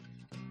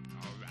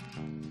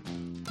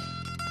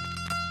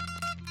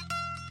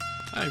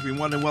Hi,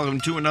 everyone, and welcome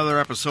to another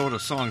episode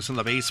of Songs in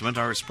the Basement,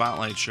 our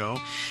Spotlight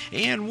Show.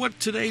 And what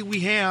today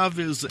we have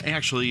is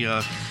actually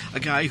a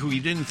guy who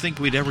you didn't think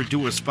we'd ever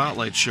do a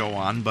Spotlight Show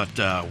on,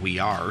 but we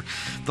are.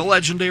 The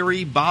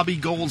legendary Bobby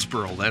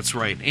Goldsboro, that's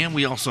right. And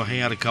we also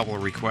had a couple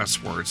of requests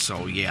for it,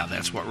 so yeah,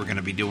 that's what we're going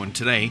to be doing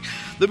today.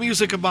 The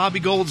music of Bobby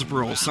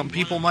Goldsboro. Some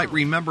people might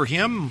remember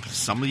him,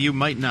 some of you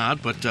might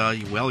not, but,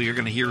 well, you're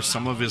going to hear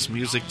some of his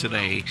music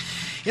today.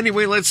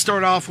 Anyway, let's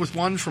start off with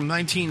one from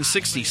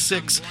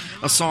 1966,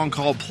 a song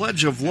called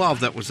Pledge of Love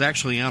that was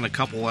actually on a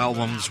couple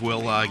albums.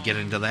 We'll get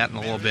into that in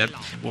a little bit.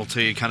 We'll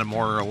tell you kind of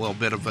more, a little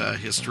bit of a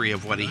history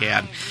of what he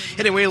had.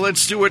 Anyway,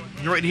 let's do it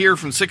right here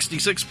from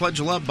 66,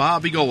 Pledge of Love,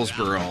 Bobby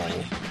Goldsboro.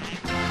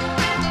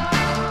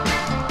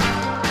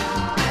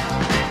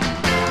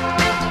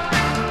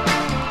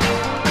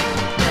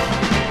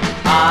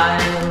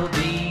 I'll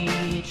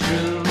be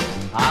true,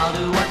 I'll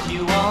do what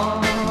you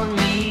want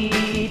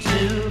me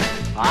to.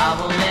 I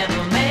will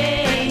never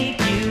make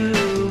you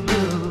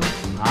blue,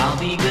 I'll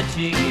be good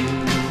to you.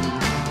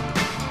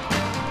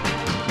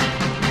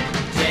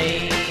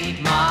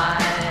 Take my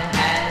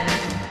hand,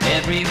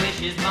 every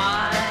wish is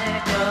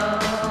my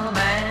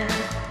command.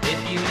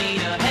 If you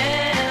need a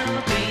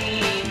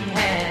helping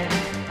hand,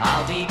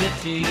 I'll be good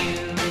to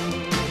you.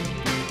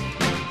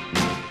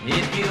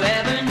 If you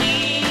ever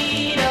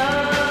need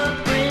a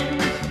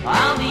friend,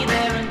 I'll be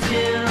there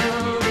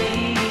until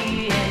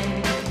the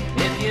end.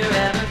 If you're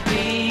ever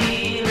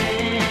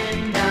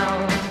feeling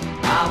down,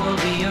 I will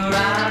be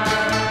around.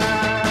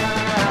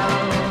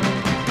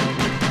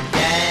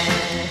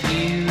 Can't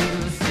you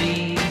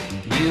see,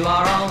 you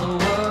are all the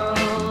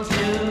world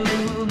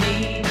to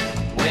me.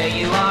 Where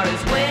you are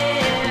is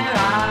where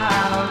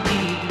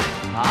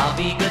I'll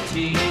be good to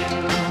you.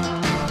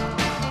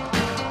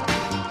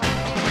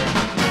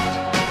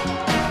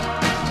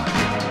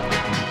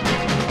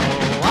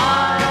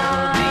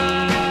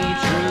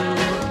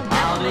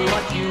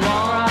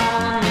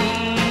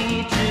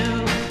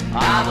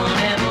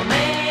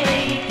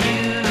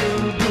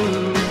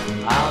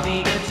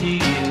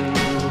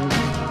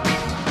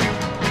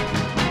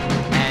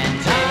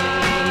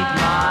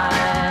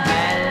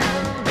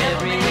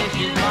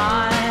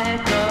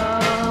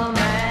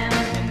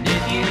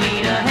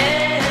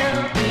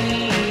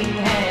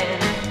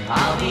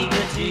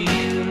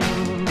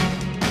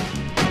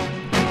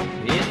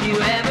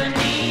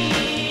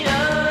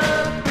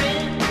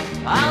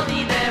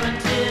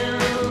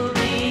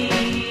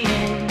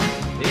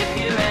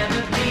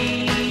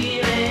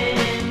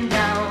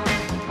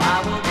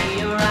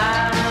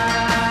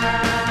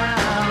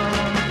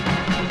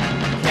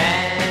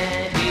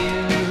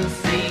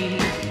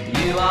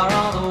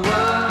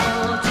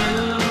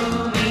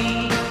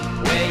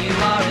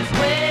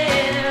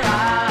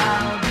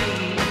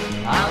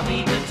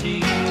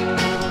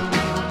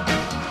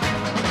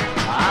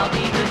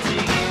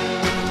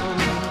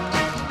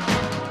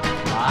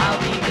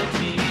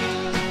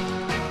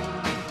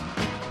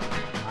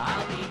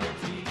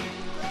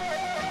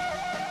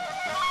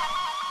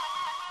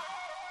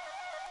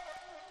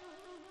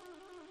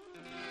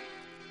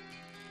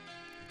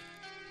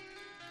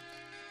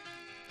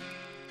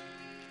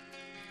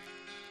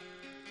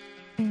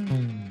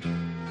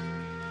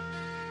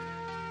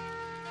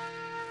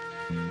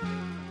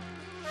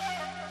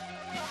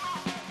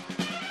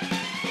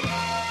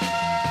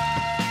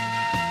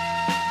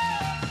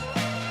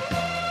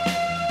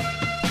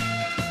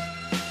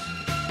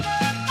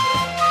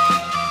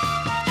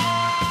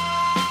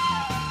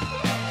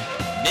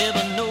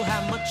 Never know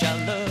how much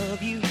I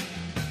love you,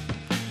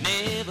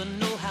 never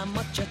know how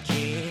much I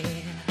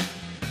care.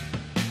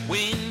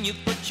 When you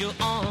put your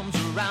arms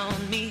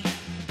around me,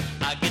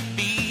 I get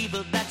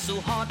fever that's so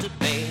hard to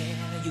bear.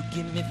 You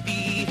give me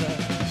fever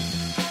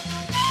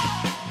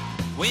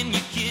when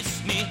you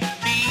kiss me,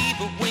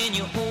 fever when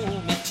you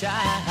hold me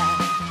tight.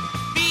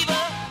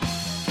 Fever,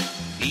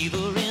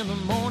 fever in the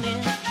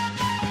morning,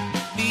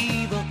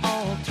 fever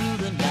all through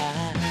the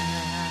night.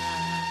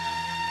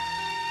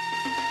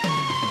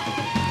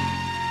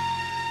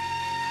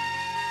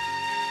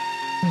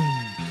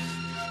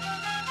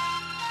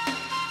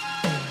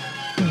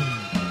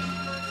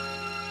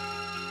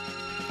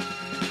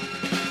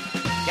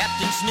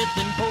 Captain Smith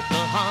and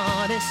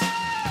Pocahontas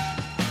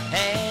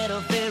had a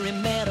very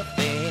mad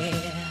affair.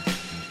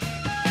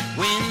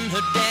 When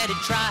her daddy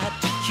tried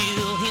to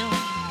kill him,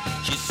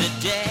 she said,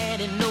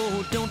 Daddy,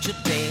 no, don't you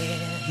dare.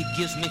 He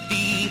gives me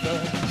fever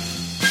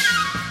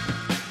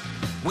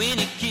when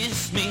he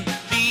kisses me,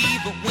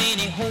 fever when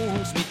he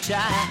holds me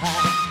tight.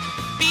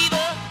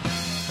 Fever,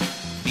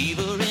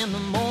 fever in the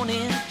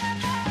morning,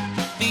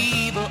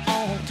 fever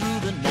all through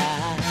the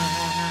night.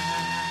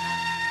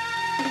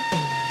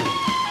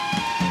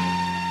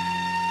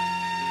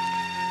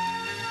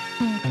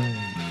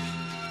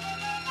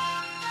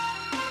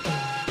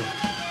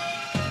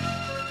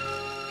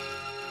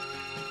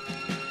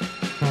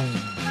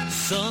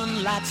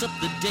 Sun lights up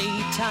the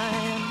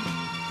daytime,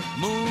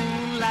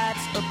 moon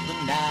lights up the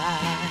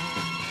night.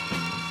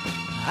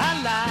 I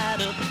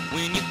light up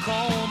when you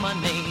call my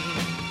name,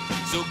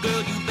 so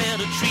girl, you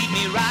better treat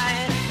me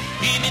right.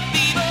 Give me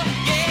fever,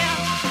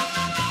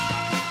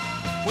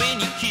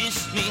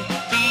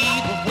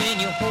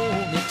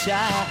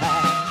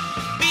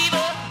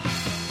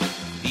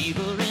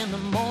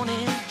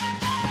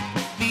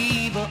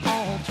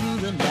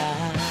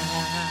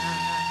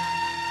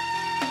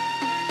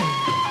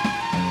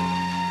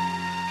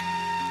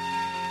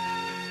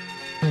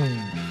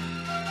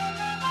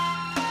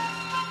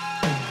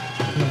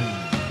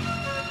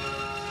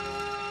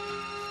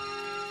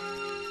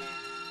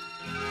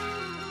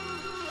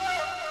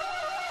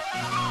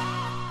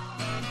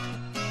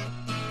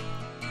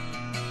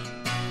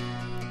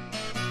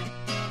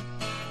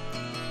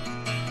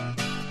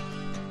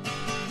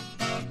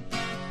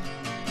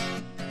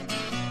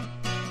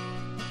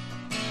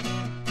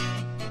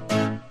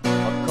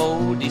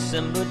 cold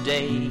December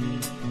day,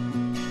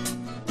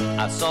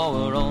 I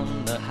saw her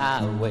on the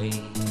highway.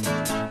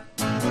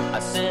 I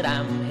said,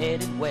 I'm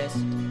headed west.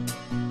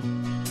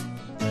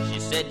 She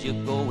said,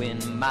 you're going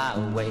my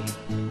way.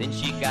 Then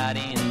she got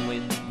in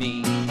with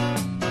me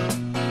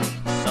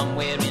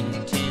somewhere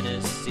in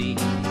Tennessee.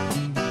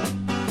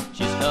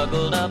 She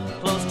snuggled up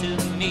close to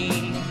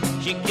me.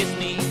 She kissed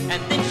me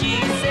and then she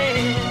said,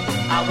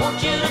 I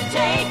want you to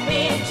take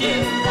me to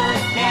the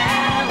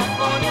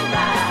California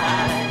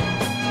ride.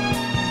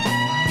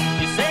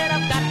 She said,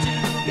 I've got to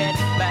get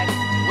back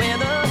where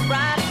the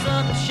bright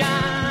sun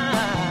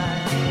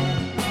shines.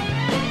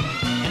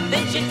 And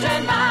then she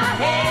turned my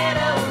head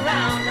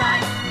around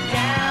like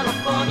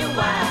California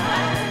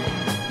wine.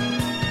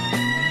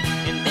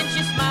 And then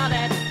she smiled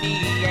at me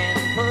and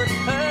put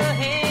her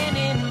hand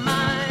in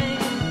mine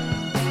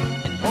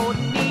and poured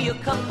me a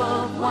cup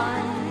of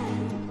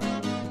wine,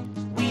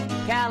 sweet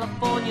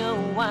California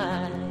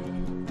wine.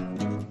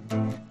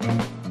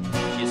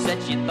 She said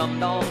she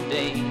thumbed all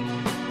day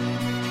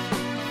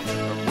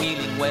from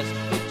Wheeling, West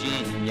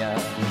Virginia.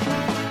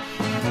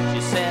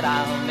 She said,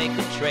 I'll make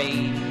a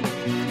trade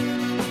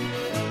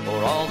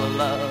for all the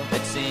love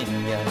that's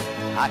in ya.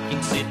 I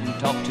can sit and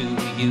talk to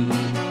you.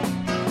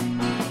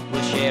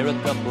 We'll share a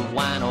cup of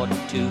wine or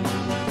two,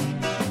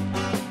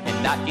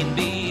 and I can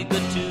be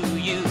good to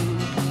you.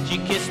 She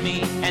kissed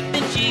me and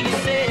then she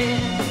said,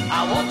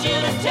 I want you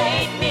to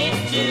take me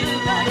to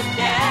the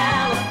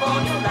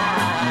California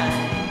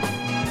ride.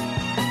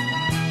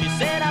 She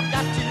said, I've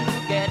got to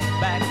get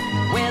back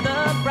where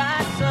the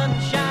bright sun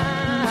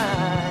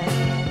shines.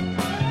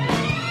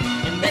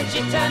 And then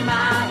she turned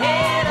my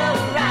head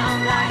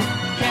around like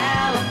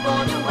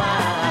California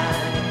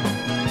wine.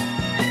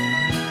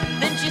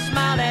 Then she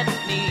smiled at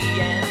me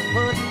and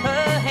put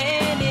her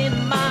hand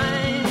in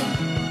mine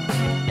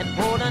and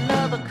poured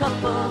another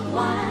cup of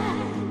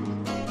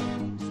wine,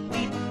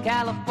 sweet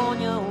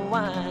California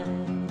wine.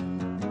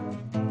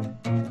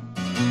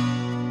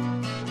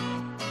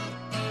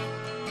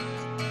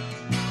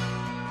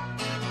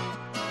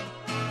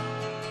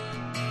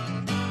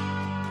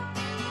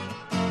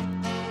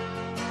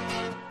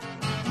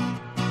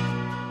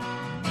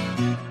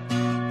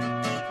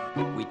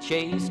 We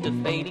chased a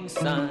fading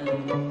sun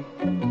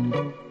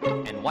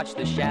and watched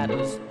the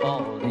shadows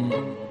fall in.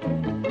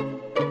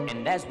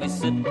 And as we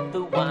sipped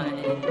the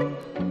wine,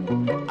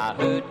 I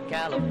heard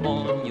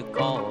California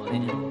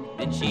calling.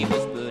 Then she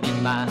whispered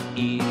in my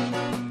ear,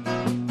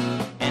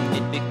 and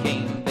it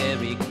became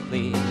very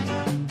clear.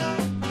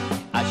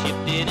 I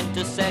shifted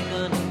into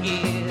second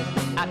gear.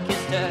 I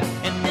kissed her,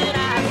 and then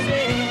I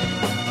said,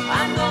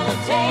 I'm gonna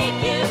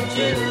take you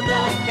to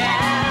the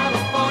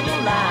California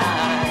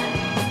ride.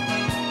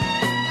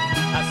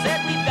 I said,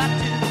 we've got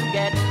to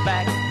get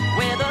back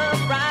where the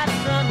bright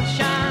sun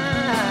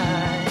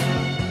shines.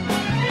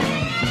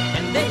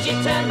 And then she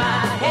turned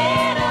my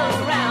head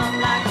around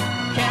like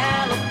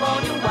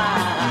California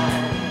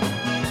wine.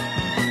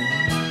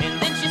 And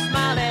then she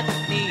smiled at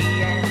me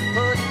and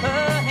put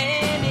her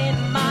hand in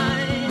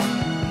mine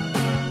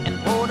and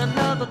poured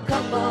another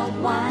cup of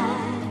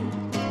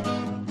wine,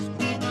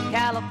 sweet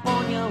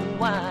California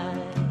wine.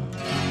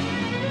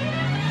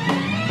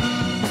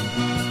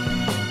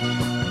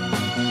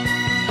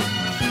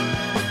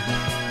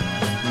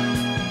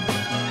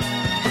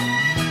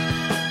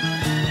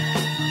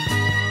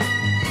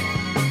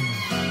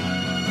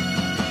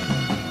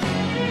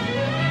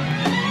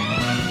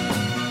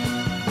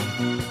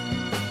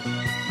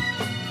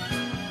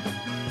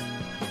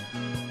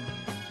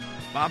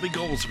 Bobby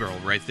Goldsboro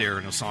right there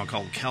in a song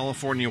called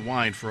California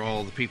Wine for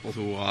all the people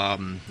who,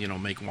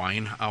 make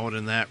wine out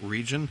in that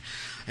region.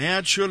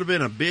 It should have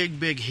been a big,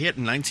 big hit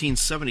in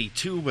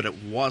 1972, but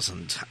it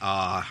wasn't.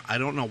 I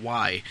don't know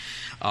why,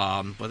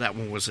 but that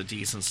one was a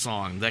decent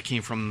song. That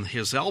came from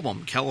his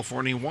album,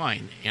 California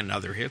Wine, and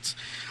other hits.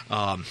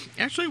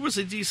 Actually, it was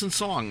a decent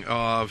song.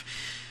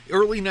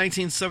 Early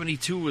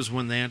 1972 was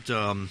when that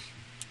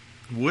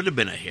would have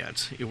been a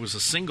hit. It was a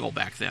single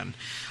back then.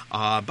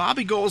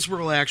 Bobby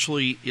Goldsboro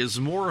actually is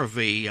more of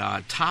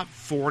a top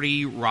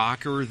 40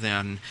 rocker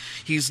than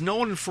he's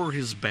known for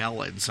his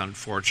ballads,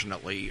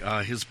 unfortunately.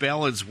 His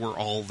ballads were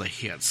all the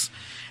hits.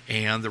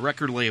 And the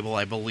record label,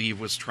 I believe,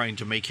 was trying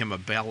to make him a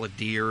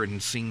balladeer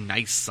and sing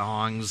nice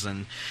songs.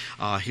 And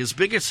his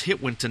biggest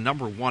hit went to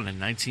number 1 in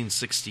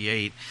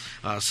 1968.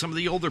 Some of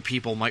the older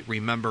people might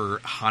remember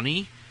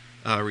Honey.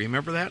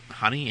 Remember that?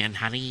 Honey, and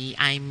honey,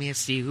 I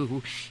miss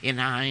you,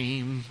 and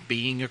I'm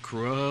being a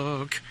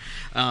crook.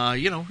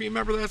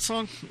 Remember that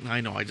song?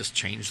 I know, I just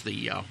changed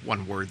the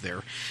one word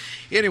there.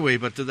 Anyway,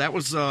 but that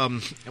was,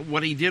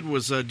 what he did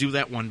was do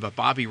that one, but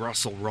Bobby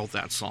Russell wrote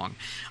that song.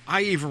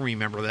 I even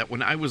remember that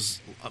when I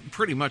was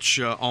pretty much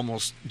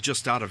almost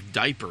just out of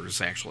diapers,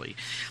 actually.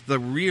 The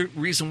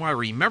reason why I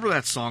remember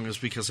that song is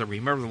because I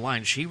remember the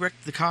line, she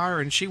wrecked the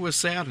car and she was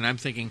sad, and I'm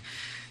thinking,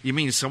 you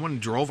mean someone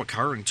drove a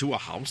car into a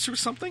house or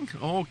something?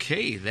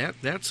 Okay,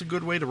 that's a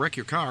good way to wreck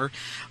your car.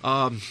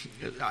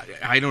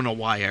 I don't know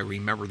why I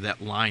remember that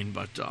line,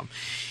 but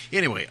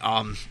anyway,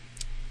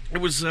 It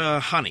was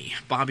Honey,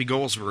 Bobby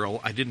Goldsboro.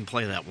 I didn't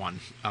play that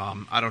one.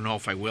 I don't know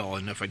if I will,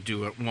 and if I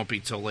do, it won't be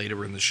till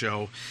later in the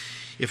show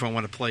if I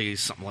want to play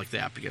something like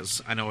that,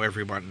 because I know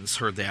everybody's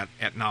heard that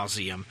ad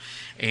nauseum,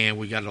 and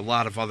we got a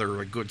lot of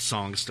other good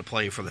songs to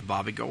play for the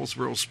Bobby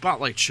Goldsboro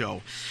Spotlight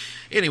Show.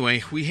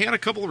 Anyway, we had a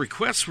couple of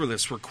requests for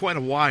this for quite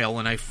a while,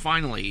 and I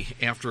finally,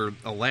 after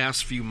the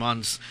last few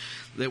months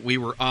that we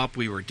were up,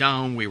 we were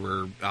down, we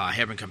were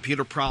having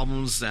computer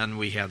problems, then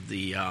we had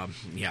the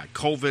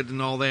COVID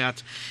and all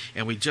that,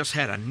 and we just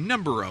had a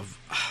number of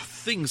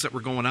things that were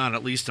going on,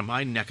 at least in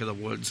my neck of the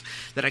woods,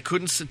 that I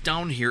couldn't sit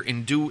down here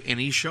and do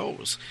any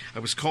shows. I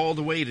was called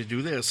away to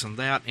do this and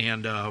that,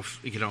 and a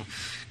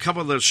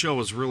couple of those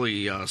shows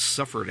really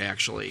suffered,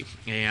 actually,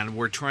 and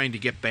we're trying to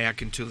get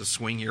back into the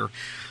swing here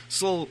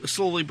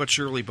slowly but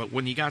surely. But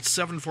when you got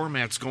 7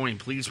 formats going,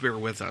 please bear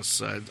with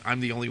us.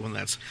 I'm the only one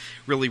that's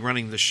really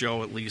running the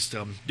show, at least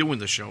doing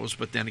the shows,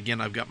 but then again,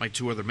 I've got my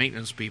 2 other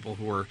maintenance people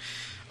who are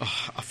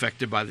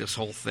affected by this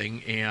whole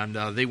thing, and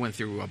they went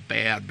through a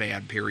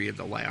bad period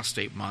the last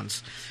 8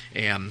 months,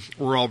 and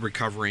we're all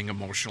recovering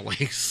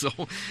emotionally, so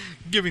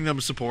giving them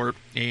support,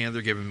 and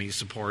they're giving me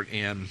support,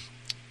 and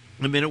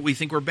the minute we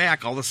think we're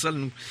back, all of a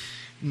sudden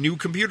new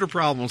computer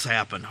problems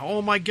happen. Oh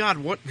my God,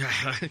 what?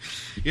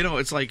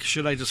 It's like,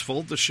 should I just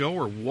fold the show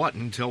or what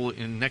until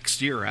in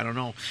next year? I don't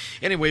know.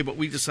 Anyway, but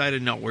we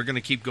decided, no, we're going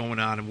to keep going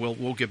on, and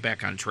we'll get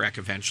back on track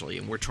eventually,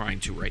 and we're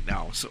trying to right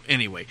now. So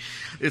anyway,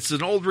 it's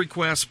an old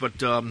request,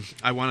 but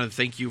I want to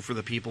thank you for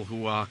the people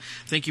who,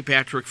 thank you,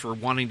 Patrick, for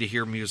wanting to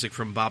hear music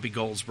from Bobby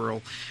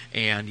Goldsboro.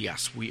 And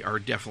yes, we are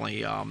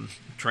definitely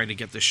trying to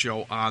get the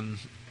show on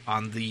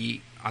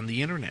the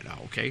internet now.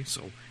 Okay,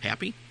 so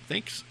happy?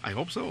 Thanks. I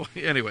hope so.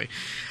 Anyway,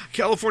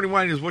 California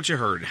Wine is what you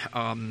heard.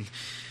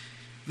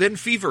 Then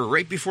Fever,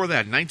 right before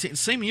that,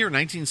 same year,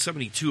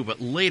 1972, but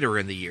later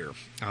in the year,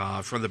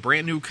 from the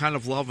brand new Kind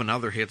of Love and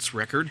Other Hits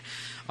record.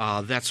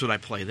 That's what I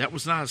played. That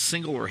was not a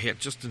single or hit,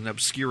 just an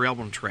obscure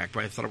album track,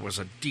 but I thought it was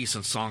a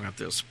decent song at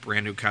this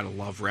brand new Kind of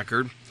Love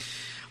record.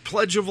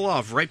 Pledge of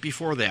Love, right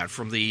before that,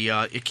 from the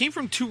it came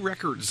from 2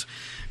 records.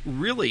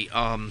 Really,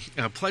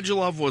 Pledge of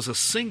Love was a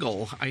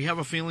single. I have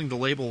a feeling the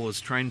label was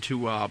trying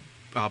to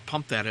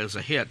pump that as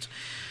a hit,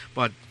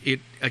 but it,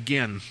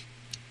 again,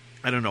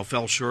 I don't know,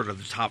 fell short of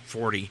the top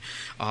 40.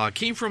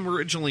 Came from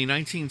originally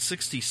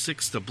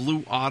 1966, the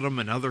Blue Autumn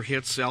and Other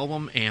Hits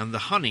album, and the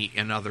Honey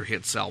and Other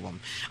Hits album.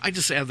 I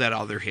just add that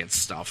Other Hits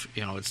stuff.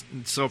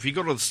 So if you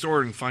go to the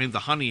store and find the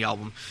Honey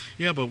album,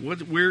 yeah, but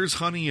where's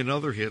Honey and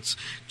Other Hits?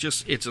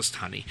 It's just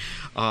Honey.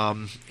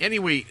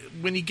 Anyway,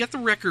 when you get the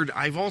record,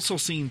 I've also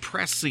seen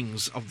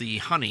pressings of the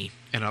Honey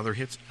and Other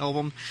Hits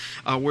album,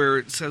 where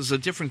it says a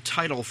different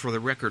title for the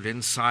record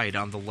inside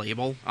on the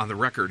label, on the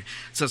record.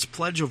 It says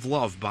Pledge of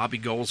Love, Bobby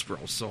Goldsboro.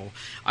 So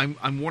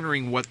I'm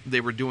wondering what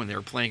they were doing. They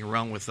were playing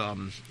around with,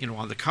 on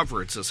the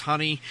cover it says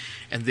Honey,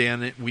 and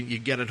then when you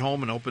get it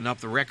home and open up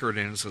the record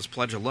and it says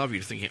Pledge of Love,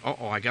 you're thinking,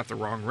 I got the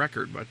wrong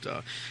record.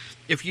 But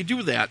if you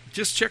do that,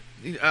 just check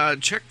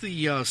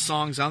the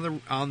songs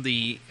on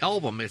the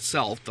album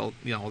itself,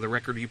 the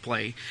record you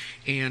play,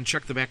 and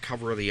check the back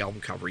cover of the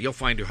album cover. You'll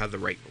find you have the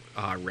right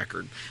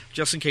record,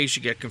 just in case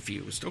you get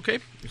confused. Okay,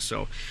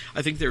 so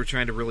I think they were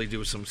trying to really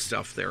do some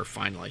stuff there.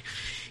 Finally,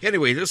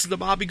 anyway, this is the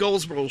Bobby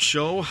Goldsboro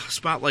Show,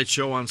 Spotlight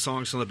Show on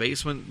Songs from the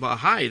Basement.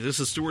 Hi, this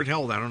is Stuart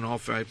Held. I don't know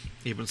if I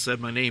even said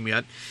my name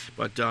yet,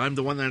 but I'm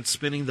the one that's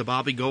spinning the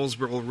Bobby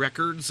Goldsboro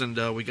records, and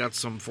we got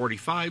some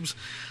 45s,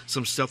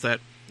 some stuff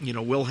that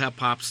we'll have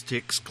pops,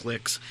 ticks,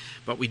 clicks,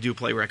 but we do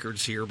play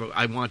records here. But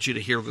I want you to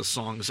hear the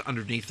songs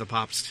underneath the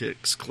pops,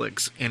 ticks,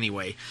 clicks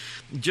anyway,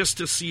 just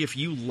to see if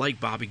you like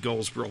Bobby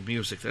Goldsboro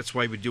music. That's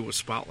why we do a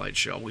Spotlight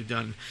Show. We've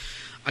done,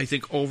 I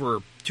think,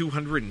 over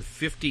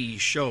 250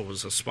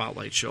 shows, a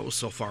Spotlight show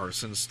so far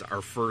since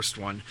our first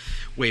one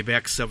way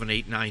back 7,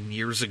 8, 9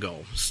 years ago,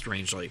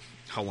 strangely.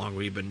 How long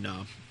we've been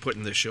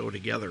putting this show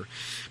together.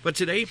 But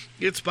today,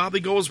 it's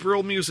Bobby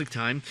Goldsboro music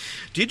time.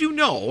 Did you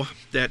know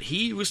that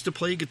he used to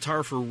play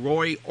guitar for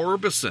Roy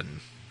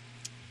Orbison?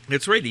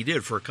 That's right, he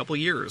did for a couple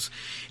years.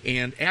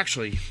 And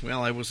actually,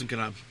 well, I wasn't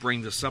going to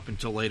bring this up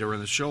until later in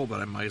the show,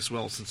 but I might as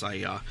well since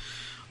I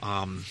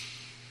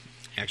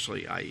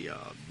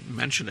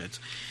mentioned it.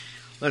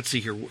 Let's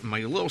see here, my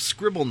little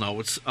scribble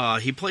notes.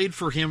 He played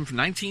for him from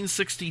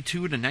 1962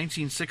 to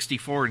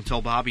 1964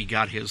 until Bobby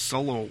got his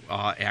solo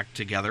act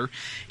together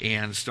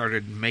and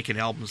started making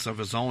albums of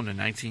his own in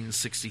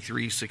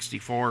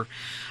 1963-64.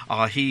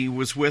 He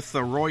was with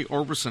Roy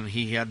Orbison.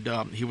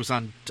 He was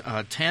on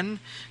 10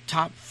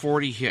 top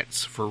 40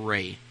 hits for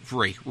Roy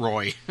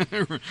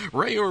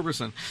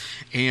Orbison,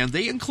 and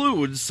they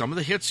include some of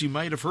the hits you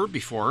might have heard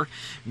before.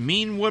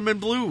 Mean Woman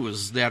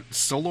Blues, that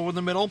solo in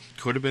the middle,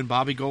 could have been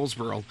Bobby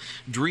Goldsboro.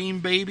 Dream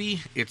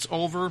Baby, It's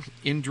Over,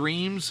 In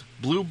Dreams,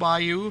 Blue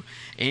Bayou,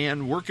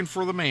 and Working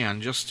for the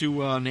Man, just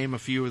to name a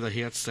few of the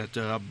hits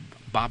that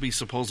Bobby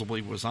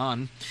supposedly was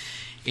on.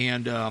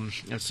 And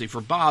let's see, for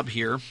Bob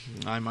here,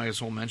 I might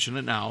as well mention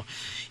it now.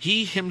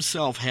 He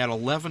himself had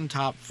 11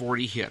 top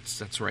 40 hits.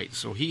 That's right.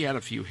 So he had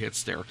a few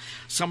hits there.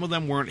 Some of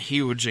them weren't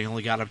huge. They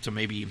only got up to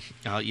maybe,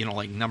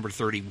 like number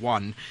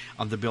 31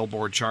 on the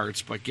Billboard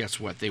charts. But guess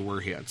what? They were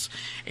hits.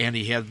 And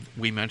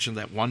we mentioned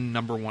that one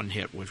number one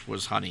hit, which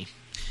was Honey.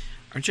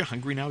 Aren't you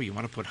hungry now? You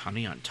want to put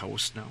honey on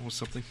toast now or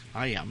something?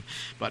 I am.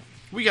 But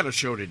we got a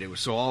show to do,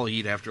 so I'll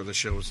eat after the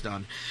show's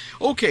done.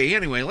 Okay,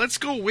 anyway, let's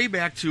go way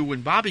back to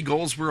when Bobby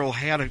Goldsboro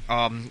had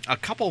a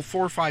couple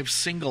 4 or 5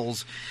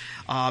 singles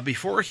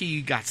before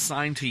he got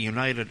signed to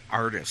United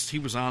Artists. He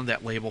was on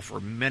that label for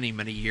many,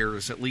 many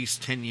years, at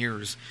least 10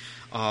 years.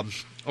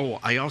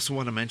 I also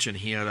want to mention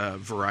he had a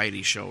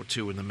variety show,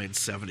 too, in the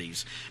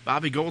mid-'70s.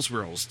 Bobby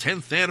Goldsboro's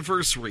 10th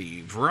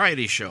anniversary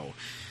variety show.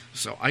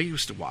 So I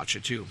used to watch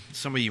it, too.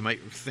 Some of you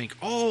might think,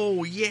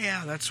 oh,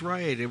 yeah, that's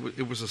right.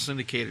 It was a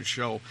syndicated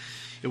show.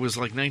 It was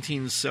like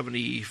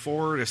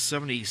 1974 to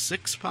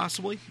 76,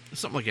 possibly.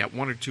 Something like that,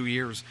 1 or 2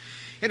 years.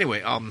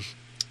 Anyway,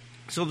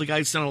 so the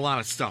guy's done a lot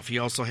of stuff. He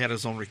also had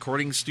his own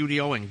recording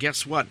studio, and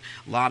guess what?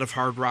 A lot of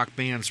hard rock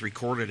bands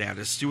recorded at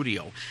his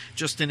studio.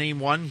 Just to name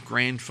one,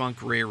 Grand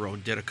Funk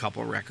Railroad did a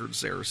couple of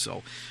records there,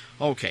 so...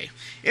 Okay,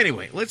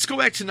 anyway, let's go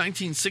back to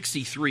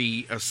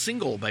 1963, a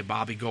single by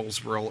Bobby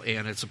Goldsboro,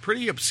 and it's a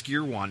pretty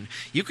obscure one.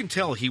 You can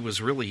tell he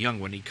was really young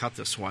when he cut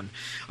this one.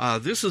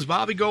 This is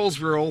Bobby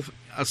Goldsboro,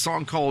 a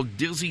song called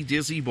Dizzy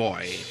Dizzy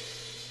Boy.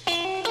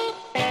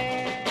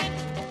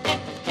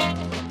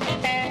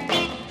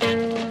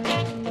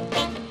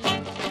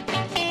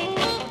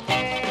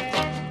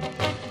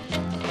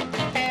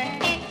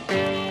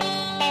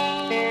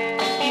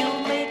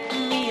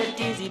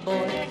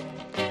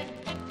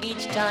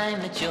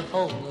 Time that you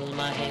hold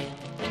my hand,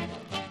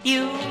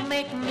 you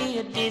make me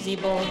a dizzy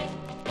boy,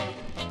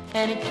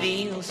 and it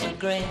feels so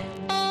grand.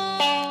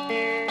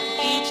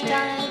 Each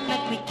time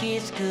that we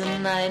kiss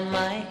goodnight,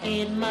 my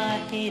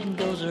head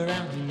goes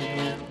around and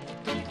round.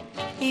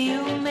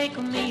 You make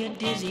me a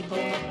dizzy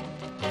boy,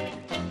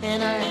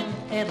 and I'm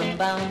heaven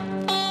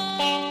bound.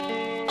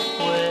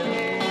 Well,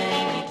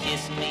 when you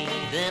kiss me,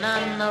 then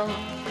I know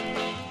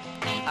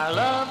our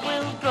love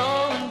will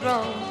grow and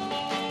grow.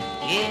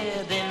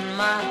 Yeah, then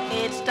my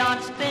head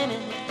starts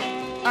spinning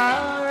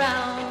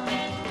around.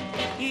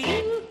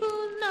 You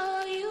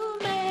know you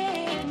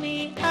make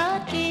me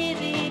a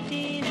dizzy,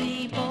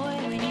 dizzy boy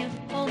when you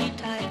hold me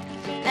tight.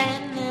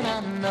 And then I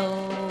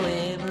know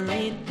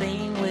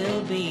everything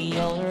will be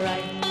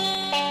alright.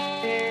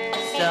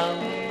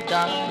 So,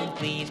 darling,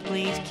 please,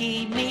 please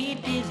keep me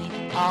dizzy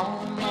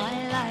all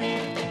my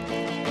life.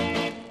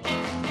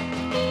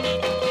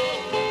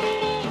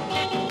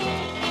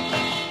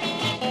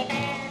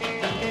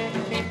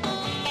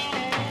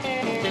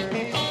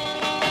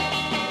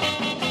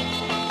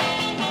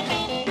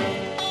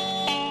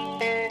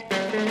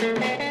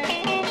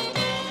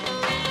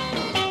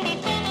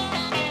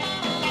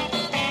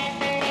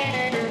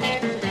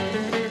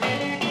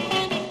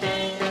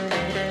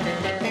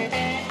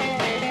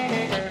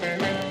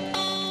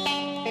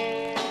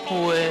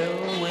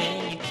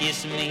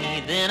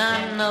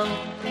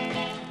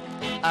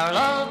 Our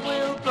love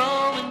will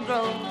grow and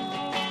grow.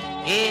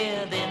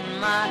 Yeah, then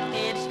my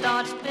head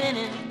starts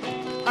spinning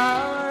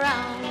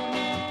around.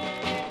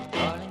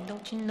 Darling,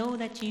 don't you know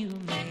that you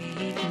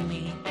make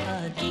me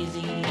a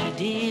dizzy,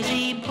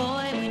 dizzy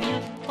boy when you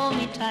hold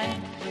me tight?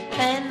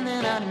 And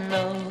then I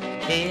know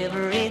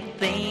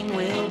everything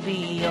will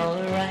be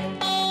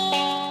alright.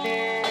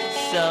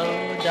 So,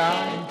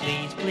 darling,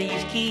 please,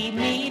 please keep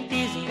me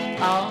dizzy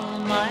all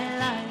my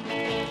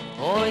life.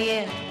 Oh,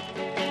 yeah.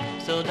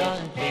 So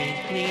darling, please,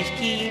 please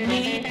keep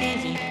me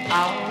dizzy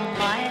all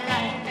my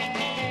life.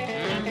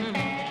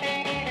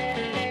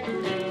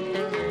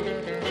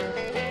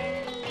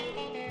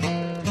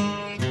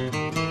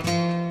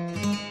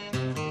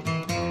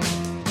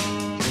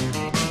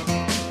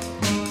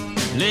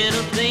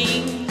 Little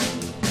things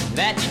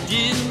that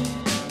you do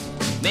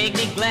make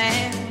me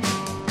glad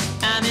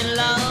I'm in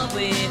love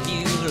with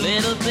you.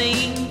 Little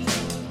things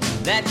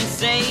that you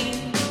say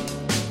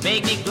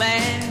make me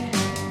glad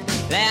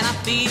that I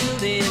feel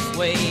this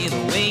way. The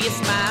way you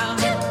smile,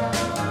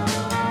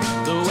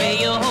 the way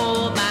you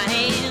hold my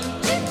hand,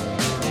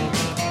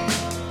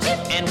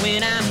 and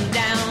when I'm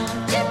down,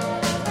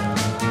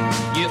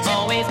 you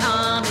always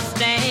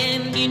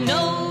understand. You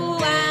know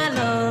I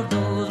love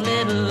those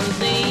little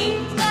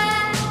things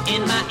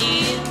in my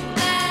ear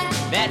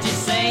that you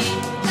say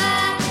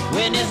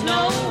when there's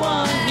no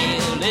one here.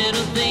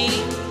 Little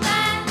things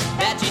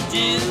that you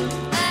do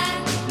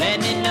let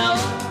me know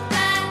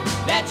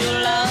that your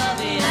love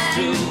is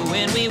true.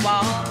 When we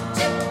walk,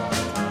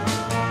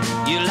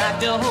 you like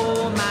to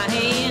hold my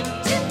hand,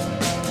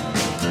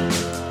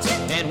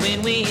 and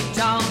when we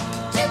talk,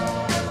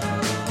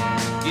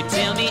 you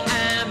tell me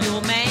I'm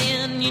your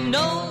man. You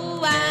know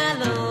I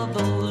love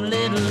those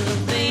little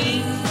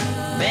things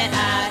that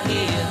I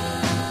hear,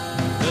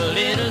 the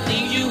little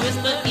things you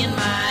whisper in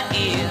my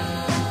ear.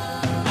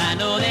 I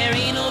know there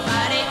ain't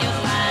nobody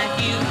else like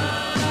you.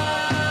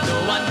 No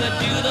one could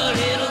do the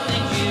little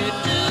things you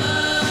do.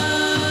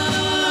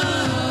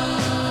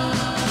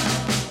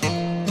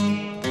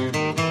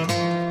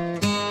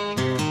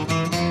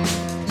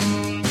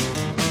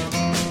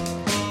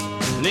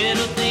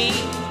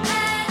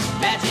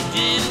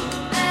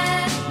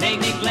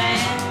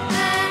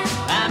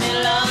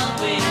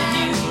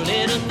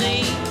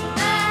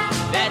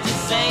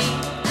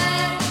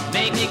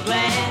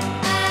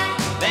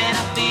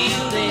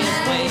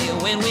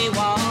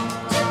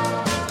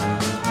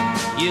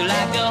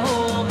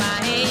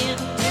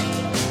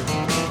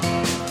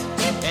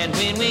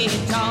 when we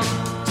talk.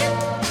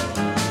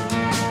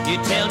 You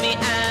tell me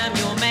I'm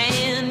your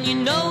man. You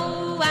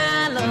know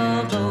I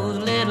love those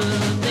little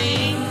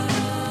things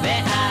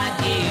that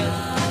I give.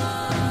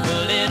 The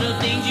little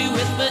things you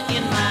whisper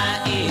in my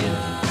ear.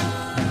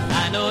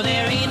 I know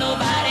there ain't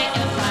nobody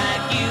else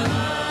like you.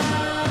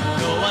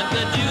 No one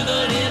could do the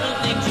little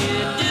things you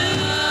do.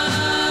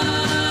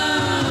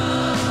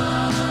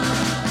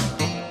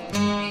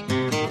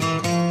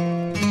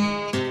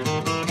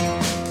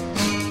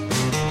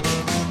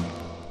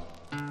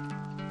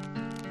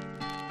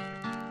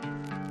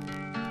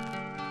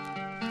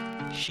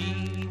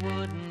 She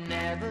would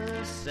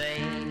never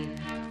say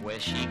where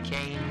she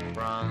came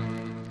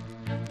from.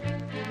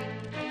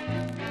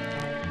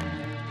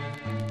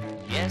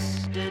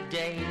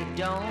 Yesterday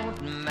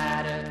don't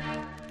matter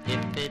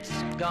if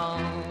it's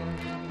gone.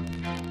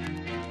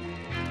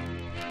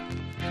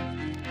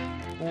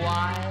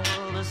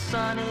 While the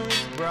sun is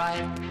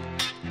bright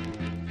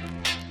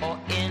or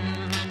in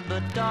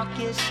the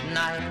darkest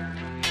night,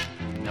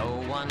 no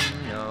one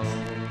knows.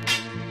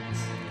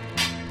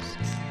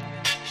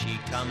 She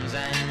comes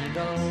and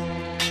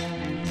goes.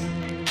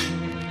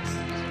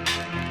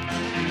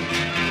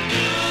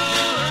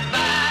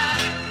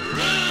 Goodbye,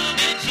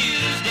 Ruby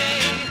Tuesday.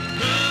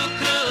 Who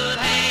could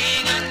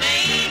hang a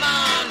name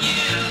on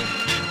you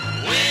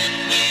when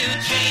you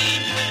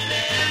change with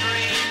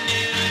every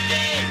new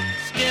day?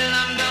 Still,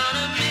 I'm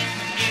gonna miss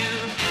you.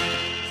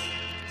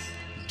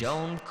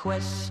 Don't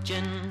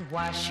question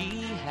why she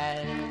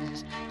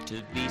has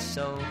to be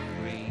so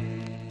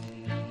free.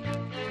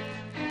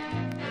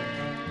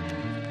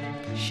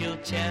 She'll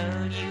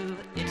tell you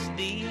it's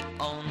the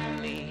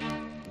only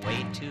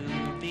way to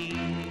be.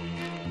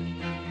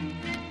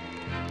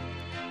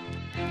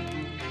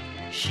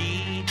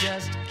 She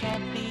just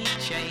can't be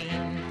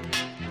chained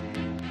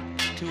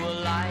to a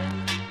life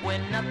where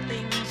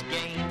nothing's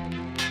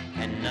gained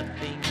and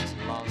nothing's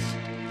lost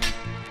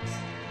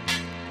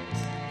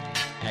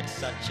at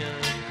such a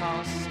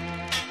cost.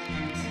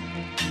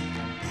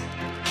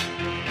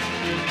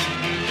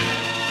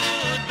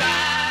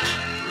 Goodbye,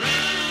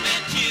 Ruby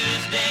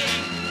Tuesday.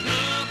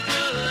 Who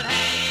could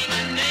hang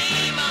a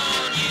name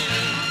on you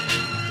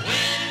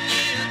when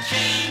you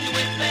change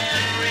with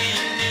every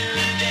new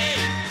day?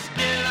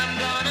 Still, I'm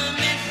gonna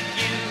miss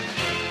you.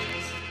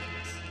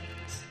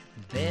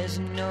 There's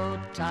no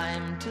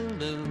time to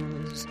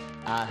lose,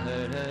 I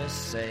heard her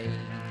say.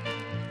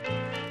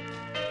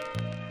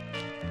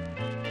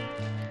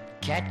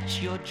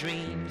 Catch your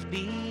dreams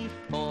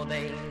before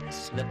they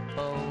slip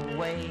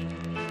away.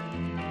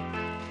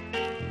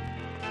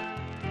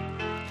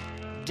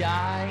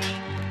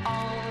 Dying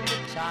all the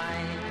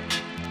time.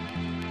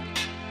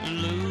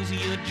 Lose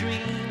your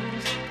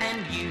dreams and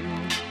you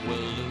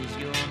will lose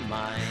your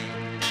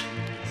mind.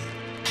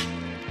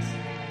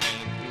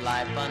 Ain't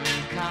life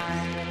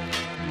unkind?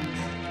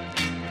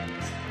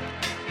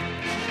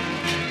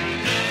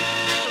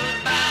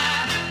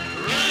 Goodbye,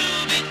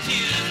 Ruby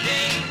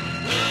Tuesday.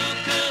 Who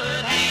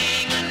could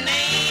hang a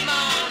name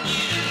on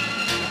you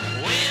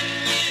when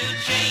you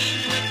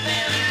change with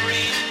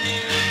every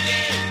new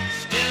day?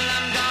 Still,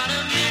 I'm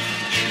gonna miss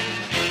you.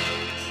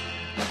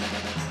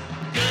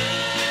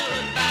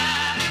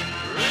 Goodbye,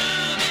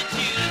 Ruby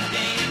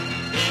Tuesday.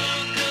 Who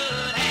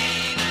could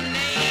hang a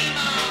name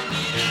on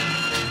you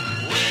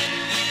when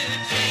you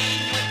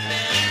change with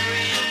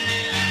every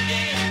new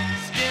day?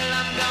 Still,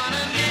 I'm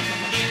gonna miss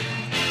you.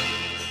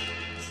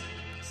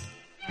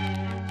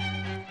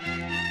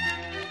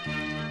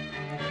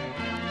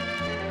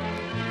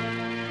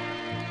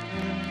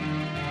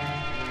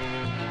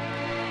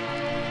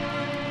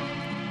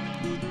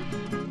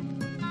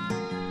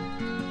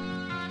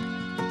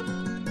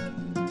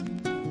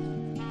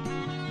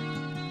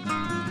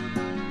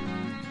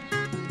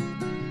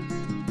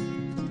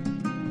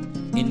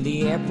 In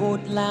the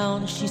airport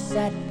lounge she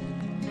sat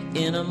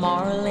in a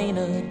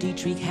Marlena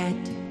Dietrich hat,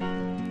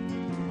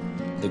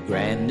 the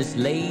grandest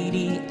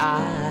lady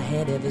I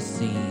had ever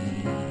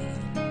seen.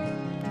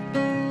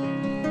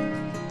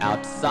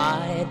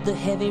 Outside the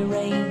heavy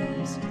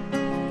rains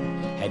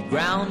had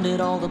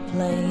grounded all the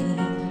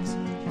planes,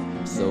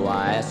 so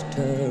I asked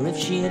her if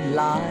she'd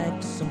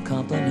like some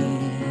company.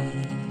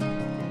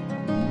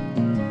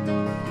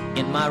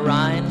 In my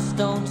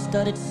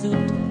rhinestone-studded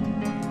suit,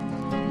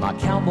 my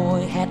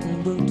cowboy hat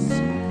and boots,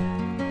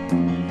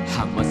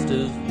 I must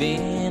have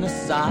been a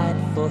sight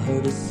for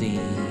her to see.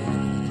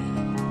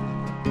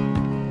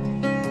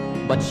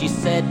 But she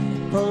said,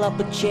 pull up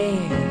a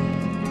chair,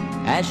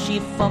 as she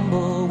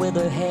fumbled with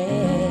her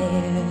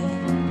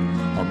hair.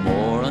 A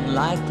more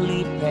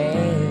unlikely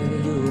pair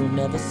you'll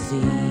never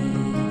see.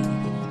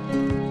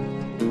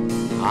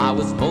 I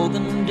was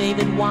Bogan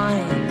David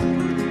Wine,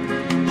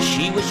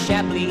 she was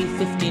Shapley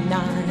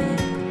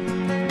 59.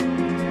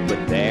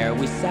 But there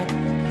we sat,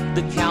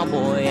 the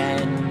cowboy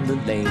and the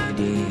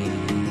lady.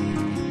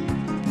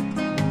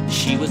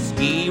 She was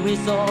ski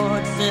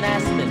resorts in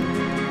Aspen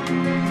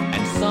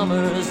and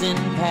summers in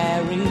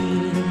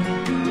Paris.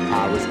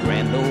 I was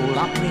Grand Ole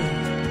Opry,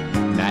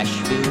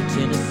 Nashville,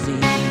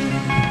 Tennessee.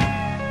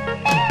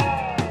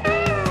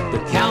 The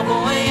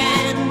cowboy and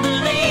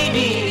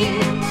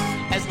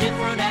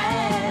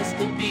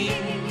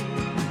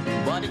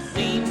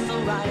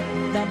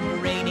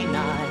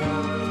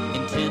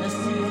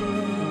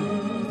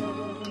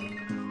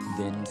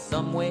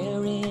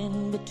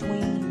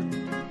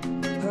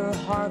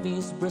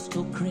Harvey's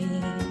Bristol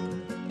cream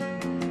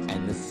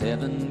and the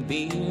 7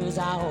 beers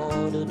I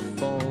ordered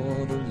for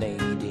the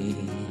lady.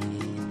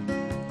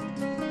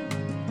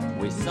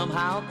 We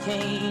somehow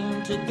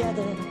came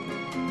together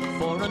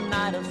for a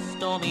night of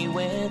stormy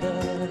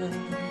weather.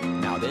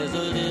 Now there's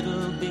a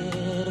little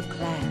bit of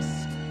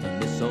class in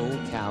this old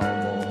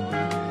cowboy,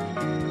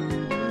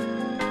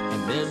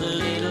 and there's a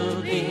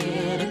little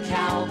bit of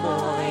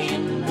cowboy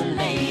in the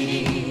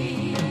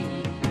lady.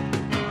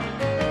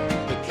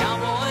 The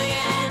cowboy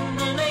and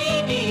the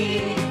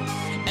lady,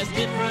 as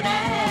different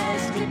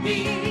as could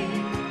be,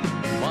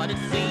 but it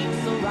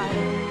seems so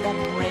right that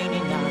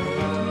rainy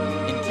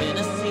night in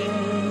Tennessee.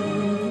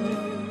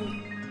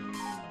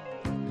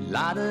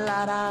 La da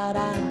la da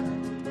da,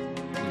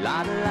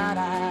 la da la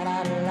da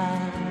da da.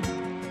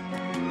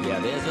 Yeah,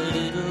 there's a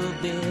little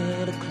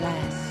bit of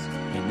class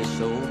in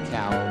this old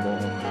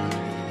cowboy,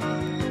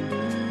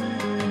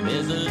 and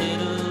there's a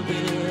little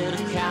bit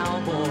of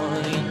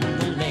cowboy in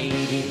the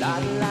lady. La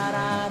da la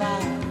da da,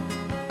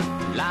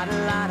 la da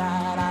la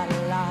da da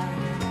da,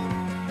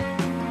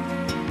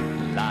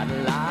 la da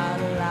la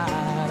da la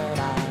da da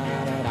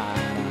da,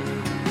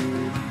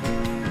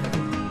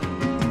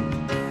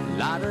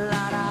 la da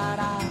la da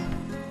da,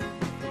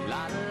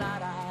 la da la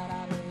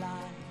da da.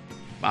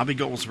 Bobby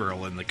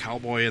Goldsboro and the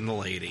Cowboy and the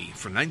Lady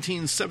from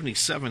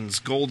 1977's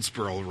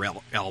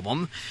Goldsboro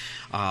album.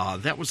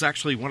 That was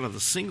actually one of the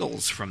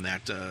singles from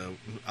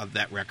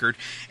that record.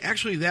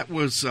 Actually, that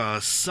was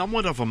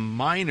somewhat of a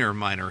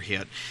minor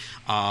hit.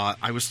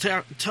 I was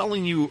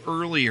telling you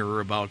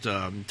earlier about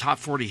top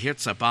 40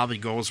 hits that Bobby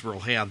Goldsboro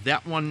had.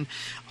 That one,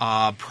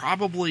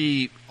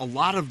 probably a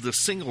lot of the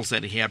singles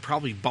that he had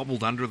probably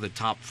bubbled under the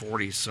top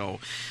 40, so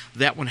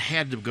that one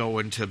had to go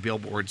into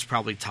Billboard's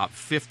probably top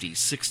 50,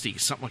 60,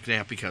 something like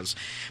that, because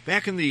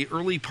back in the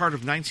early part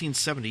of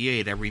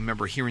 1978, I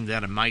remember hearing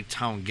that in my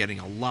town getting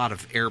a lot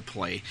of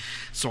airplay,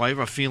 so I have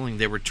a feeling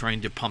they were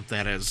trying to pump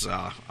that as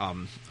a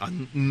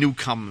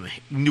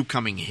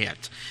newcoming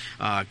hit,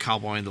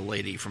 Cowboy and the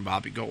Lady from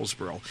Bobby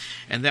Goldsboro.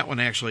 And that one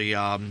actually,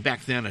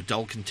 back then,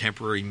 adult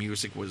contemporary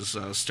music was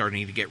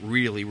starting to get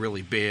really,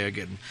 really big,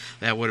 and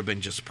that would have been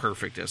just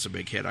perfect as a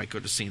big hit. I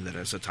could have seen that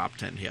as a top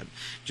 10 hit,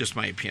 just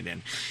my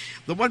opinion.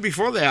 The one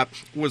before that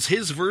was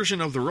his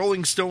version of the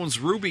Rolling Stones'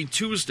 Ruby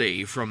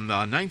Tuesday from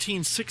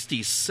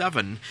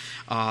 1967.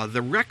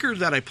 The record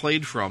that I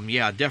played from,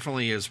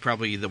 definitely is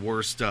probably the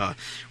worst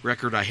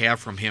record I have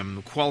from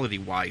him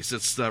quality-wise.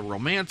 It's the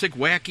romantic,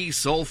 wacky,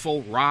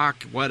 soulful,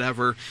 rock,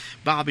 whatever,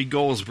 Bobby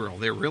Goldsboro.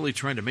 They're really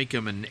trying to make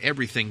him an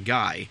everything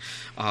guy,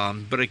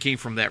 but it came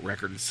from that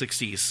record in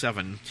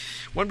 67.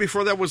 One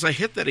before that was a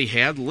hit that he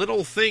had,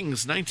 Little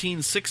Things,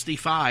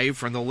 1965,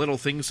 from the Little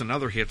Things and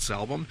Other Hits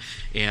album,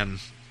 and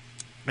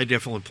I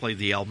definitely played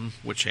the album,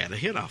 which had a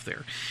hit off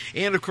there.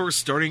 And, of course,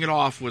 starting it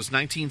off was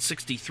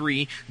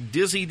 1963,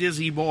 Dizzy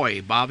Dizzy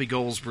Boy, Bobby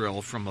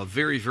Goldsboro, from a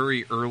very,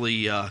 very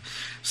early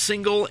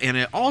single. And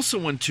it also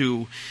went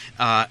to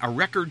a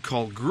record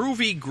called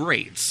Groovy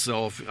Greats.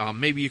 So if,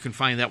 maybe you can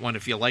find that one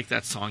if you like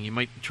that song. You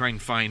might try and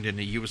find in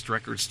a used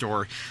record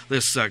store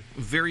this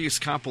various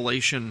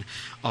compilation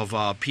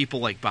of people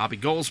like Bobby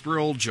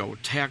Goldsboro, Joe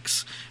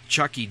Tex,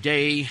 Chucky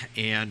Day,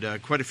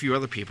 and quite a few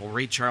other people.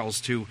 Ray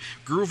Charles, too.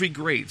 Groovy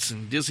Greats,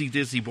 and Dizzy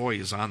Dizzy Boy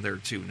is on there,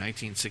 too,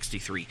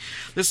 1963.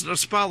 This is a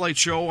Spotlight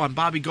Show on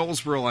Bobby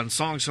Goldsboro on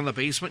Songs from the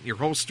Basement. Your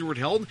host, Stuart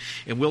Held,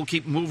 and we'll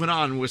keep moving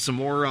on with some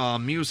more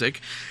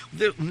music.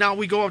 Now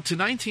we go up to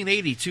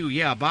 1982.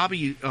 Yeah,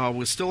 Bobby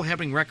was still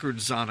having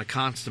records on a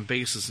constant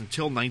basis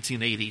until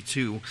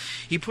 1982.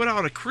 He put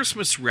out a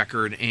Christmas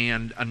record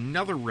and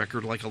another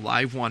record, like a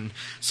live one,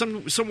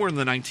 somewhere in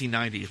the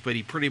 1990s, but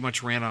he pretty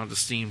much ran out of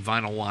steam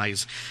vinyl-wise.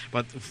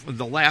 But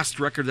the last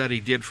record that he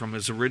did from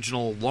his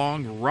original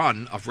long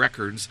run of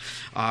records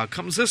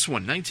comes this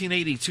one,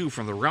 1982,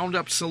 from the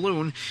Roundup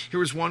Saloon.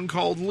 Here's one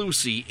called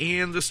Lucy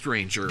and the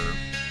Stranger.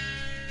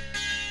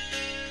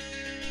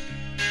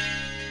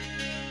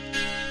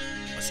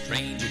 A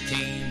stranger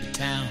came to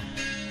town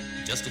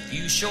just a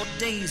few short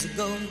days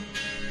ago,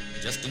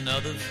 just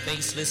another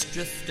faceless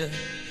drifter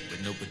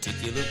with no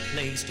particular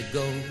place to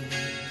go.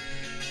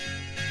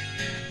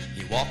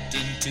 He walked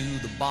into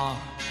the bar,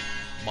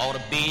 bought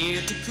a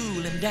beer to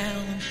cool him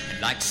down,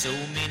 and like so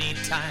many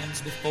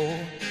times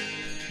before,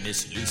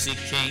 Miss Lucy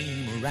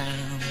came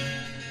around.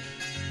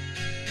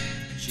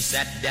 She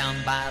sat down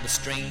by the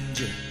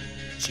stranger,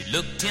 she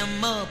looked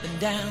him up and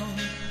down.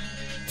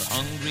 Her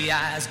hungry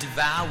eyes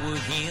devoured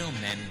him,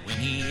 and when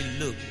he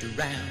looked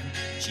around,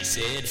 she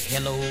said,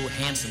 "Hello,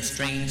 handsome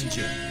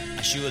stranger,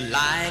 I sure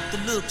like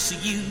the looks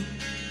of you.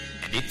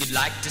 And if you'd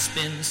like to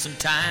spend some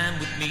time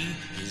with me,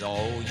 here's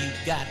all you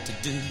got to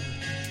do.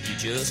 You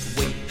just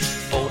wait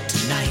for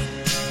tonight,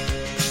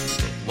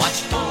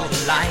 watch for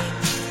the light,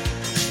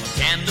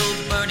 candles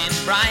burning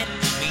bright,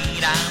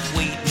 mean I'm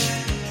waiting,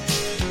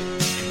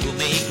 and we'll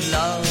make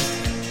love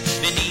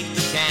beneath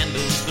the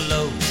candles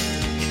glow,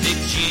 and Big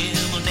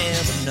Jim will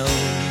never know."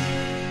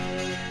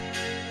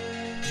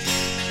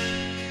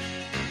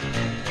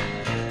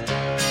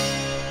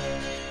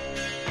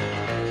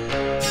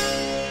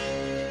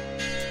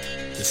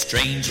 The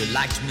stranger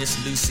liked Miss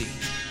Lucy,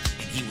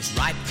 and he was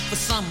ripe for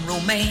some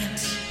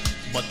romance.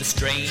 But the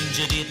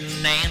stranger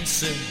didn't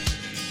answer,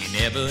 he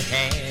never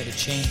had a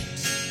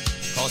chance.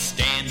 'Cause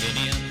standing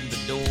in the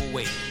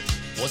doorway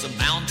was a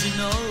mountain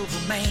of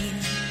a man.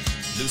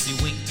 Lucy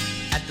winked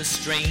at the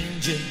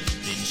stranger,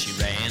 then she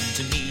ran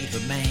to meet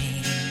her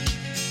man.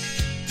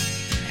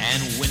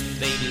 And when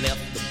they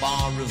left the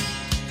barroom,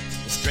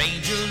 the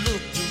stranger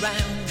looked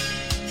around.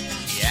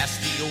 He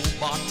asked the old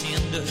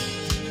bartender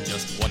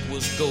just what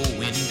was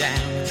going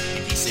down.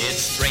 And he said,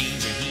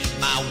 stranger, heed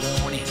my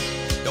warning,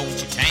 don't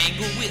you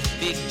tangle with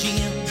Big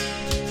Jim.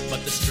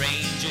 But the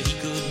stranger, he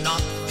could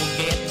not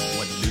forget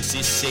what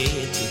Lucy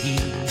said to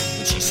him.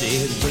 And she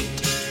said, wait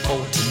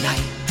for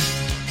tonight,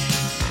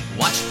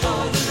 watch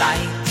for the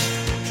light,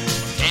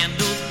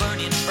 candles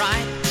burning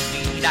bright,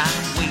 need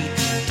I'm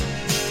waiting.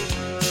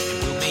 And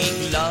we'll make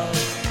love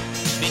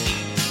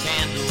beneath the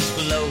candles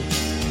glow.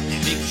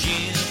 Big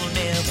Jim will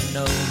never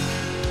know.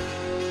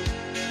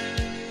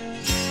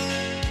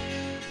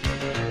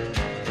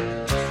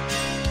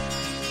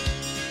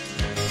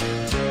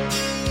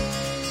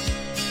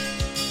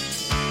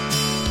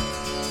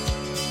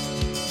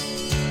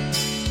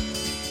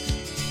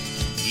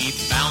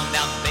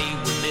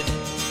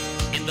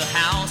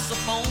 House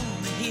upon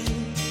the hill,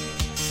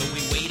 so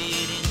we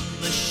waited in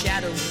the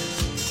shadows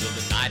till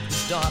the night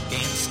was dark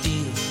and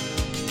still.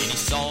 Then he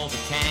saw the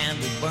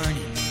candle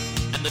burning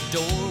and the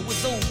door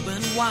was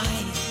open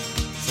wide.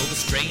 So the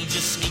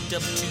stranger sneaked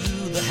up to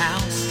the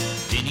house,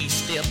 then he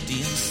stepped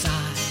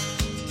inside.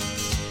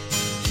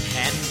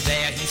 And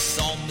there he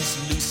saw Miss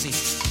Lucy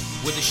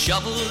with a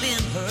shovel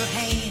in her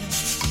hand.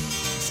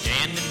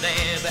 Standing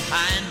there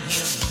behind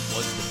him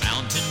was the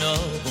mountain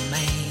of a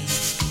man.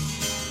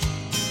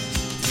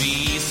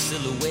 Three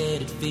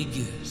silhouetted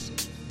figures,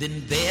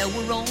 then there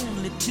were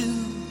only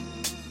two,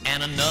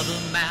 and another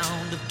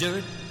mound of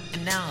dirt,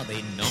 and now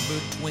they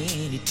numbered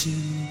 22.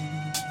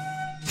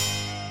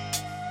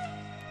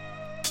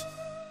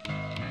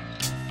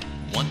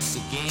 Once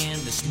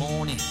again this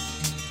morning,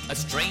 a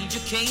stranger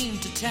came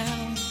to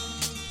town.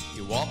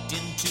 He walked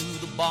into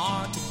the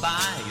bar to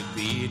buy a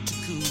beer to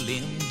cool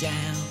him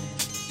down.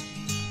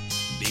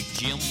 Big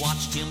Jim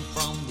watched him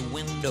from the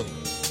window,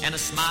 and a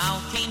smile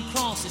came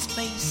across his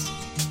face.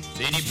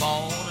 Then he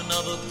bought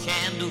another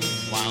candle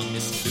while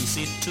Miss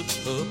Lucy took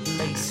her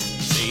place,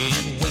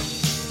 saying, wait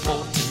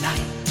for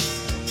tonight,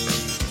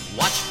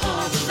 watch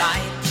for the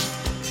light,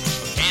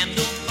 a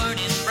candle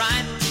burning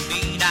bright,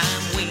 need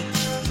I'm waiting.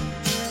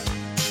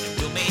 And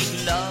we'll make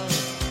love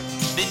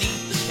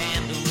beneath the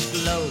candle's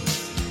glow,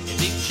 and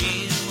Big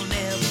Jim will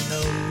never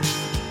know.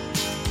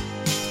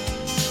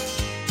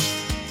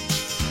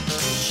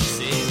 She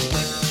said,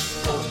 wait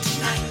for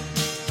tonight,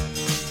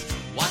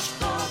 watch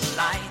for the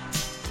light,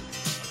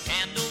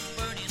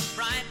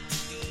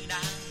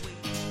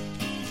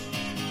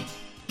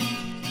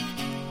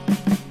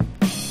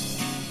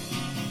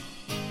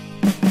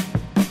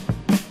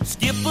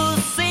 Skipper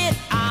said,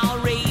 I'll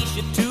race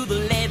you to the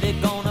levee,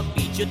 gonna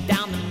beat you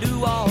down to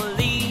New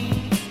Orleans.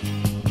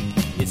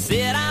 He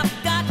said, I've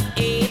got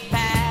a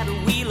paddle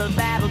wheeler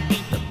that'll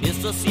beat the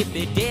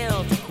Mississippi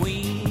Delta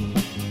Queen.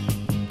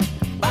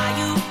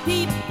 Bayou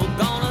people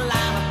gonna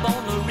line up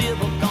on the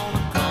river,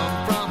 gonna come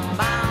from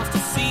miles to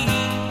sea.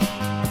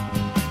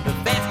 The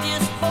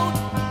fastest boat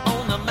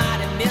on the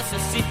mighty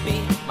Mississippi,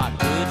 my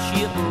good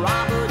ship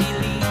Robert E.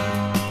 Lee.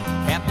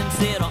 Captain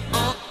said,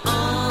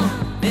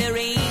 there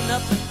ain't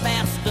nothing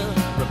faster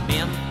from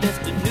Memphis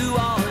to New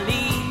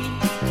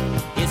Orleans.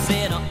 He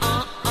said,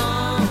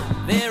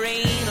 there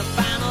ain't a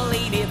finer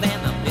lady than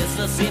the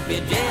Mississippi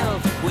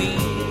Delta Queen.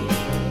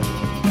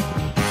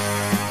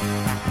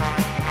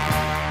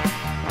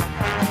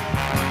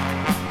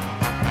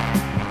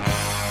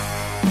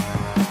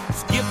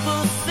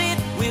 Skipper said,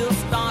 we'll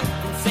start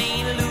from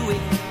St.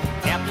 Louis.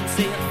 Captain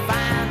said,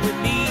 fine with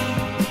me.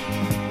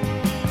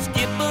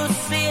 Skipper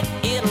said,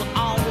 it'll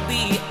all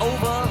be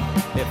over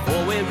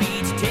before we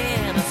reach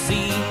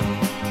Tennessee.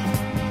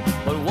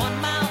 But 1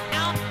 mile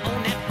out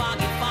on that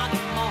foggy,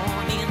 foggy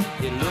morning,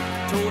 he looked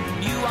toward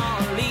New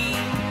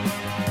Orleans.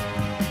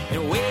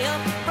 And way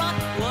up front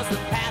was the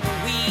paddle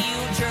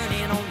wheel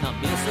churning on the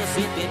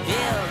Mississippi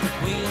Delta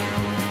Queen.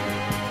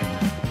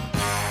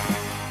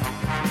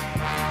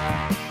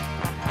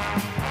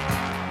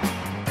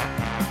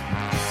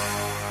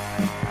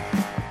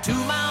 2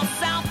 miles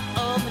south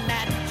of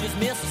Natchez,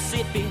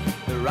 Mississippi,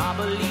 the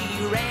Robert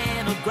Lee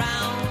ran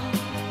aground.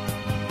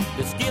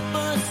 The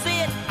skipper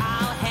said,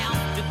 I'll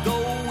have to go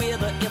with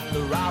her if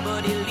the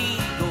Robert E. Lee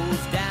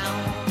goes down.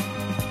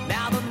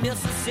 Now the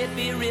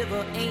Mississippi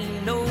River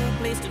ain't no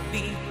place to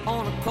be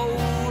on a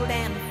cold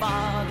and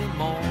foggy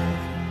morn.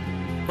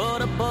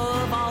 But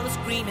above all the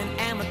screaming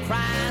and the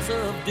cries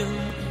of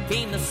doom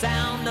came the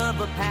sound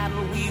of a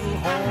paddle wheel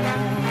horn.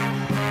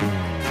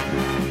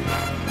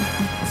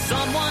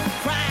 Someone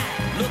cried,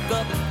 look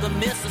up the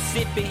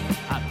Mississippi,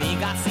 I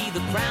think I see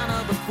the crown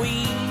of a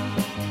queen.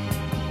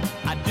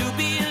 I do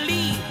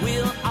believe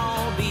we'll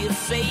all be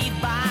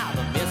saved by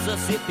the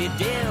Mississippi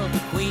Delta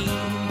Queen.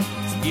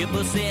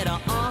 Skipper said,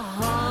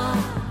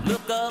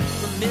 look up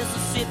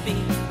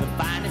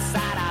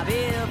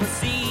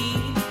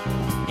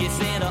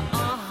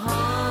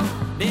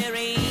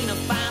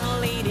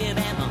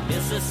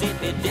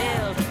Mississippi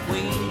Delta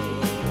Queen.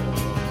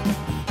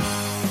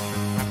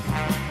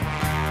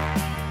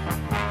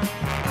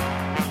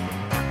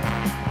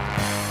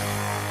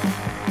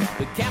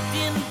 The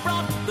captain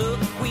brought the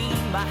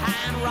Queen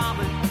behind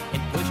Robert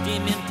and pushed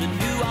him into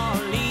New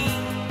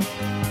Orleans.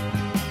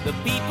 The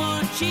people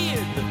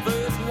cheered the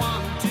first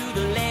one to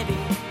the levee,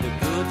 the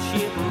good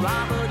ship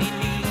Robert E.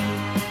 Lee.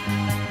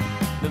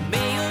 The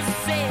mayor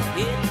said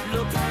it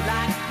looks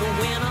like the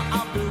winner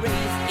of the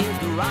race is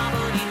the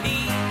Robert E.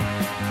 Lee.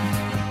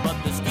 But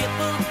the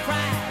skipper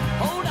cried,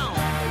 hold on,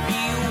 the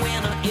real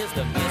winner is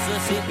the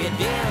Mississippi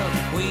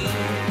Delta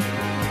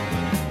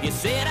Queen. You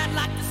said I'd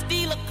like to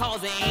steal her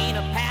cause there ain't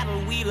a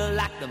paddle wheeler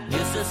like the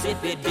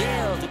Mississippi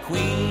Delta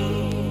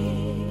Queen.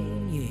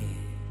 Yeah.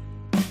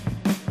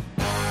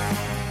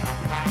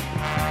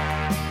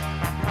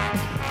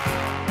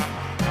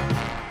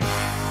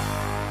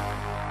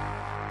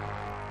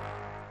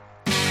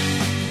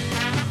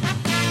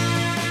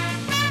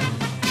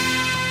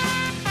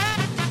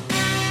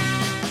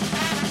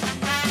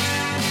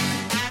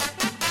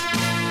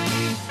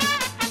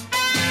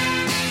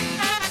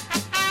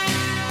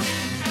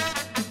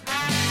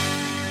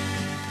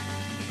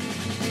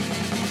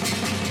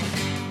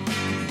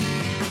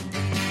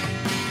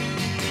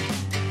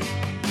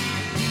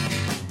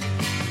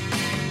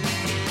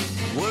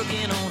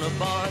 Working on a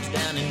barge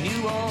down in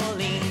New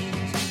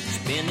Orleans,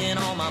 spending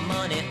all my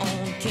money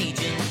on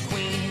Cajun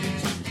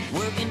queens.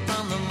 Working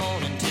from the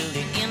morning till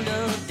the end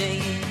of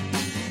day,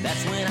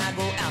 that's when I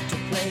go out to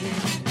play.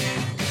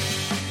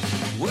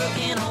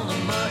 Working on the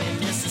muddy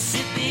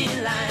Mississippi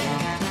line,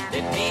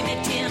 they pay me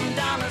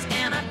 $10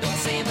 and I don't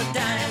save a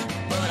dime,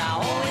 but I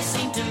always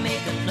seem to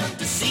make enough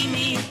to see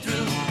me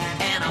through.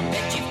 And I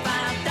bet you $5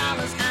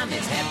 I'm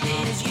as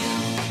happy as you.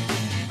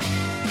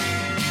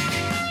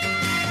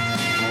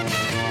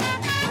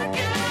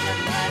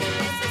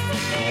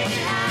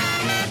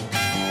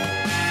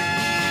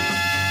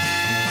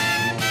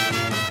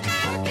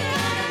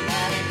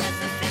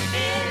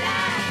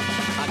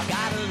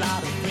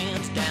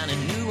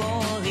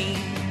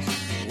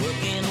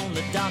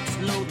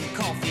 Loading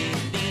coffee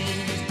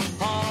beans,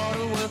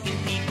 hard-working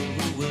people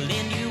who will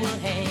lend you a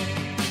hand.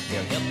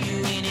 They'll help you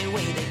any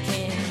way they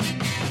can.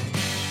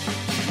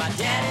 My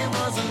daddy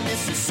was a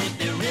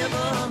Mississippi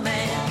River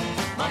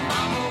man. My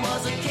mama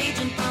was a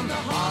Cajun from the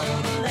heart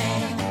of the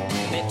land.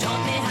 They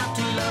taught me how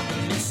to love the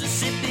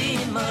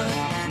Mississippi mud.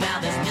 Now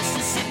there's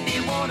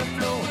Mississippi water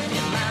flowing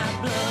in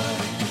my blood.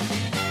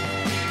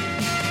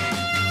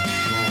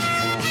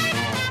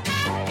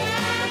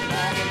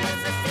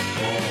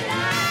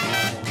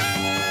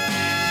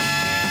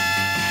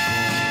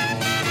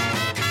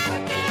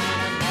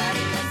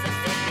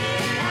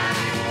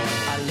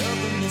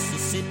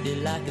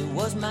 Like it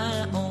was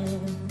my own.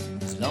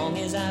 As long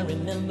as I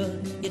remember,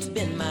 it's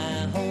been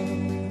my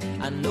home.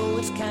 I know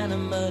it's kind of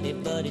muddy,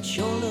 but it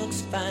sure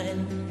looks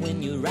fine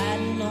when you're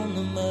riding on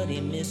the muddy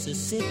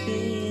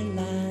Mississippi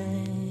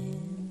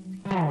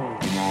line.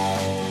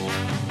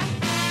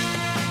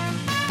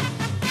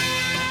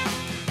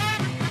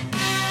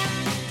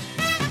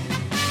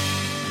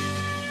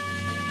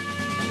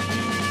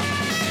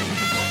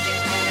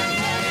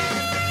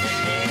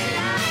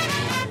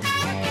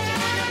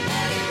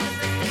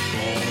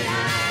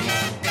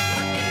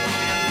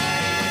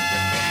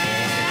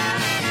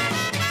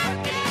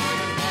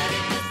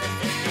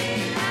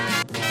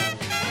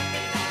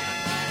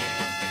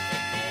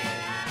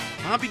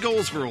 Bobby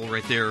Goldsboro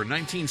right there,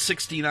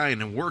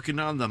 1969, and working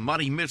on the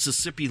muddy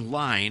Mississippi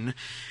line.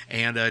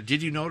 And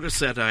did you notice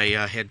that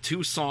I had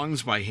two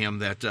songs by him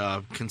that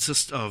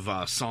consist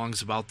of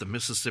songs about the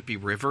Mississippi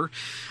River?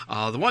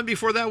 The one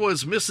before that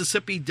was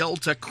Mississippi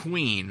Delta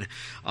Queen.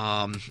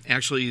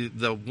 Actually,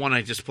 the one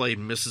I just played,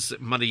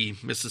 Muddy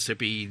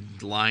Mississippi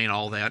Line,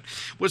 all that,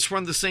 was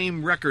from the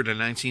same record in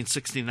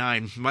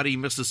 1969, Muddy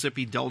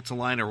Mississippi Delta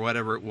Line, or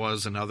whatever it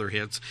was, and other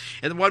hits.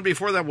 And the one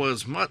before that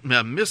was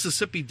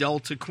Mississippi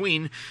Delta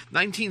Queen,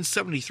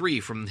 1973,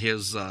 from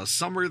his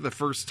Summer the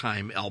First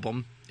Time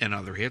album, and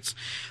other hits.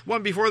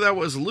 One before that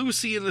was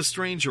Lucy and the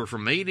Stranger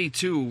from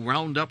 82,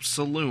 Roundup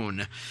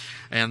Saloon.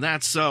 And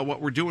that's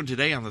what we're doing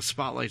today on the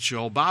Spotlight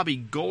Show. Bobby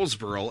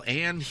Goldsboro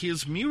and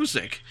his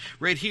music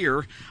right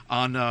here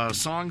on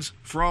Songs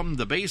from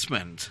the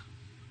Basement.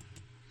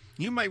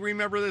 You might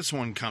remember this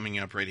one coming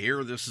up right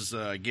here. This is,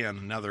 again,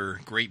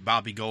 another great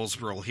Bobby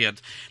Goldsboro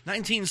hit.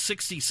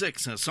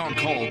 1966, and a song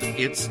called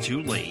It's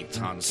Too Late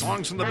on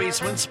Songs from the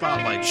Basement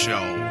Spotlight Show.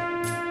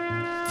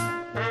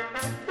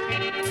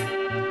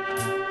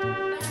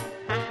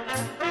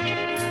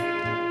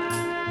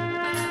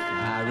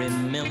 I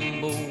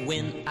remember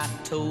when I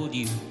told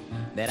you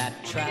that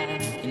I'd try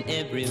in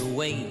every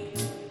way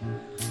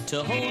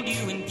to hold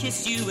you and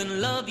kiss you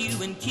and love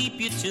you and keep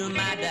you till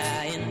my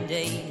dying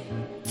day.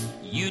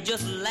 You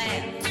just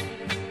laughed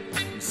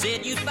and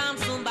said you found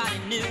somebody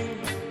new,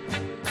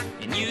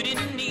 and you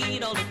didn't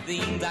need all the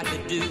things I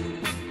could do.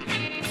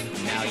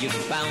 Now you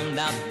found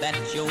out that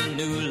your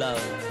new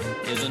love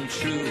isn't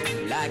true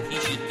like he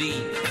should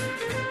be.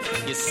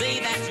 You say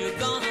that you're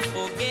gonna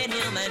forget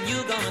him and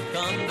you're gonna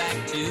come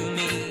back to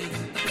me.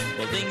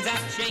 Well, things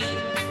have changed,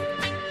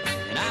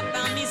 and I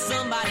found me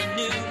somebody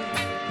new,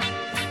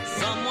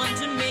 someone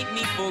to make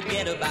me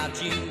forget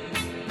about you.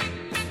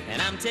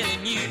 And I'm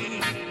telling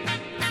you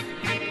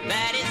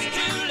that it's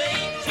too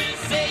late to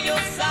say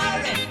you're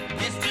sorry.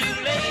 It's too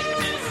late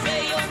to say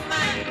you're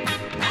mine.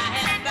 I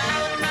have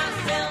found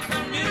myself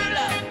a new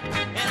love,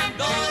 and I'm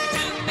going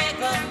to make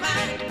her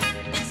mine.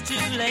 It's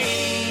too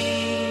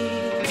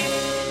late.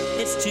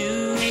 It's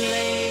too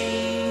late.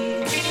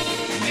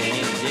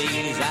 Many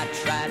days I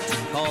tried to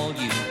call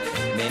you.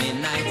 Many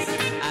nights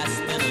I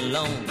spent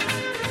alone.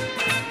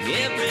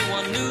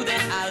 Everyone knew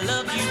that I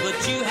loved you, but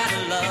you had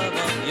a love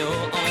of your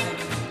own.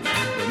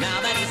 But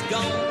now that it's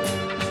gone,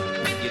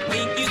 you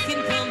think you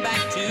can come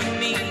back to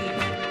me.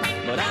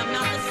 But I'm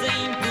not the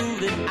same fool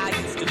that I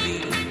used to be.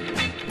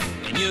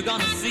 And you're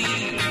gonna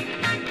see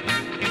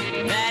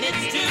that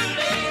it's too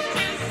late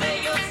to say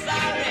you're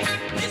sorry.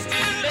 It's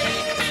too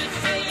late to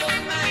say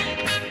you're mine.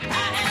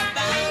 I have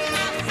found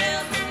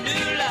myself a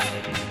new love,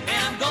 and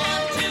I'm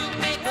going to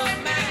make her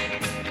mine.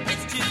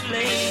 It's too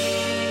late.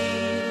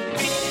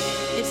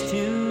 It's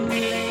too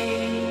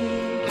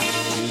late to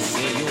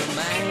say you're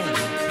mine.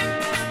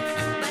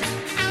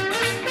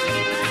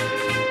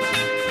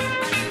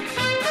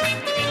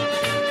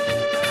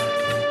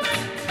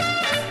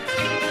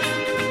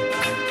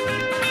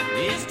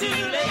 It's too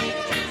late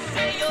to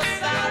say you're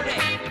sorry.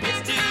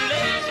 It's too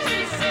late to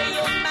say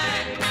you're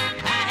mine.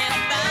 I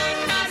have found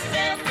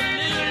myself a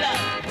new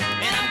love,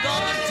 and I'm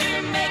going to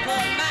make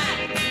her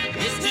mine.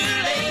 It's too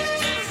late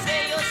to say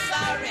you're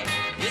sorry.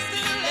 It's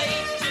too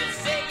late to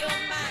say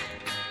you're mine.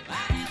 I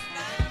have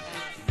found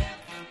myself.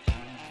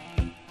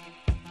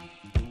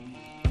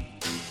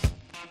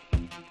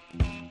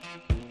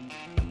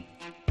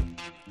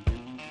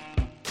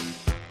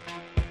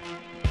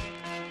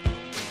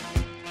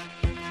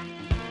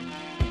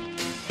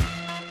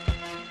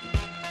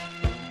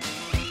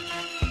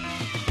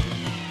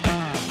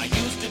 I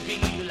used to be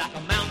like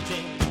a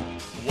mountain,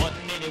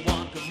 wasn't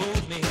anyone could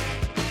move me,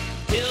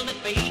 till the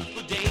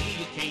fateful day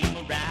you came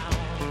around.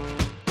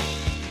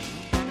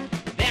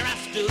 There I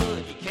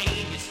stood, you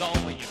came, you saw,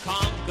 and you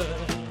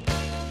conquered.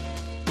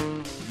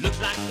 Looks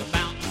like the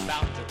mountain's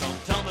about to come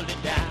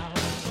tumbling down.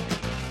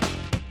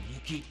 You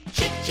keep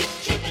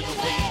chipping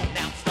away,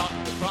 now I'm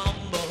starting to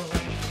crumble.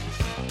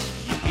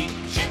 You keep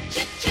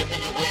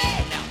chipping away,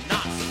 now I'm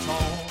not so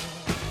tall.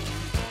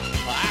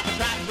 I've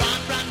tried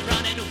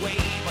running away,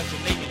 but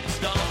you're making me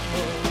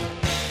stumble.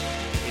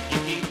 If you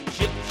keep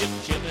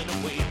chipping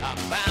away, I'm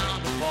bound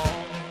to fall.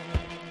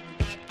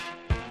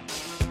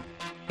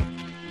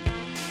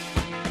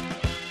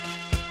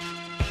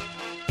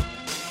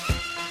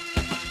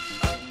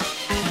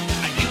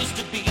 I used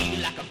to be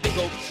like a big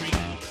oak tree,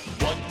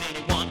 wasn't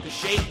anyone could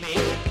shake me,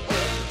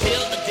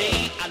 till the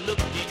day I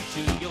looked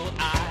into your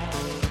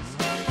eyes.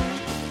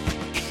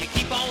 If you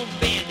keep on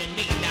bending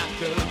me now,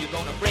 girl, you're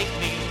gonna break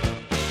me.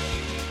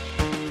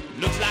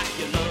 Looks like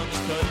your love is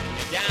cutting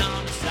me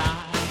down the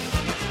side.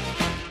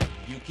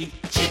 You keep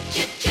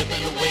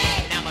chipping away,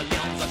 now my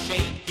limbs are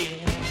shaking.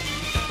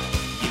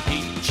 You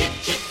keep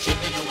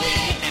chipping away,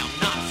 now I'm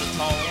not so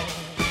tall.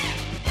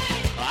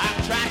 I've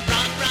tried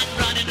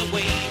running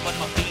away, but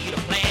my feet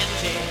are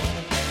planted.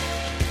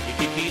 If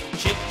you keep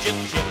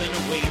chipping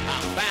away,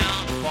 I'm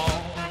bound to fall.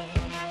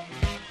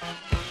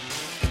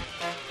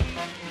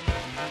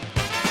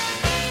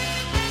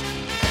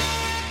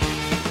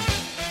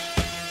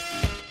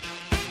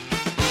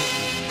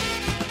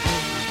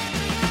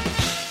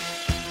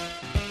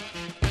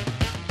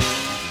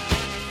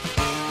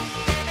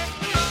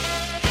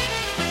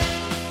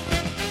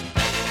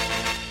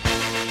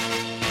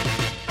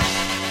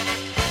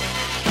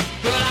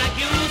 Girl, I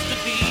used to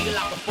be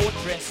like a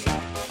fortress.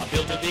 I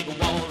built a big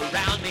wall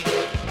around me,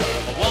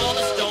 a wall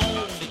of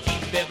stone to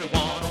keep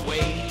everyone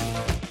away.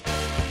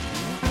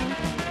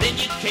 Then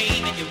you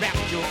came and you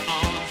wrapped your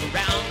arms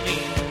around me.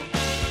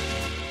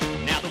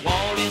 Now the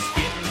wall is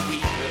getting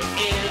weaker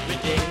every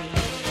day.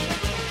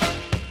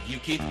 You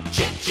keep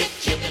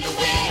chipping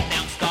away,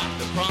 now I'm starting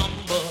to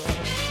crumble.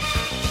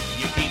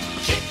 You keep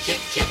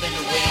chipping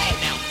away,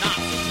 now I'm not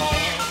so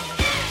tall.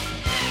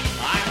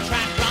 I've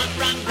tried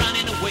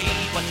running away,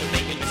 but you're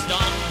making me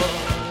stumble.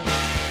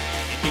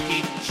 If you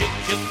keep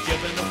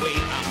chipping away,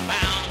 I'm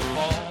bound to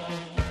fall.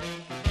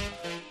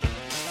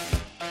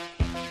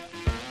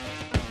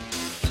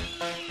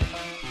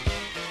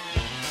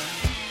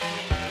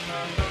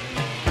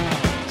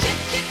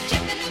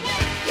 Chipping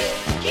away, you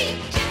keep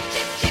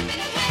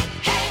chipping away.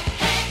 Hey,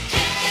 hey,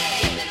 hey.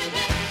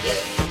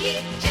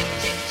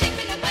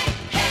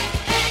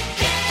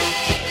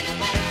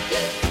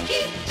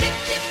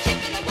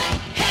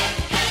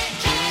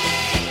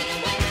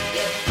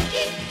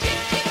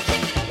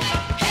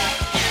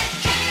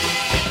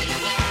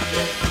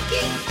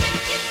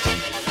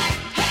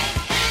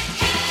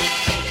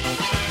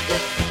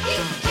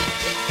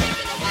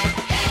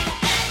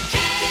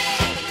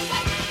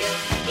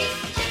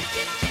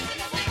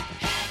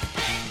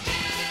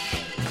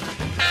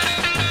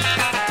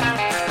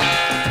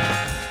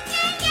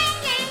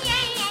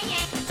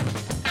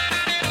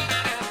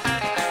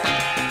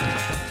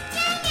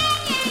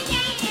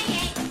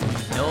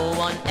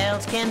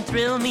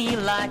 thrill me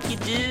like you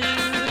do.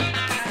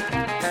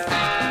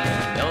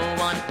 No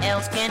one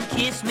else can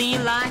kiss me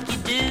like you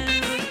do.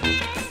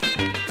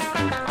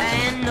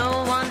 And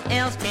no one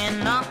else can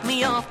knock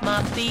me off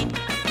my feet.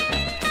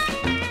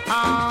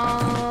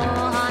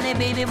 Oh, honey,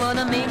 baby, what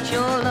makes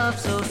your love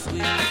so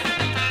sweet?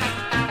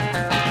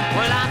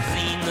 Well, I've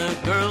seen the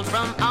girls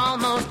from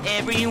almost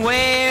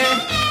everywhere.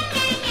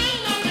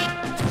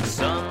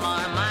 Some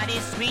are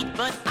mighty sweet,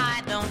 but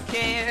I don't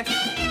care.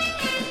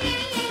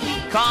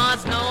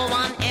 'Cause no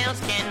one else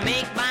can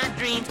make my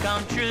dreams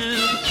come true.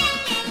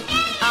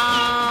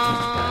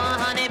 Oh,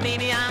 honey,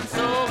 baby, I'm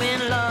so in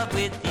love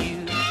with you.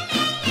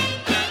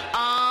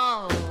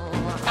 Oh,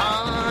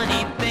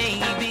 honey,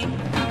 baby,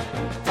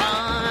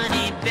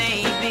 honey,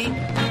 baby,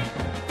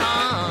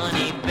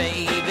 honey,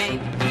 baby,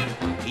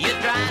 you're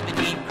driving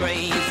me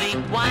crazy.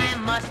 Why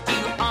must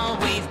you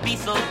always be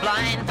so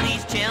blind?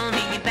 Please tell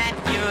me that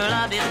your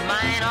love is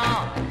mine.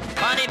 Oh,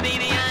 honey,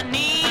 baby, I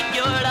need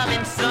your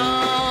loving so.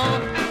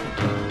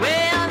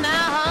 Well,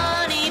 now,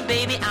 honey,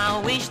 baby, I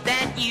wish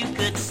that you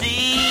could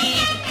see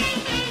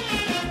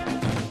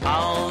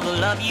all the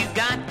love you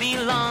got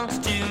belongs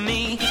to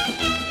me.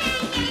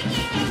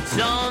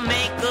 So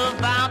make a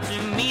vow to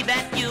me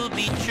that you'll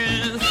be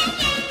true.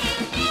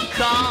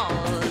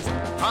 'Cause,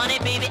 honey,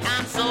 baby,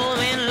 I'm so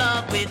in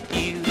love with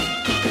you.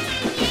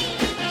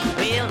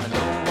 Well,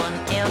 no one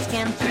else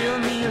can thrill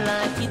me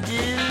like you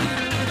do.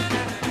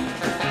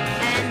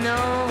 And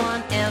no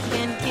one else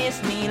can kiss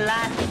me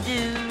like you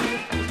do.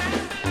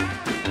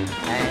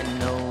 And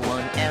no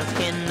one else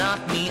can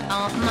knock me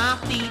off my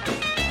feet.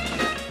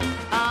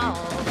 Oh,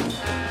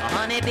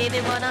 honey, baby,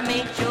 what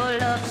makes your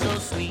love so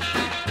sweet?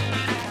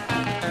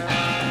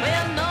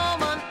 Well, no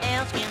one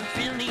else can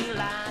thrill me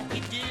like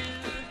you do.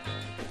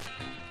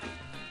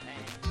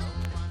 And no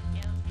one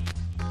else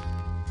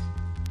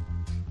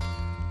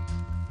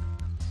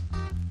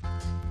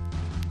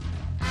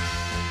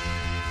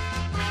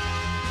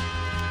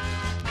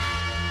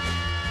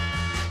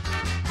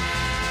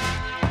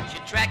She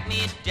tracked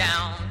me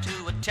down to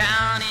a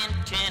town in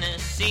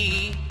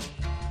Tennessee.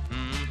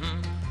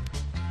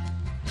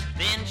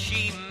 Then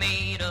she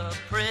made a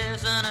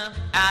prisoner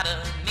out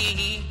of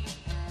me.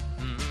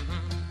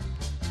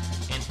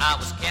 And I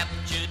was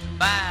captured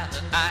by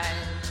her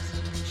eyes.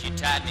 She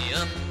tied me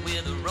up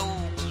with a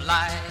rope of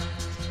lies.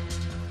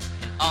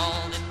 And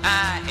all that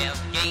I have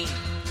gained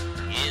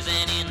is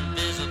an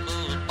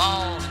invisible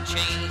ball and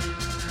chain.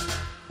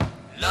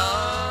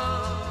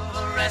 Love,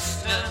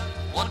 arrest her,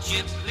 won't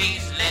you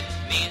please let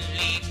me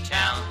leave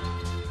town?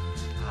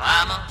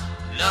 I'm a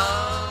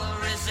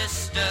love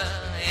resistor,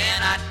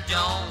 and I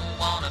don't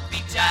wanna be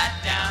tied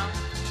down.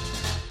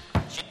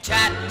 She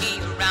tied me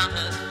around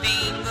her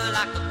finger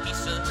like a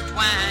piece of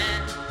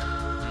twine.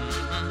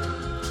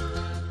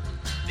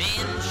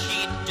 Then she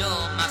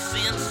dulled my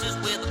senses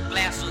with a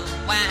glass of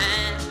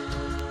wine.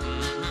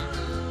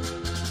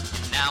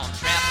 And now I'm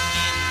trapped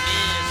in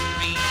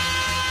misery,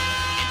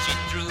 and she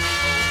threw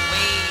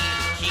away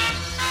the key.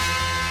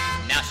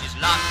 Now she's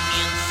locked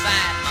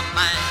inside my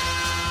mind,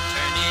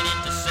 turning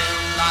into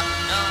cells locked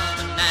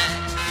number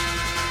 9.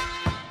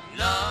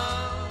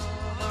 Love,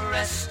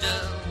 arrest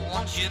her,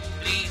 won't you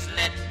please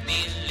let me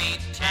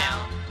leave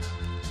town?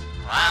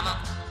 I'm a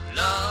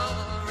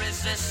love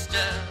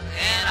resistor,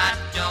 and I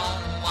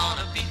don't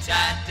wanna be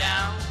tied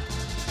down.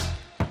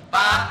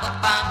 Ba ba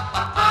ba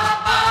ba ba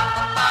ba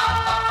ba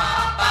ba ba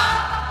ba.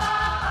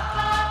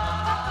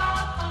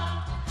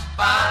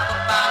 Ba ba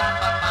ba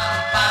ba ba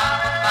ba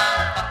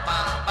ba ba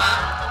ba.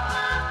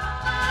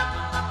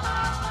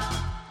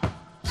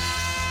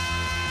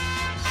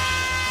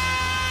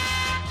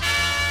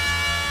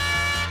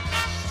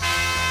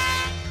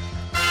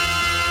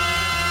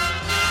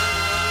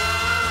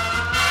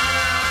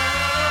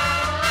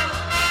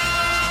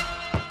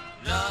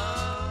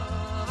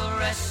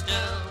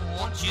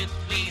 You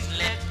please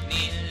let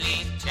me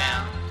leave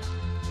town.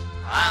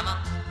 I'm a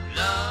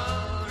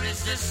love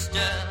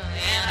resistor,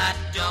 and I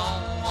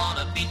don't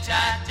wanna be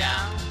tied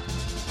down.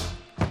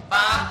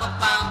 Ba ba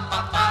ba ba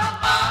ba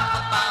ba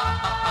ba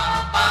ba ba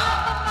ba.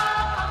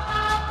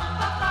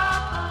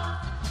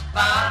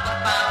 Ba ba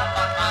ba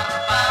ba ba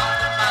ba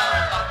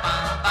ba ba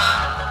ba.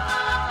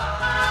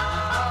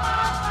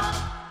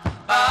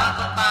 Ba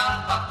ba ba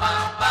ba ba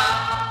ba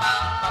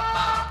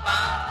ba ba.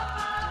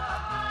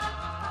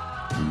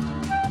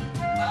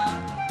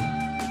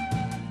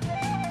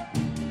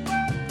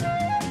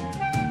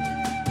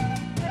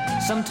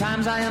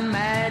 Sometimes I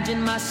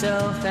imagine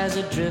myself as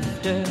a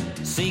drifter,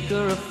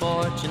 seeker of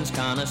fortunes,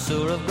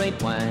 connoisseur of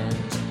great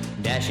wines,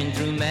 dashing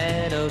through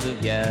meadows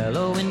of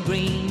yellow and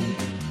green,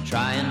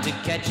 trying to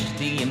catch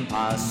the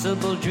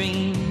impossible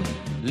dream,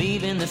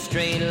 leaving the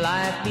straight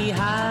life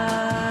behind.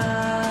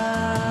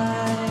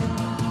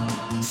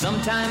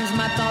 Sometimes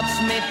my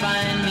thoughts may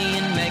find me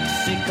in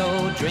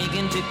Mexico,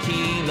 drinking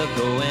tequila,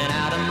 going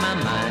out of my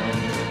mind,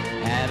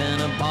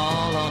 having a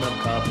ball on a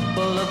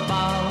couple of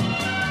balls,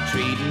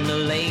 treating the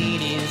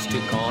ladies to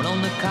corn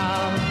on the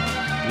cob,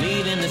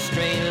 leaving the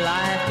straight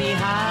life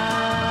behind.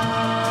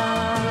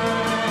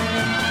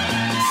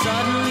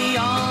 Suddenly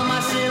all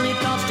my silly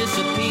thoughts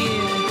disappear.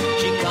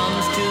 She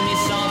comes to me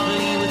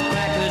softly with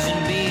crackers and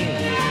beer,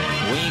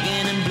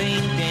 winking and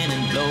blinking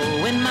and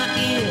blowing my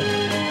ear,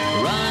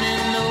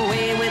 running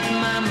away with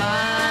my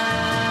mind.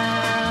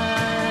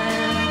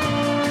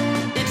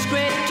 It's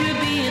great to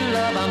be in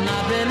love. I'm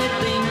not really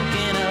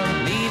thinking of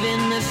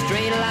leaving this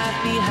straight life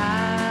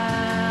behind.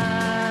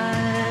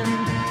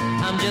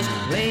 I'm just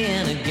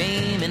playing a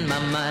game in my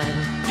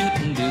mind.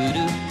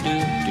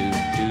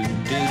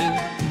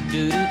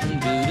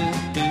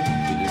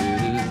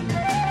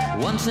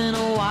 Once in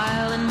a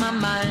while in my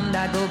mind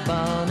I go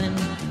bumming,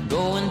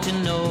 going to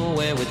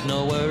nowhere with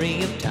no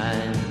worry of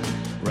time,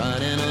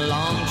 running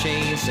along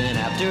chasing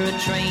after a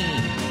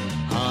train,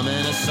 humming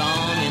a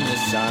song in the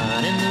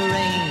sun and the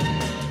rain,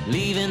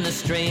 leaving the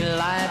straight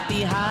life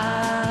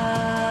behind.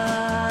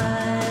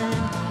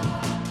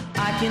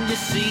 I can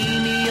just see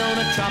me on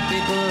a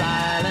tropical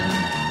island,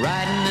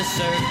 riding the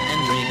surf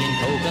and drinking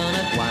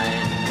coconut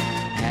wine,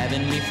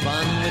 having me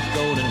fun with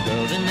golden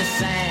girls in the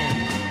sand,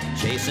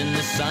 chasing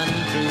the sun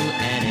through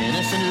an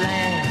innocent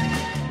land,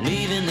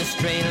 leaving the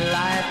straight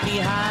life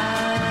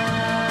behind.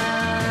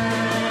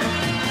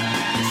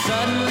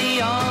 Suddenly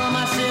all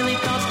my silly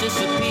thoughts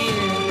disappear.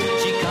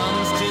 She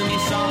comes to me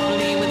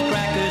softly with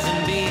crackers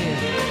and beer,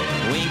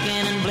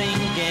 winking and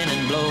blinking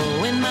and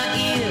blowing my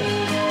ear,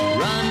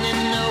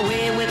 running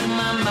away with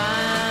my mind.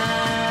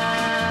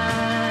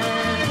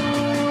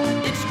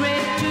 It's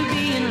great to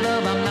be in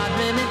love. I'm not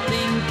really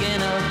thinking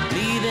of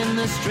leaving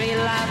the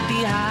straight life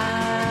behind.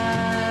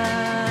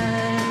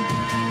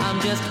 I'm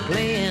just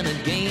playing a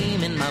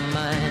game in my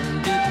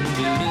mind.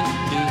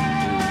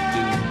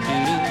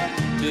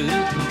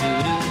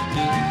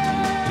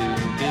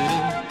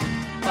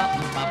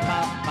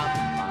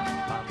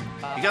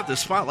 You got the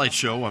Spotlight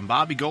Show on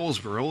Bobby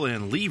Goldsboro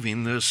and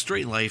Leaving the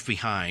Straight Life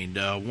Behind,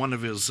 one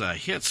of his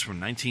hits from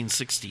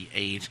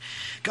 1968.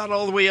 Got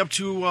all the way up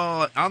to,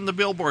 on the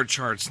Billboard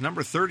charts,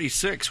 number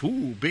 36.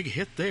 Ooh, big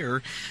hit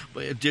there.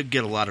 But it did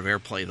get a lot of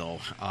airplay,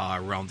 though,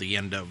 around the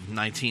end of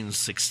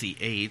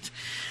 1968.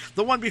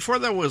 The one before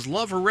that was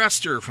Love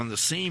Arrester from the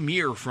same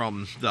year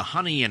from the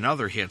Honey and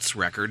Other Hits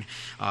record.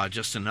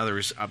 Just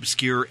another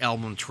obscure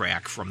album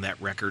track from that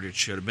record. It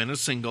should have been a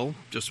single,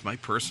 just my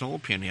personal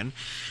opinion.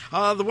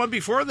 The one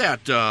before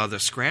that, the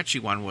scratchy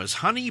one, was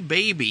Honey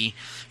Baby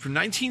from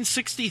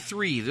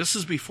 1963. This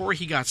is before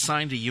he got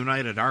signed to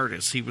United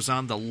Artists. He was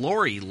on the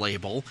Lorry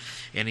label,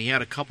 and he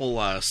had a couple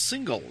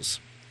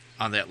singles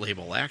on that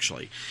label,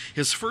 actually.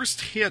 His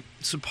first hit,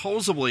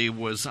 supposedly,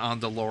 was on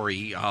the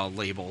Lorry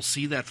label,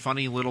 See That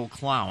Funny Little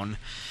Clown.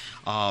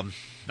 I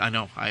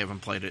know, I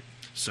haven't played it,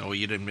 so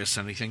you didn't miss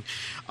anything.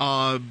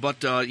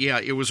 But yeah,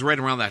 it was right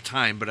around that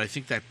time, but I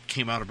think that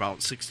came out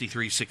about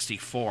 63,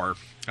 64,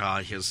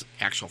 his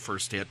actual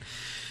first hit.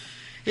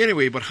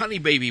 Anyway, but Honey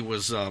Baby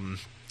was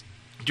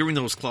during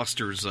those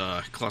cluster of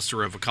a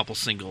couple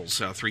singles,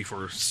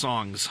 3-4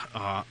 songs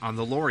on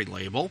the Lorry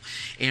label,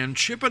 and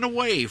Chipping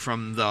Away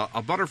from the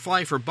A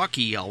Butterfly for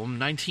Bucky album,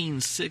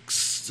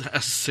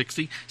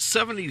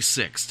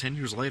 1976, 10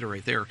 years later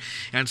right there.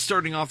 And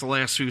starting off the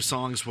last few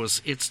songs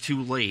was It's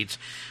Too Late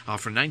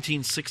from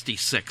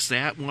 1966.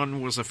 That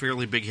one was a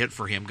fairly big hit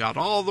for him. Got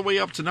all the way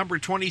up to number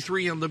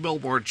 23 on the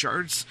Billboard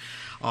charts.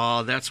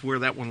 That's where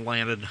that one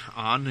landed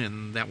on,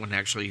 and that one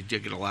actually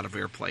did get a lot of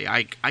airplay.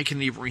 I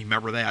can even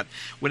remember that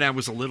when I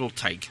was a little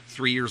tyke,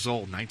 3 years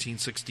old,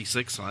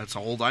 1966, so that's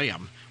how old I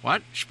am.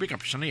 What? Speak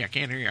up, Sonny, I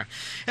can't hear you.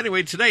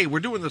 Anyway, today we're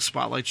doing the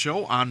Spotlight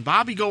Show on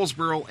Bobby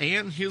Goldsboro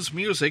and his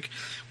music.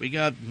 We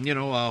got,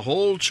 a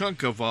whole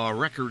chunk of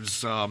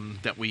records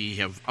that we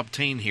have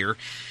obtained here.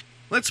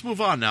 Let's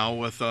move on now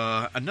with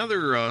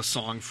another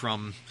song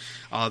from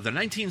the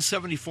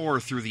 1974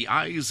 Through the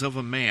Eyes of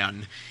a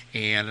Man,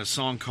 and a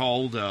song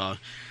called And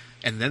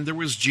Then There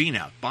Was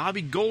Gina.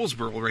 Bobby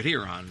Goldsboro right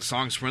here on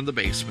Songs from the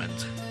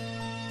Basement.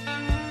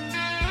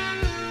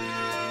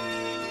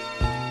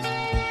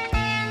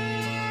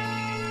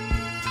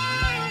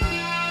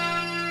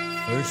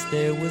 First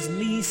there was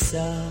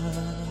Lisa,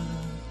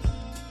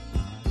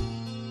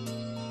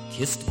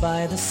 kissed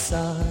by the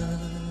sun.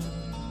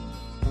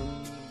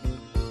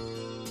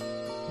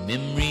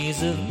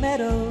 Memories of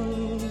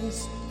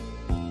meadows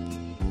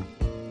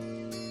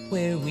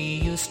where we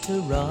used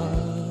to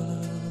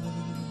run.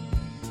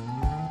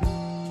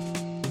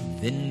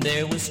 Then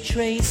there was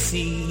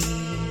Tracy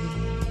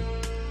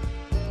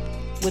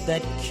with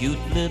that cute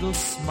little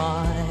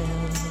smile,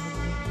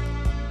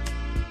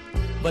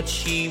 but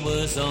she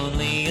was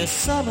only a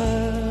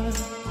summer,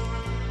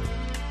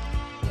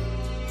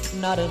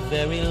 not a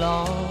very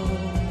long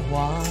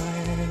while.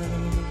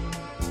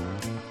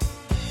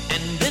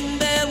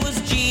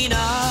 Gina,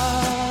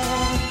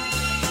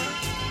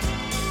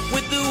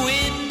 with the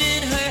wind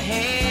in her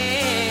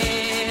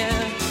hair,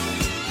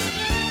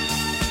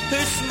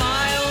 her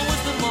smile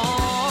was the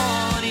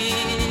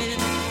morning,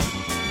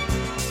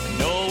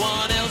 no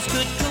one else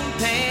could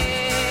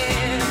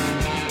compare.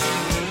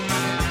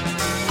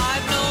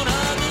 I've known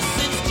others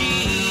since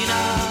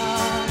Gina,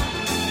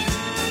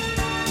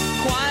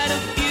 quite a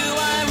few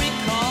I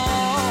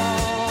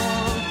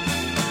recall,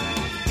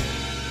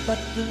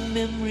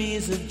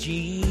 memories of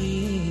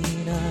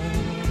Gina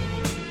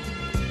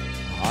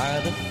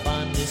are the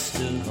fondest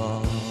of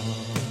all.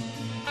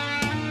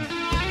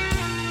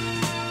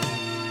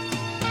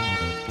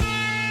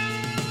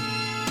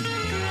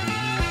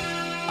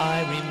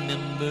 I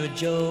remember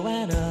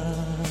Joanna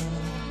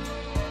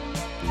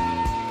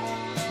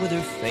with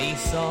her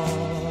face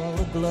all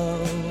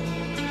aglow,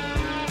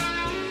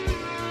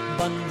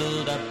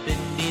 bundled up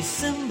in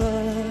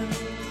December,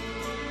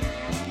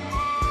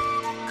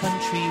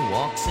 country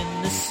walks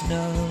in the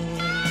snow.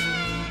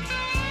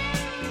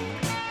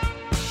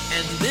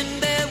 And then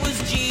there was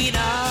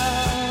Gina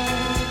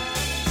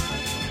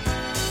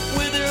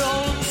with her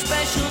own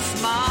special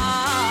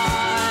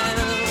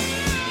smile.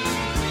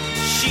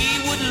 She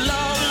would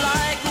love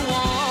like a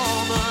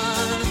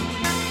woman,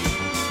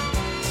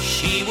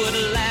 she would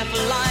laugh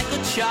like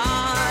a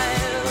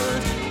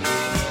child.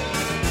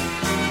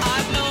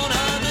 I've known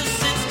others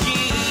since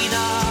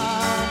Gina,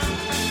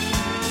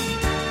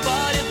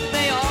 but if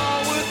they all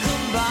were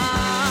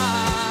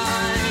combined,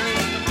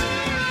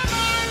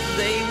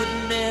 they would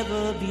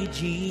never be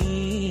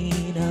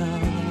Gina.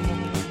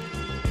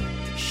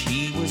 She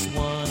was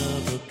one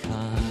of a kind.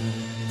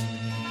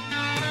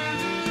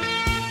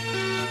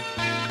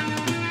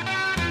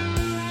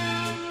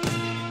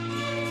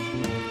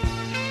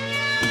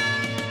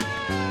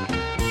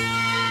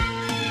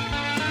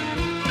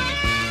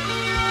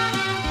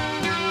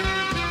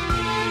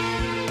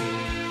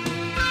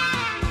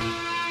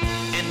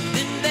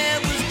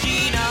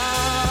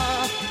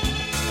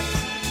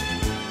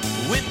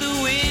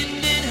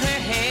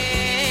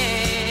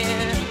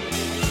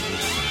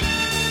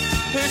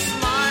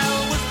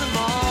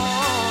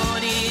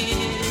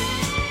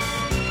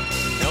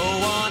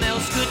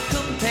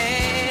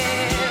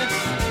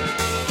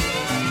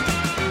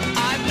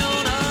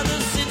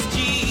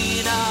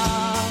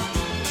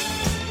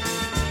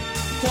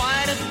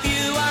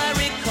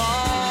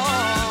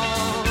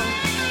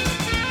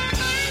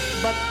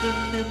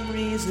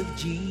 Of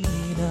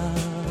Gina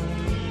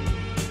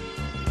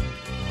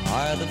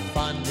are the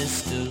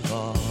fondest of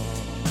all.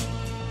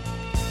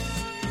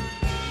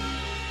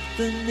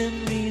 The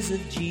memories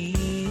of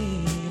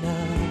Gina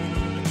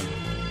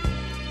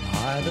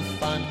are the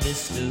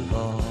fondest of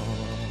all.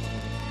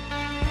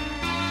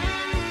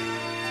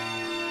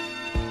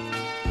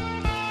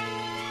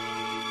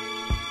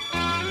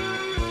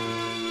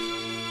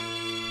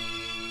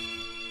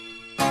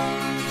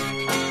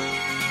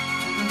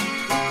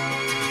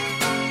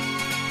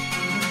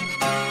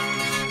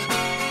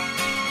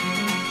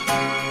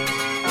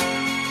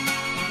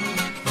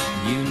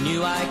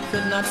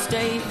 Could not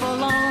stay for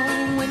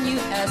long when you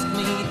asked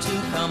me to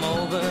come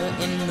over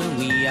in the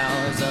wee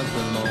hours of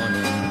the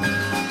morning.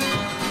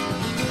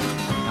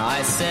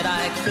 I said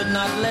I could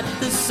not let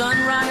the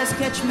sunrise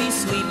catch me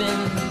sleeping,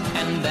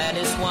 and that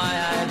is why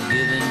I've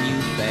given you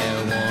fair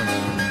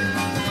warning.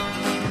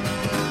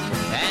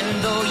 And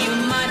though you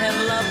might have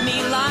loved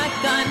me like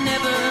I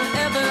never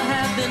ever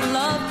have been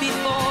loved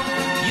before,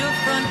 your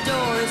front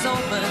door is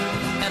open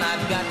and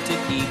I've got to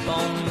keep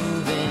on moving.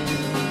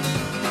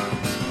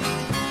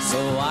 So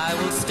I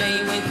will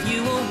stay with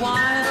you a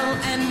while,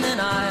 and then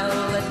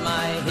I'll let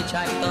my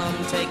hitchhike thumb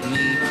take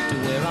me to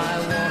where I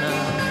wanna.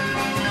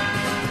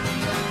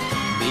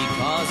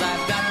 Because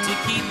I've got to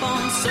keep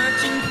on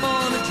searching for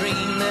the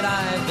dream that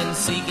I've been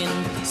seeking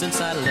since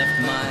I left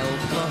my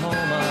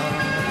Oklahoma.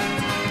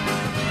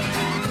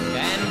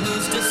 And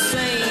who's to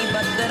say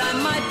but that I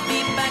might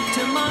be back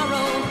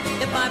tomorrow?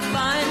 If I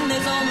find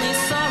there's only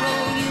sorrow,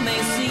 you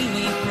may see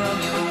me from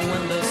your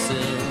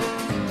windowsill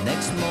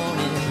next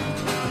morning.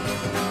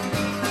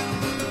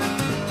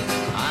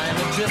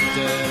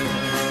 Drifter,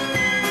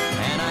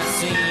 and I've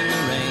seen the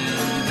rain.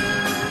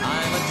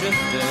 I'm a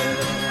drifter,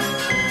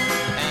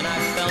 and I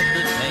felt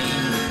the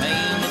pain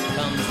that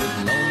comes with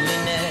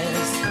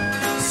loneliness.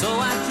 So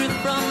I drift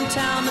from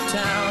town to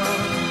town,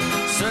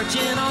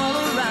 searching all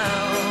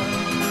around,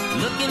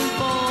 looking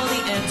for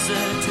the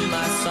answer to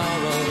my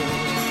sorrow.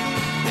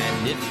 And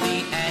if the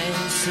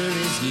answer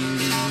is you,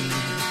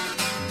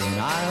 then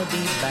I'll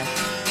be back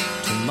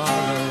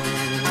tomorrow.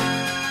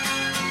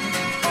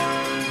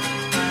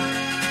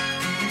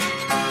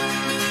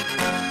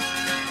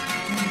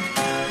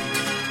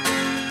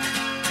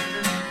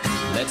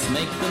 Let's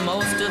make the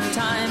most of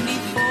time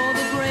before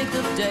the break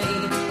of day,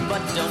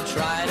 but don't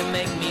try to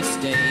make me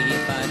stay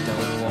if I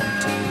don't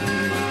want to.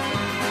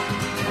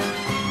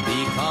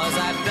 Because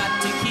I've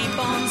got to keep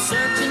on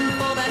searching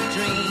for that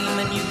dream,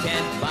 and you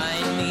can't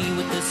find me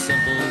with the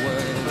simple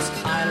words,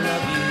 I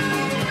love you.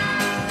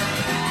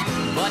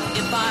 But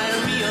if I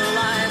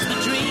realize the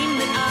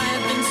dream that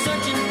I've been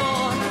searching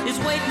for is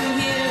waiting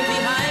here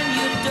behind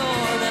your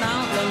door, then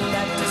I'll come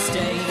back to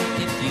stay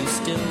if you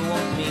still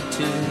want me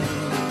to.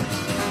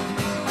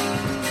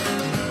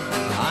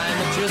 I'm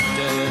a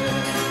drifter,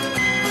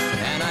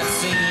 and I've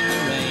seen the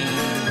rain.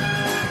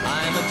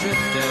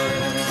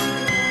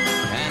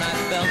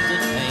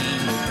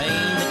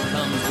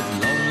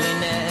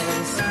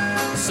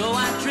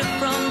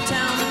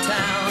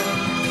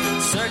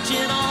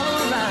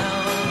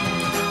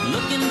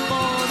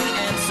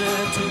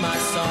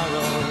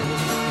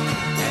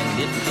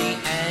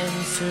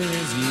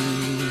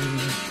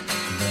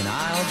 then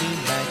I'll be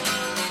back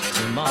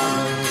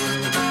tomorrow.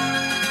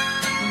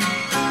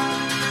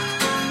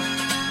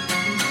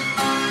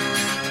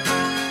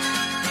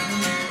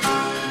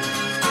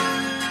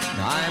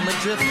 I'm a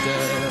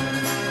drifter,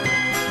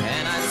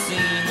 and I've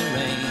seen the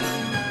rain.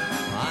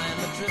 I'm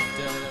a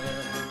drifter.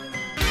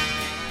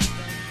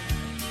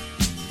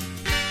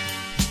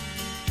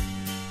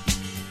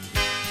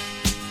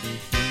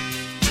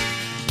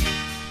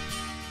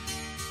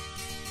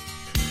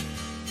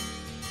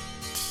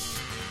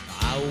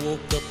 I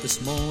woke up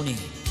this morning,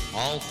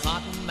 all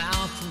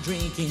cotton-mouthed from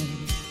drinking,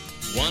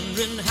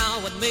 wondering how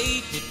I'd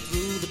make it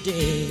through the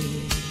day.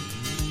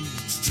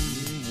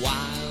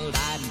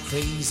 Wild-eyed and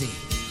crazy,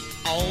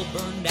 all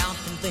burned out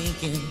from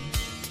thinking,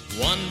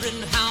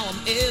 wondering how I'm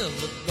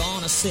ever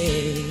gonna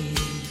say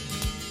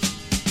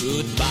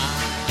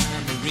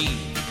goodbye, Marie,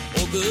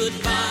 oh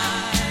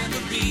goodbye,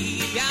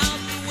 Marie. Out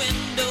the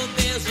window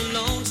there's a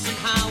lonesome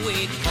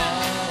highway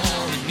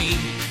calling me.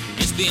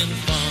 It's been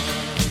fun,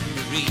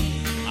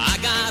 Marie, I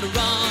gotta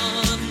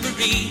run,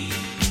 Marie.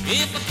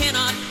 If I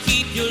cannot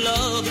keep your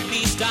love, at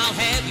least I'll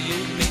have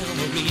your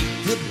memory.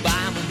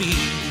 Goodbye,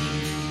 Marie.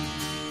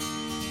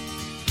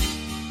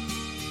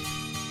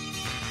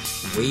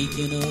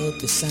 Waking up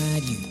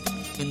beside you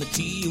in the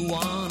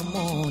Tijuana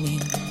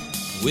morning,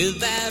 with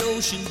that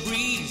ocean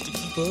breeze to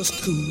keep us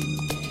cool.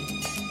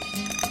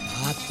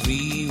 Our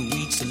 3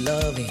 weeks of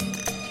loving,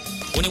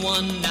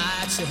 21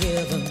 nights of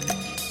heaven,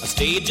 I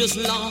stayed just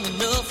long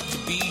enough to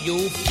be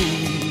your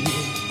fool.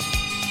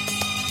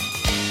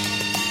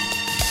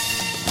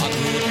 Oh,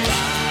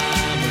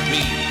 goodbye,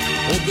 Marie,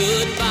 oh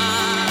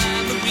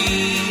goodbye,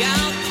 Marie.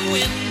 Out the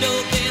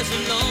window there's a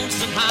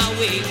lonesome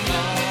highway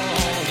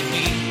calling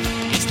me.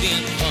 It's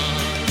been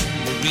fun,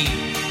 Marie,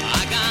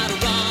 I gotta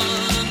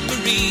run,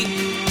 Marie.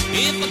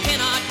 If I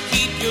cannot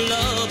keep your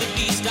love, at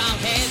least I'll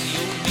have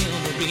your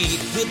memory.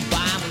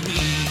 Goodbye,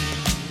 Marie.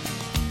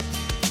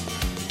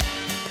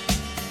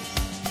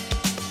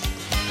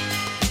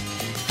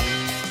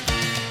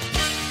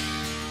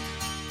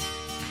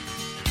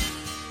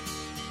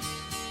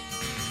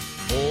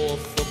 Por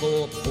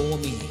favor, pour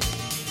me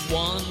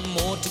one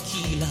more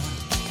tequila.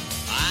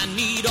 I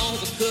need all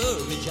the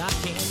courage I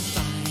can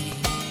find,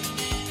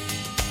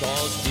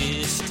 'cause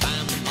this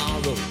time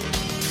tomorrow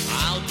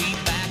I'll be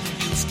back in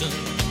Houston,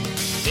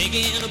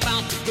 thinking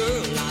about the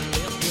girl I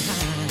left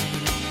behind.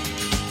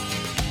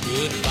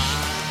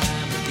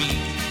 Goodbye,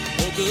 Marie,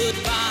 oh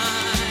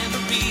goodbye,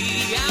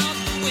 Marie. Out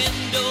the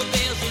window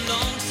there's a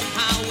lonesome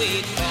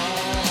highway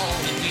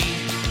calling me.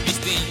 It's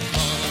been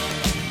fun,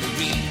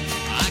 Marie,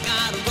 I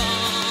gotta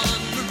run,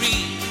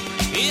 Marie.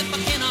 If I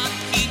cannot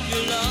keep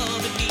your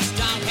love, at least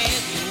I'll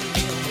have your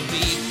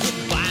memory.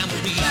 Goodbye,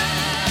 Marie,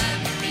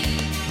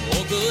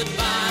 oh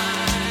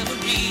goodbye,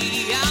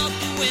 Marie. Out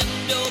the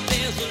window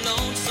there's a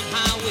lonesome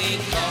highway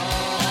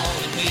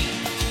calling me.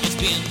 It's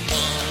been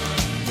fun,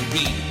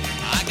 Marie,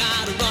 I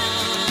gotta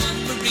run,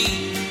 Marie.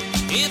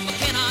 If I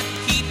cannot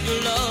keep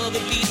your love,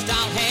 at least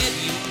I'll have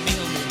your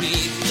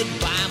memory.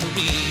 Goodbye,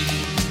 Marie.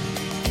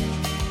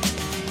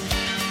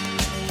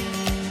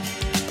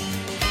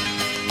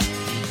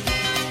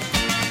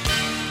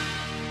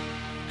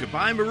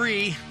 Goodbye,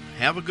 Marie.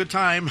 Have a good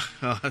time.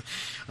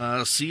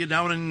 See you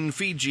down in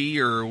Fiji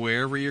or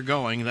wherever you're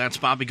going. That's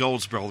Bobby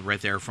Goldsboro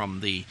right there from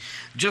the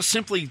just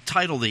simply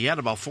titled, he had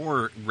about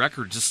 4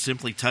 records just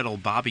simply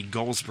titled Bobby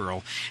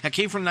Goldsboro. That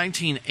came from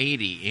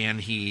 1980,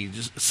 and he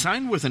just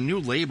signed with a new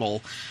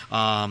label.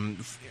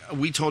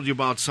 We told you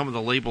about some of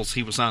the labels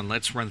he was on.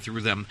 Let's run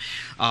through them.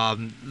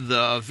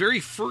 The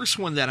very first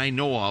one that I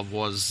know of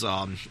was,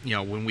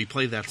 when we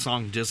played that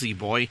song Dizzy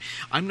Boy.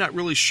 I'm not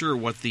really sure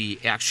what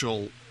the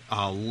actual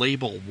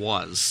label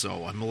was,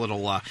 so I'm a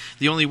little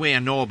the only way I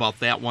know about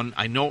that one,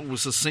 I know it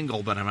was a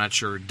single, but I'm not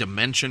sure,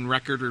 Dimension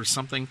record or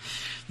something.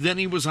 Then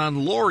he was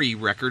on Laurie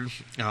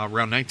Records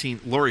around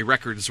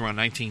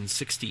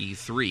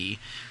 1963,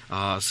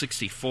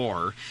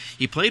 64.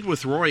 He played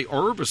with Roy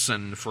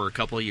Orbison for a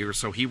couple of years,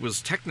 so he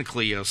was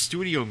technically a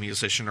studio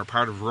musician or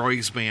part of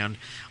Roy's band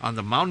on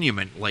the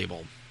Monument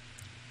label.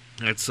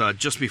 It's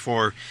just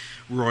before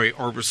Roy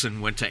Orbison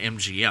went to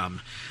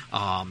MGM.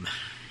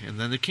 And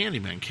then the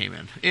Candyman came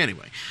in.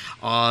 Anyway,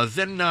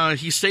 then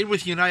he stayed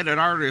with United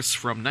Artists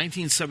from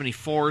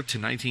 1974 to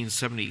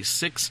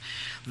 1976.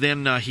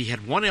 Then he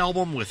had 1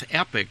 album with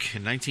Epic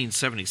in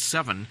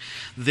 1977.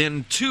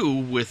 Then 2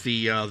 with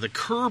the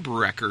Curb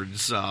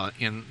Records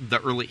in the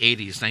early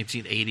 80s,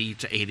 1980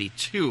 to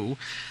 82.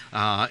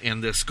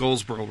 And this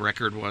Goldsboro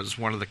record was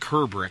one of the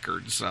Curb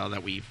records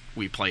that we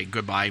played,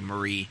 Goodbye,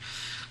 Marie.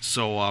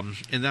 So, and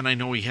then I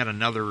know he had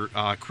another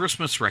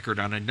Christmas record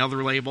on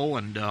another label,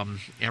 and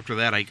after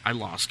that I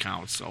lost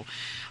count. So,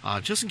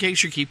 just in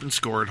case you're keeping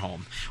score at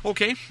home.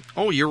 Okay.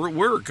 Oh, you're at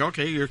work.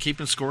 Okay, you're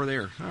keeping score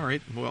there. All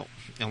right. Well,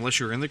 unless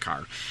you're in the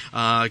car.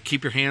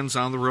 Keep your hands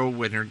on the road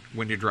when you're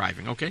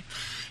driving. Okay.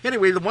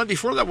 Anyway, the one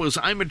before that was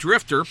I'm a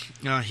Drifter.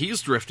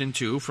 He's drifting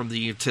too from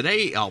the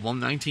Today album,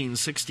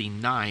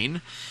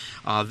 1969.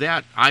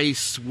 That, I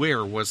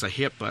swear, was a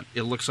hit, but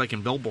it looks like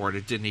in Billboard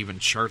it didn't even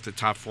chart the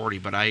top 40,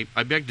 but I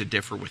beg to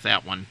differ with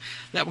that one.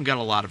 That one got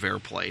a lot of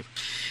airplay.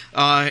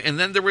 And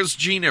then there was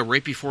Gina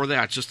right before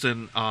that, just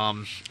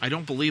I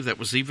don't believe that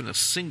was even a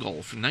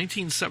single, from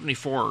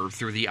 1974,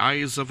 Through the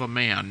Eyes of a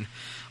Man.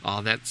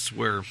 That's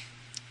where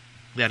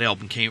that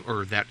album came,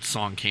 or that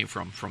song came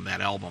from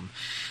that album.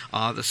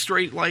 The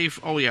Straight Life,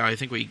 oh yeah, I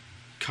think we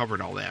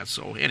covered all that.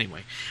 So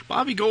anyway,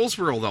 Bobby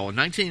Goldsboro, though, in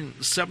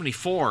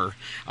 1974,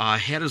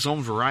 had his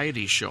own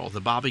variety show,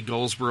 the Bobby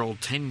Goldsboro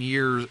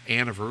 10-year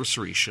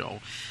anniversary show.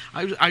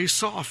 I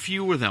saw a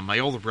few of them. My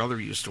older brother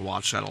used to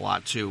watch that a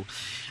lot, too.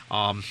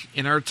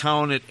 In our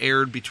town, it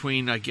aired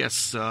between, I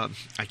guess,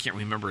 I can't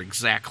remember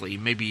exactly,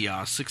 maybe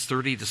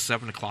 6:30 to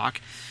 7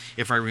 o'clock.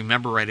 If I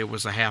remember right, it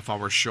was a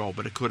half-hour show,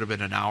 but it could have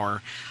been an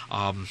hour.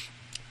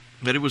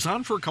 But it was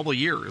on for a couple of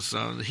years.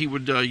 He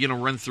would,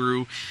 run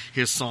through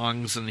his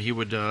songs, and he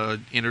would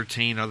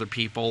entertain other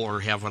people or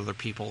have other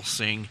people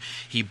sing.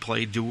 He'd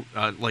play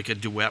like a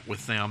duet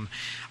with them.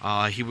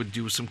 He would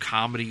do some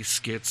comedy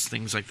skits,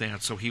 things like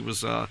that. So he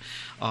was,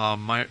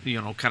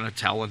 kind of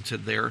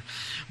talented there.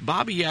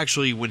 Bobby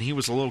actually, when he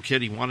was a little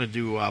kid, he wanted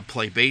to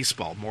play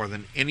baseball more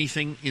than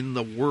anything in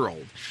the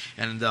world.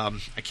 And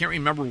I can't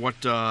remember what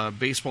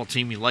baseball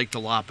team he liked a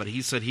lot, but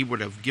he said he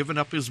would have given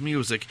up his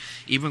music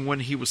even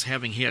when he was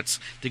having hits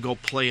to go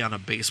play on a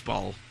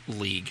baseball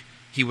league.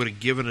 He would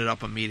have given it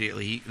up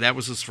immediately. That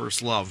was his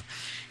first love.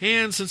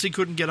 And since he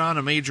couldn't get on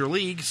a major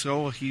league,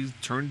 so he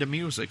turned to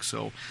music.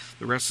 So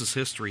the rest is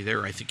history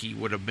there. I think he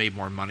would have made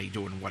more money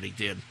doing what he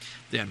did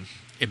than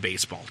in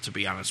baseball, to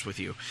be honest with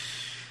you.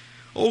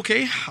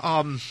 Okay,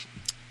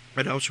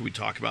 what else should we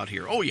talk about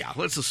here? Oh yeah,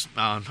 let's just,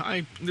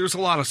 there's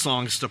a lot of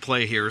songs to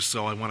play here,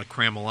 so I want to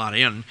cram a lot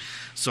in,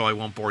 so I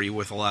won't bore you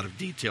with a lot of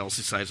details.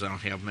 Besides, I don't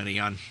have many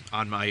on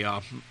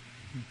my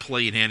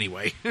playing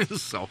anyway.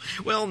 So,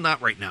 well,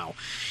 not right now.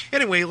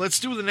 Anyway, let's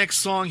do the next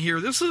song here.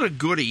 This is a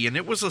goodie, and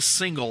it was a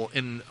single,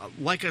 and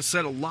like I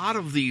said, a lot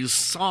of these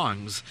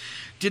songs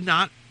did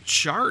not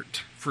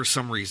chart for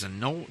some reason.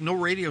 No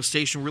radio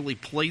station really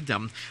played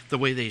them the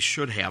way they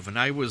should have, and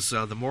I was,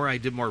 the more I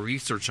did more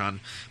research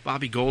on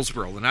Bobby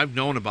Goldsboro, and I've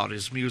known about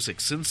his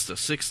music since the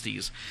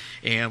 60s,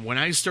 and when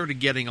I started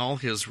getting all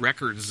his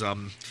records,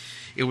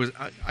 it was,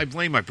 I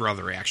blame my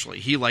brother, actually.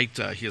 He liked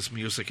his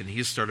music, and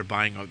he started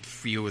buying a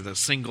few of the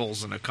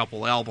singles and a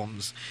couple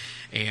albums,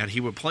 and he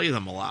would play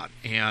them a lot.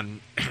 And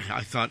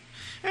I thought,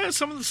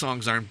 some of the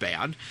songs aren't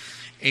bad.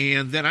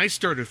 And then I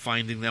started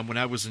finding them when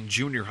I was in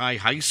junior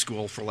high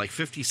school for like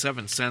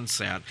 57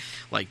 cents at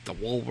like the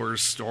Woolworths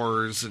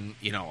stores and,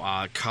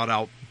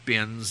 cutout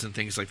bins and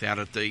things like that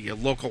at the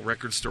local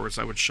record stores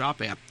I would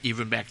shop at,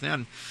 even back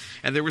then.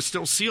 And they were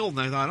still sealed,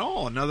 and I thought,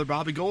 oh, another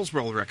Bobby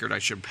Goldsboro record I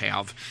should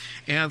have.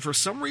 And for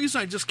some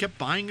reason, I just kept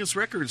buying his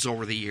records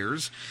over the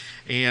years.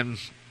 And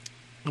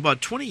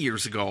about 20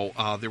 years ago,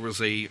 there was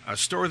a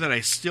store that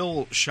I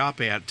still shop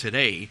at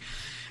today,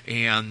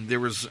 and there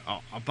was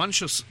a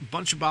bunch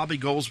of Bobby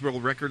Goldsboro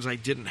records I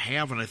didn't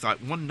have, and I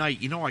thought one night,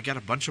 I got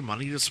a bunch of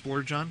money to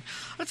splurge on.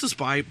 Let's just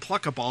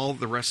pluck up all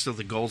the rest of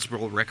the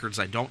Goldsboro records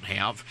I don't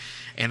have,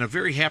 and I'm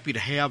very happy to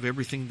have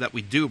everything that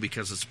we do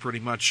because it's pretty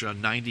much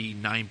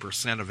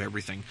 99% of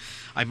everything.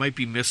 I might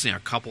be missing a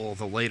couple of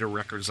the later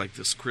records, like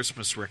this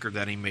Christmas record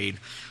that he made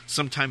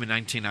sometime in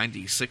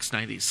 1996,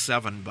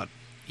 97, but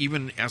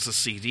even as a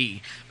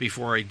CD,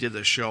 before I did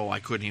the show,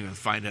 I couldn't even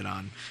find it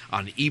on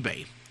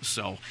eBay.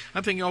 So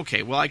I'm thinking,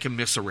 okay, well, I can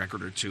miss a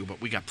record or two,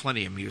 but we got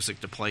plenty of music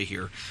to play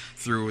here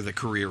through the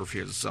career of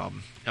his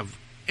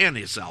and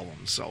his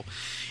albums. So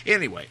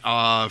anyway,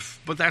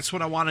 but that's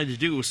what I wanted to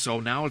do. So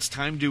now it's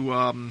time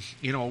to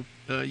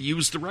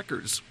use the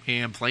records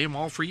and play them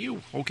all for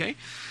you. Okay.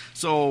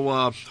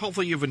 So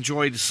hopefully you've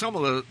enjoyed some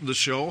of the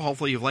show.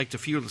 Hopefully you've liked a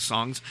few of the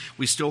songs.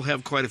 We still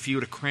have quite a few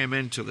to cram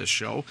into this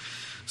show.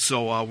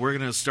 So we're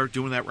going to start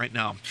doing that right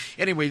now.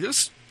 Anyway,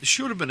 this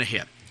should have been a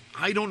hit.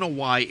 I don't know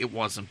why it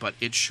wasn't, but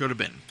it should have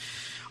been.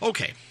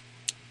 Okay.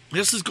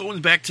 This is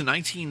going back to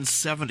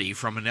 1970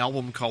 from an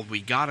album called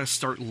We Gotta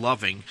Start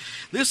Loving.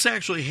 This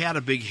actually had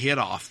a big hit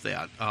off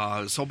that.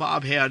 So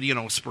Bob had,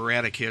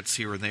 sporadic hits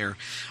here and there.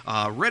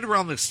 Right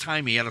around this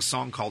time, he had a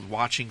song called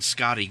Watching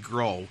Scotty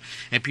Grow,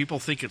 and people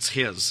think it's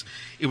his.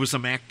 It was a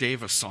Mac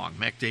Davis song.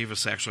 Mac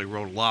Davis actually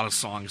wrote a lot of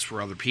songs for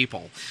other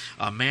people.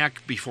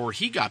 Mac, before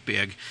he got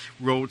big,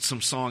 wrote some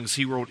songs.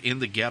 He wrote In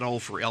the Ghetto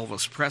for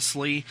Elvis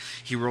Presley.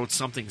 He wrote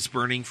Something's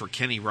Burning for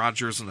Kenny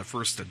Rogers in the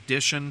First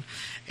Edition.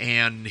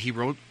 And he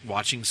wrote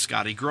Watching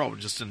Scotty Grow,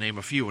 just to name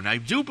a few. And I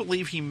do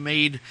believe he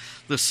made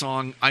the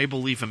song I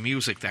Believe in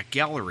Music that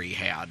Gallery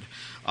had.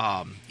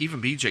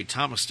 Even B.J.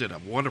 Thomas did a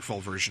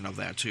wonderful version of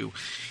that too.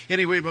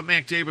 Anyway, but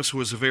Mac Davis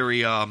was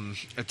very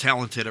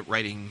talented at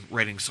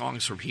writing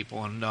songs for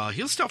people, and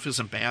his stuff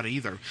isn't bad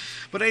either.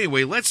 But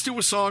anyway, let's do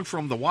a song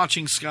from the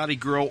Watching Scotty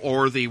Grow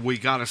or the We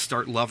Gotta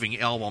Start Loving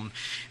album.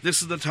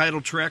 This is the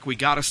title track, We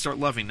Gotta Start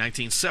Loving,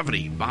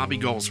 1970, Bobby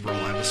Goldsboro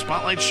on the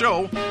Spotlight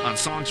Show on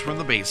Songs from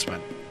the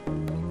Basement.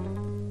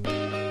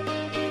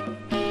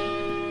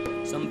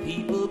 Some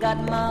people got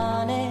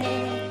money,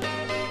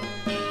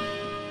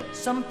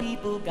 Some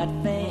people got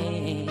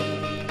fame.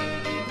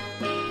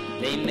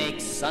 They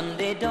make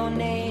Sunday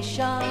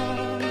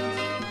donations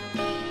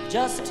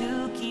just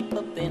to keep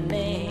up their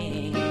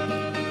name.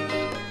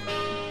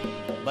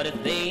 But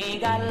if they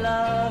ain't got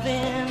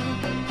loving,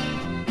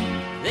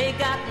 they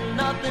got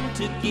nothing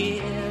to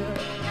give.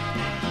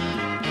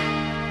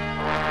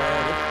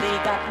 But if they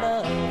got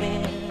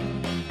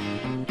loving,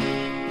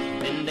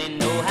 then they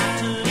know how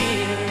to live.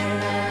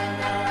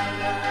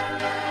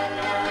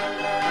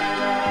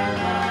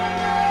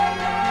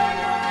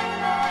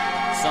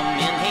 Some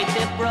men hate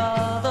their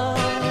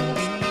brothers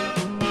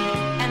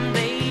and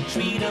they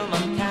treat them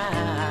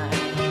unkind.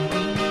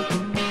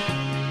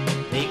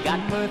 They got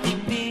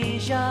perfect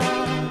vision,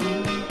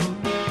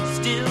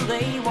 still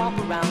they walk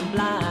around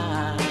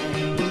blind.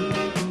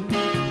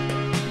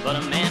 But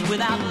a man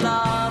without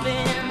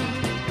loving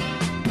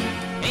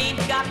ain't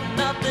got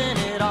nothing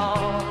at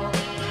all.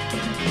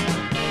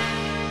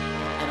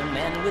 And a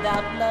man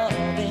without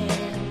loving,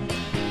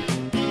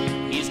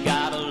 he's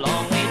got a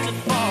long way to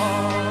fall.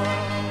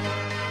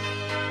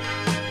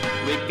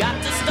 We've got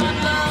to start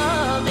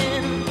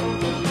loving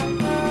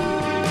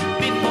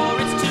before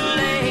it's too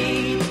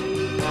late.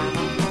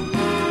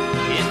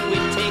 If we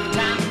take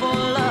time for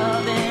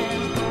loving,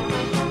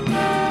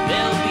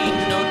 there'll be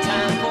no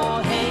time for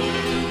hate.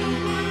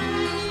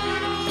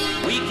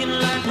 We can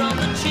learn from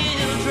the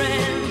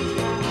children.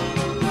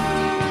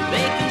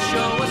 They can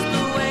show us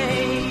the way.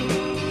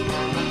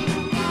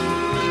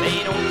 They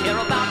don't care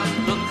about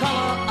the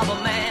color of a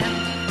man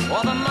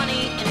or the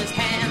money in his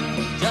hand.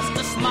 Just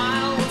a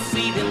smile will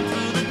see them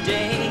through the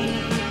day.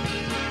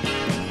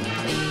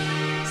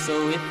 So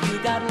if you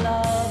got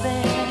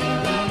loving,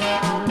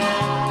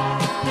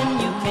 then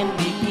you can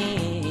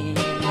begin.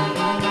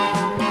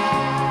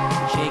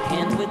 Shake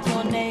hands with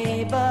your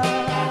neighbor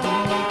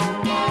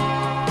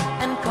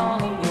and call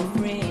him your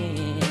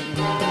friend.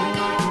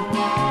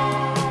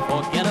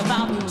 Forget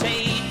about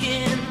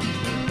taking,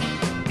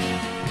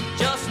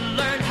 just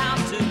learn how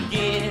to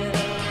give.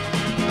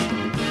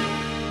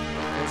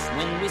 'Cause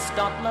when we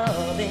start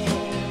loving,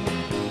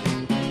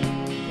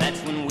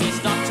 that's when we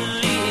start to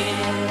live.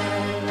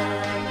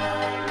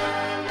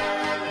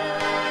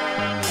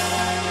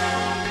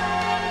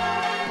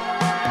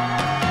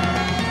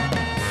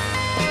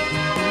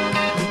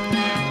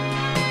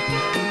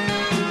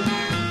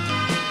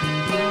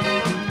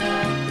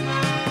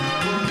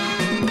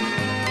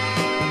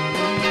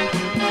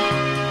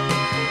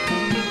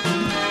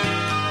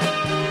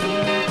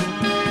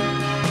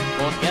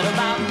 Forget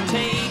about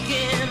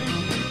taking,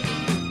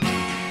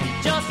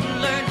 just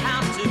learn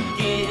how to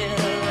give.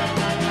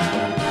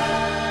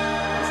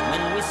 'Cause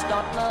when we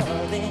start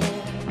loving,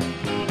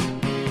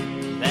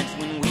 that's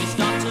when we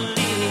start to live.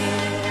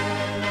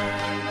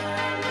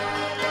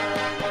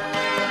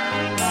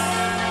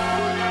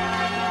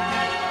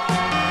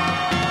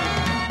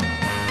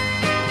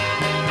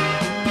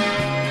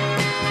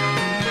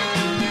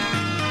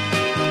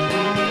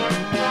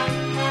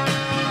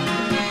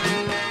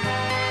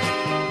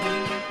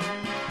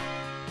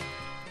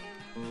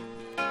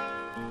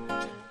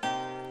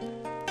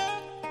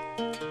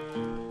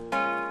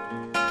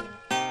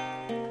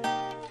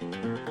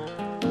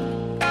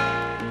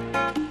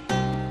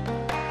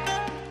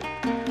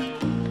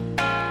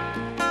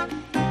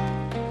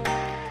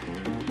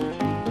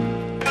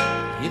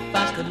 If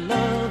I could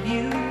love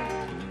you,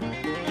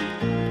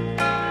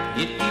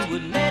 if you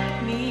would let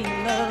me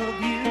love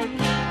you,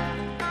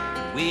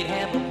 we'd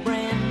have a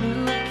brand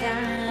new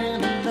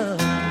kind of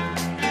love.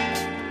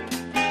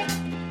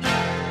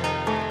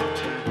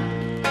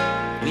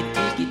 We'd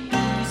take it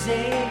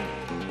easy,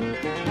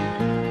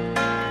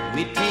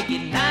 we'd take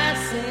it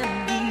nice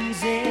and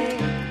easy,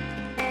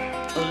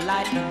 a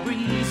light and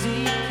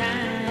breezy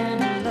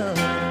kind of love.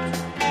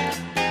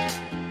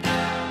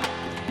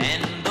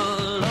 And the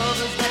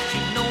lovers that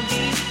you've known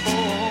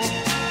before,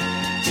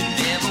 you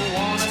never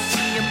wanna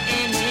see them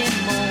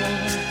anymore.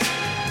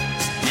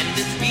 And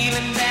this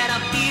feeling that I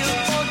feel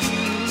for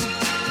you,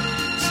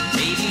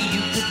 maybe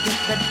you could get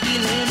that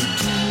feeling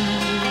too.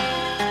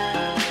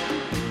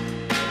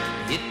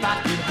 If I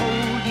could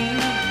hold you,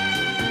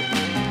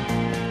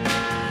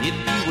 if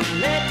you would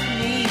let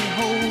me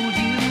hold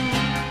you,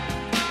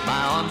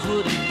 my arms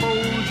would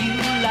enfold you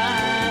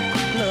like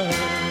a glove.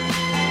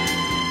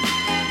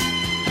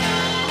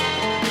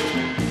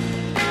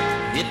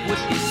 It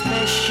would be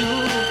special.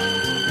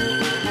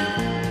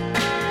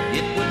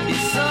 It would be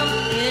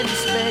something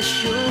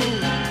special.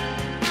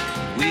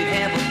 We'd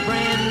have a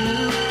brand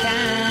new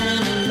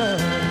kind of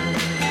love.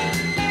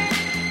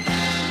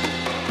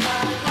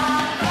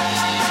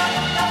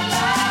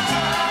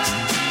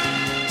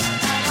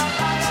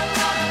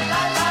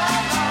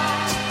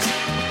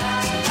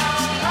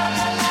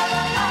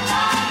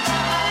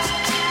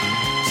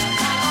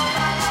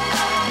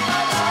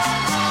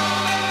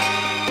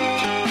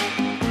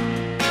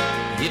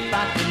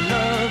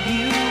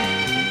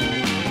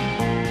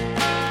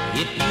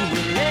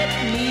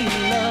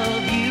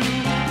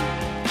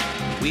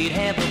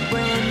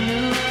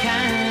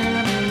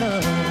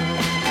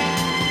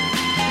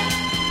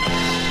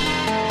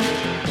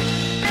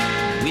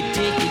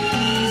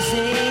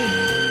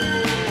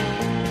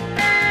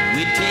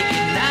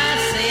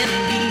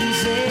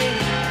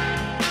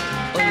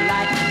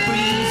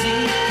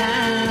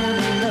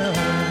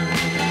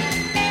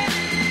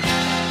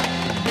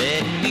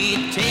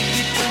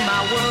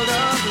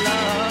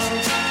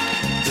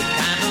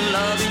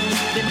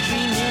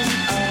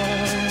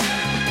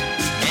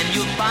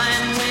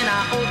 find when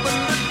I open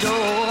the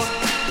door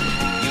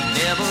you've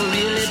never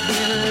really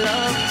been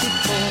loved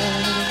before.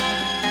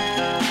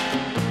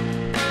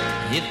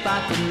 If I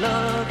could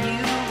love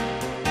you,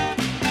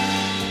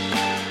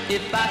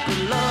 if I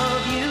could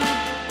love you,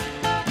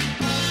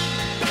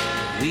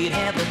 we'd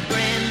have a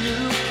brand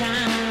new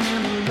kind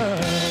of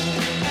love,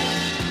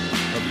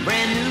 a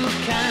brand new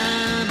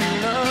kind of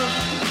love,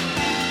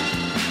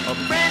 a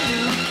brand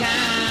new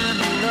kind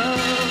of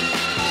love,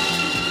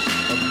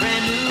 a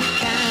brand new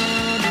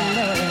kind of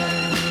love.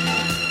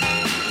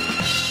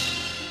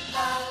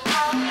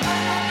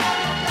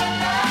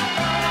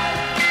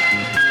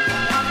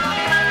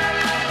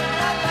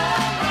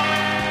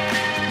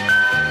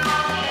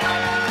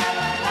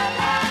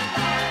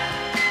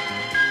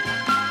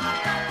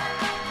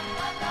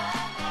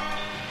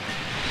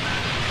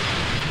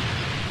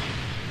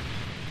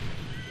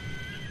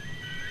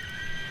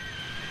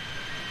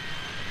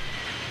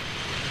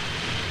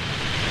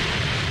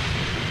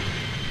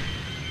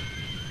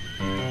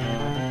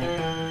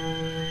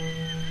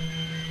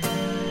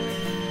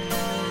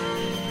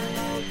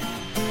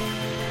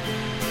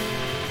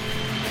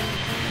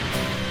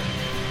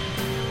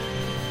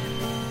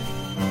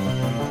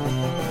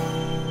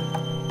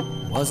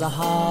 Was a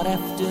hot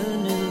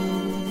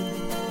afternoon,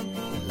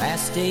 the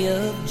last day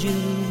of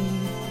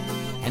June,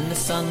 and the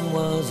sun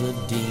was a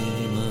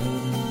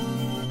demon.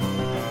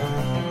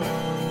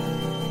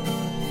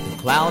 The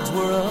clouds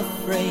were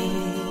afraid,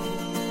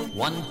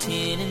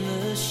 110 in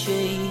the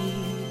shade,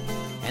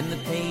 and the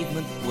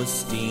pavement was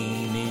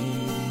steaming.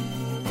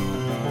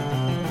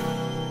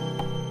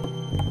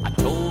 I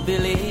told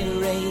Billy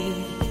Ray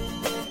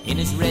in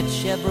his red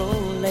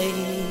Chevrolet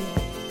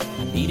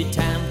I needed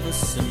time for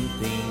some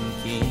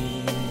thinking.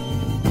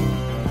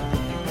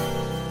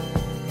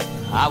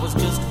 I was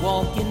just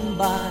walking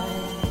by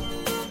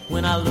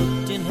when I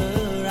looked in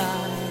her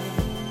eye,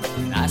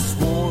 and I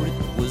swore it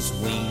was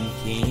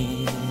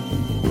winking.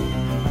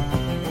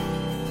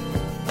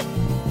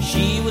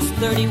 She was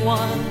 31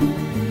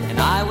 and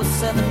I was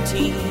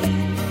 17.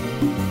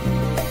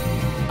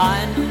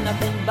 I knew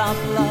nothing about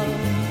love,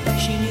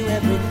 she knew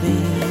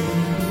everything.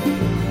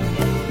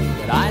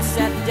 But I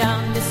sat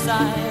down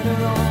beside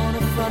her on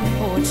a front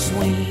porch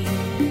swing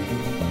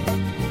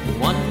and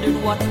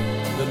wondered what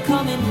the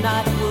coming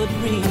night would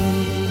bring.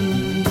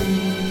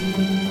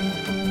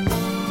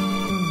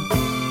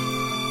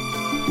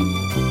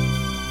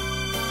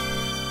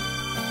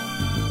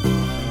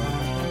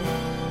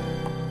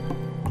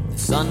 The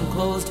sun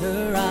closed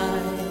her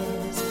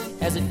eyes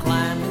as it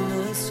climbed in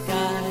the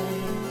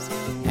skies,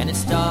 and it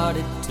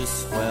started to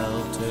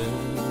swelter.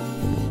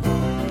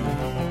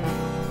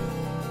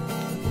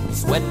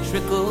 Sweat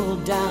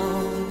trickled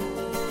down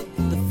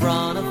the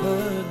front of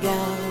her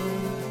gown,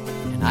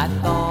 and I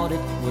thought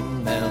it would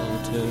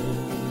melt her.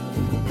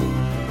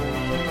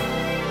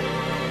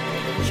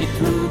 She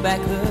threw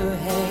back her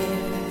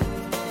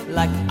hair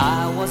like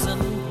I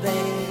wasn't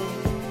there,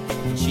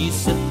 and she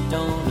sipped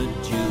on a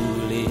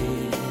Julie.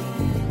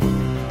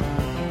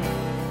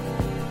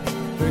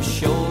 Her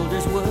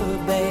shoulders were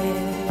bare,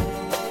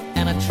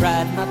 and I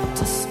tried not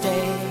to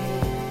stare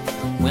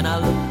when I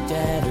looked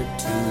at her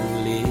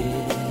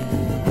tulip.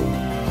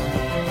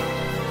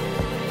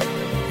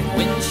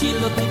 When she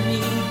looked at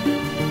me,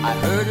 I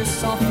heard her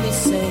softly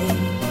say,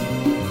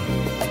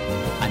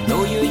 I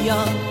know you're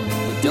young,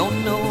 but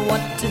don't know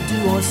what to do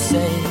or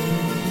say,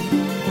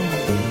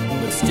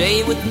 but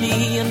stay with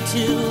me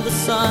until the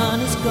sun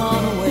has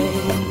gone away,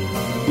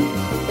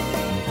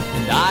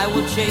 and I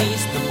will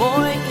chase the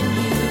boy in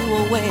you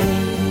away.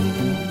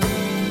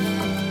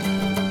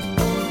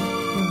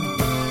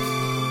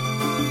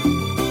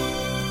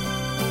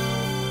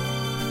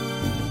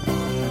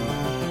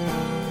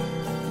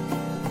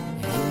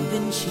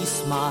 She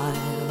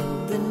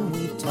smiled, then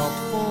we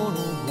talked for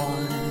a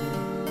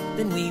while,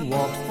 then we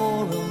walked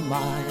for a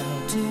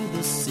mile to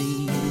the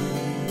sea.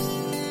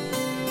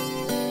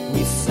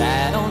 We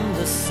sat on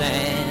the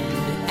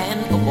sand, and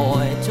a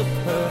boy took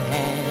her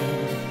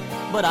hand,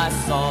 but I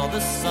saw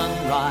the sun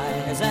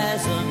rise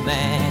as a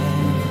man.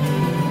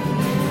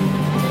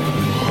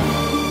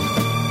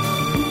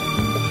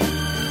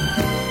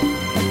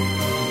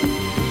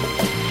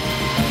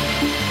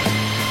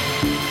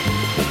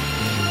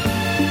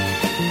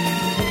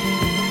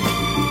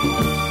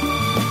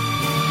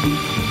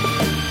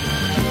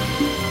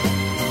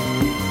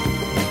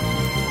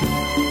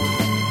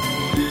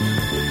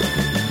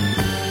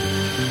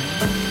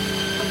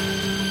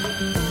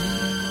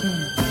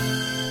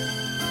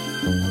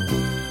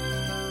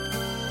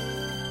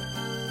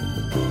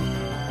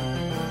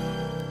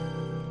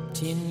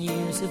 10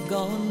 years have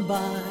gone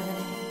by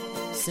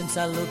since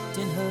I looked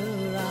in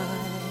her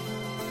eye,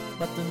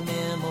 but the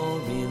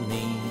memory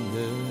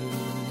lingers.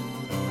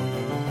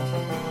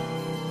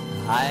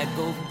 I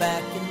go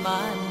back in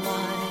my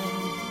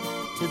mind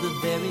to the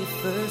very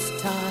first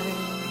time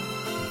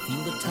I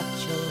feel the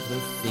touch of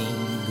her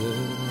finger.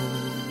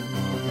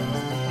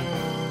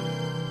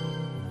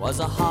 Was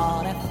a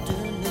hot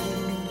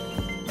afternoon,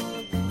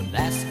 the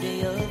last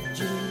day of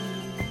June,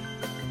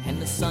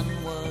 and the sun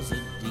was a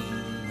demon.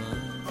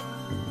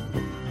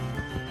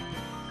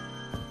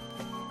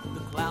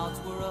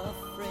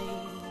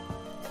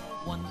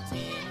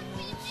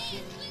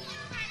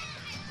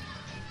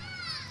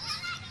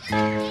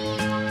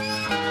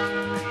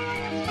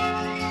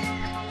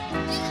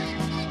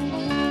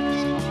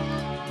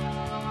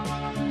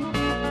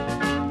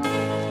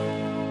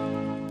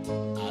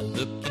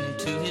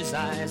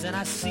 eyes and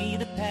I see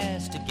the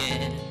past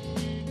again.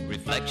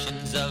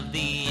 Reflections of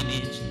the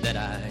image that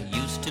I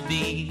used to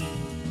be.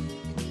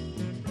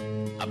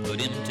 I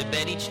put him to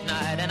bed each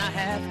night and I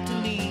have to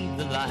leave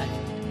the light,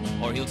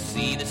 or he'll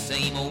see the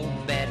same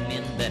old bad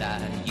men that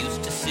I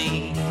used to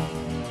see.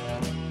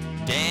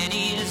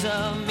 Danny is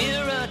a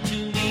mirror to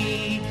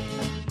me.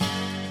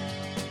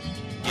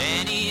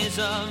 Danny is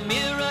a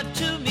mirror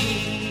to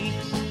me.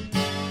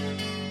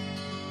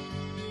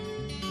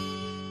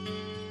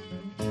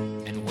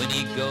 And when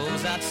he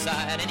goes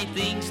outside and he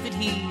thinks that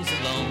he's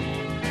alone,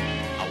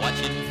 I watch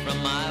him from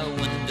my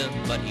window,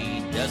 but he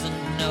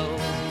doesn't know.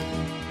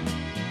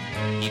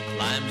 He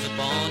climbs up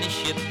on his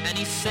ship and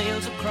he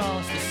sails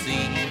across the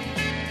sea.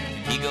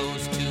 He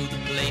goes to the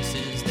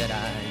places that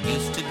I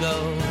used to go.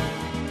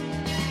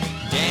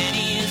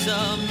 Danny is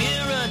a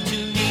mirror to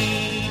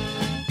me.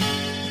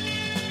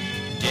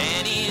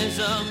 Danny is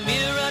a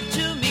mirror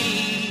to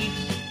me.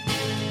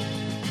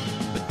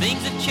 But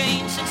things have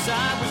changed since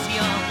I was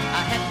young.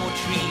 I had more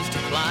trees to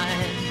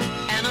climb,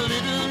 and a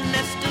little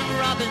nest of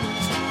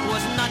robins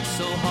was not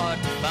so hard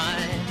to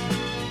find.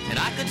 And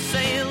I could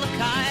sail a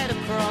kite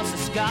across a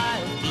sky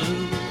of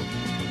blue.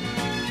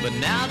 But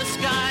now the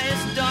sky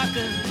is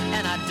darkened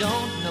and I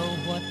don't know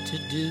what to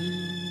do.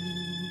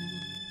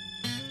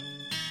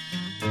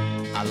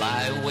 I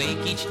lie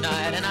awake each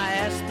night and I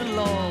ask the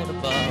Lord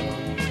above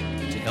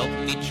to help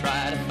me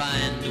try to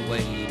find a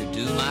way to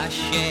do my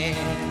share,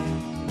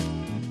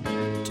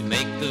 to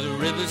make the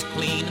rivers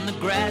clean and the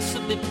grass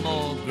a bit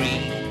more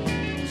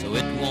green, so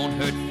it won't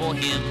hurt for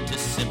him to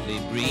simply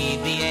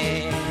breathe the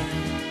air.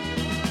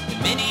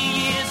 And many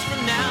years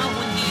from now,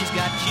 when he's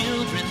got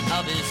children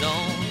of his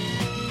own,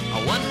 I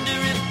wonder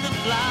if the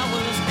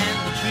flowers and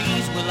the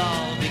trees will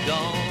all be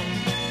gone.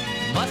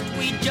 Must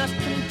we just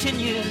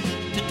continue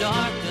to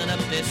darken up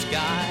their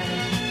sky?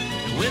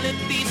 And will it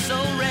be so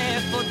rare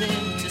for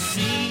them to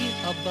see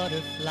a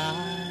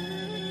butterfly?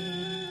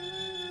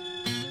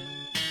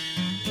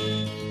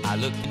 I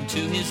look into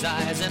his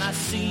eyes and I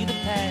see the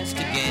past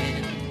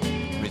again.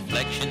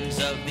 Reflections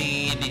of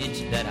the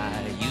image that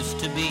I used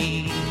to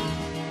be.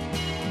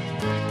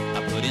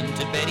 I put him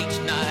to bed each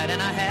night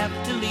and I have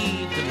to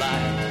leave the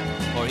light,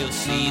 or he'll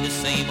see the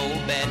same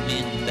old bad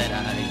men that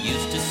I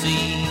used to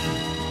see.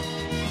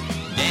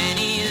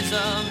 Danny is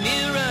a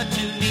mirror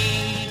to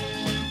me.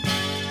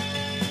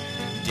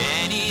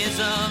 Danny is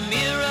a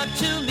mirror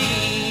to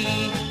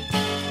me.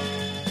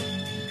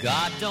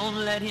 God, don't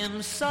let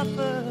him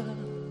suffer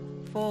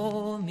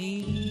for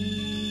me.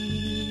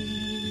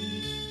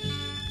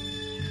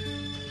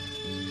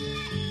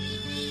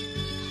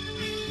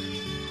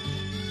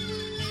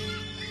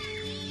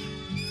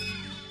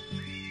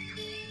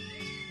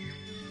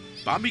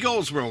 Bobby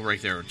Goldsboro right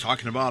there,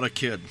 talking about a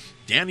kid.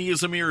 Danny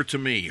is a mirror to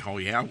me. Oh,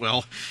 yeah?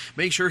 Well,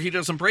 make sure he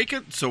doesn't break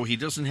it so he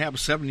doesn't have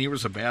 7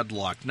 years of bad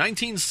luck.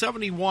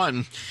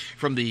 1971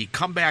 from the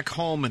Come Back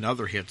Home and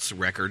Other Hits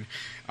record.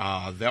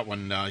 That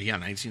one,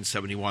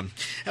 1971.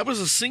 That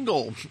was a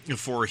single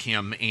for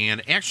him,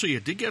 and actually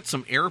it did get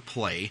some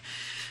airplay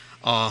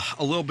a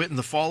little bit in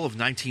the fall of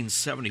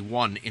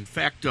 1971. In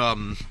fact,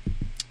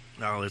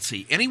 let's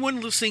see. Anyone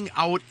listening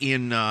out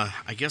in,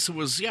 I guess it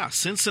was,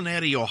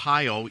 Cincinnati,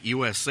 Ohio,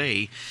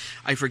 USA.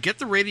 I forget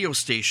the radio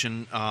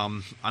station.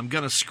 I'm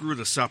going to screw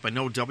this up. I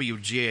know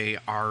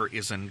WJR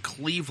is in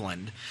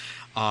Cleveland.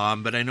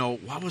 But I know,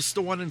 what was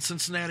the one in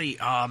Cincinnati?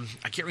 I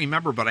can't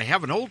remember, but I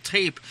have an old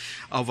tape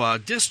of a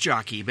disc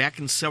jockey back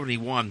in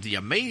 71, the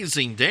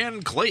amazing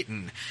Dan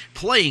Clayton,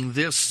 playing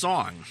this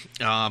song.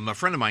 A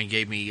friend of mine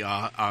gave me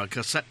a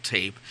cassette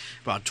tape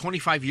about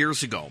 25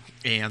 years ago,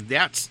 and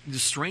that's,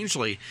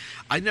 strangely,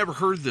 I never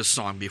heard this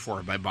song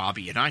before by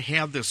Bobby, and I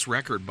have this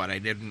record, but I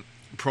didn't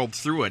probe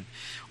through it,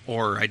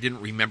 or I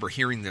didn't remember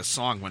hearing this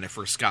song when I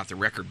first got the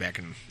record back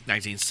in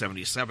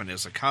 1977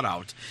 as a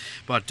cutout,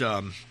 but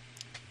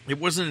it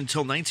wasn't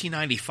until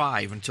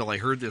 1995 until I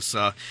heard this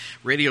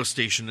radio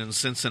station in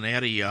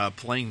Cincinnati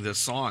playing this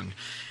song.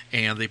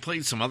 And they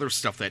played some other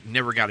stuff that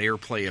never got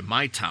airplay in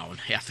my town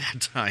at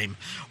that time,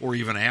 or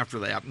even after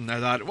that. And I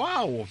thought,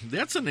 wow,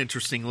 that's an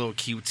interesting little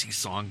cutesy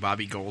song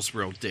Bobby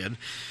Goldsboro did.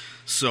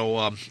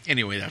 So,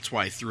 anyway, that's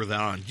why I threw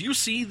that on. Do you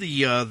see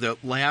the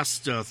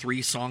last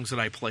three songs that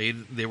I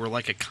played? They were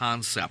like a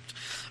concept,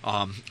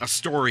 a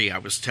story I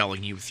was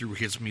telling you through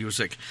his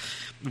music.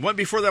 The one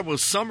before that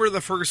was Summer the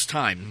First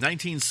Time,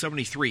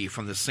 1973,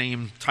 from the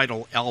same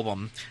title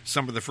album,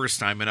 Summer the First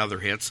Time and Other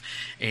Hits.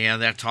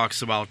 And that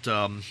talks about,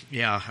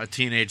 a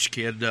teenage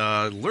kid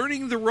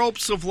learning the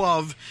ropes of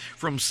love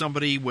from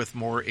somebody with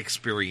more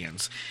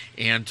experience.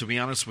 And to be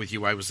honest with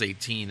you, I was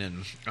 18,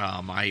 and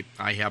I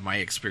have my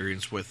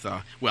experience with,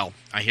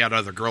 I had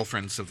other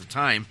girlfriends at the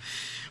time.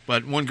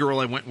 But one girl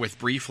I went with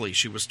briefly,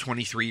 she was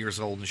 23 years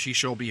old, and she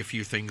showed me a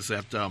few things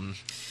that...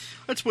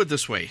 let's put it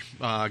this way.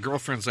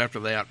 Girlfriends after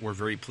that were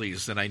very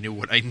pleased, and I knew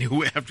what I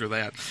knew after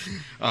that.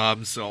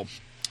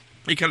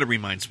 It kind of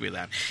reminds me of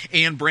that.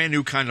 And Brand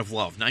New Kind of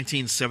Love,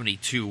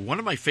 1972. One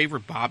of my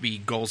favorite Bobby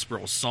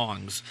Goldsboro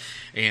songs.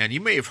 And you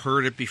may have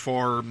heard it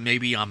before,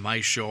 maybe on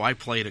my show. I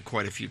played it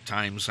quite a few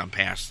times on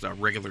past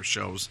regular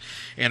shows.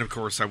 And, of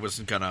course, I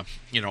wasn't going to,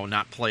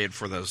 not play it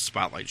for the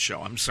Spotlight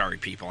show. I'm sorry,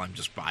 people. I'm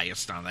just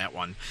biased on that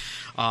one.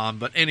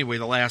 But anyway,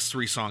 the last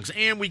three songs.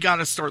 And We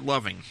Gotta Start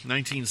Loving,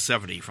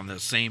 1970, from the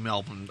same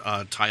album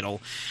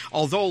title.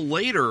 Although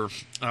later,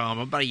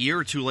 about a year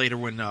or two later,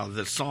 when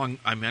the song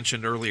I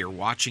mentioned earlier,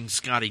 Watching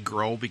Scotty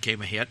Grow,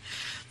 became a hit,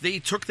 they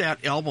took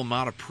that album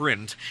out of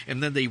print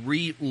and then they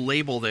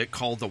relabeled it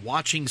called the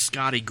Watching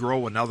Scotty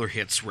Grow and Other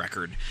Hits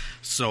record.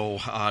 So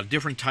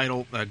different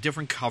title,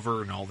 different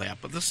cover and all that,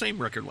 but the same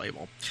record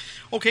label.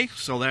 Okay,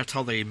 so that's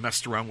how they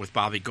messed around with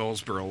Bobby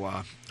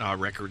Goldsboro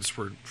records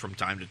from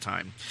time to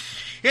time.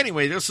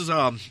 Anyway, this is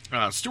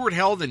Stuart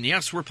Held, and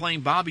yes, we're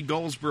playing Bobby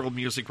Goldsboro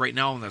music right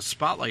now on the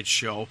Spotlight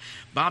show.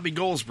 Bobby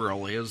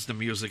Goldsboro is the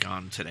music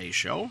on today's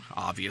show,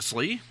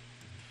 obviously.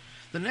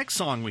 The next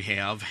song we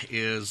have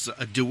is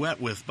a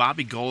duet with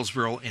Bobby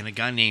Goldsboro and a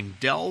guy named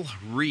Del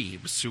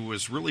Reeves, who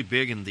was really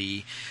big in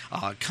the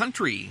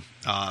country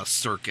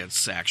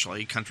circuits,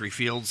 actually, country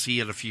fields. He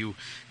had a few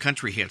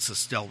country hits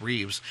as Del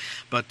Reeves.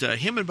 But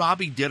him and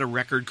Bobby did a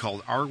record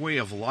called Our Way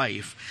of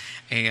Life,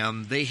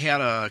 and they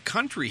had a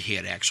country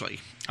hit, actually,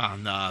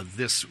 on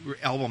this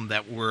album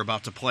that we're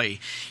about to play.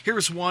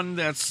 Here's one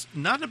that's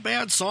not a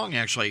bad song,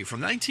 actually.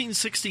 From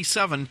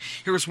 1967,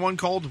 here's one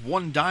called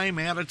One Dime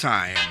at a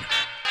Time.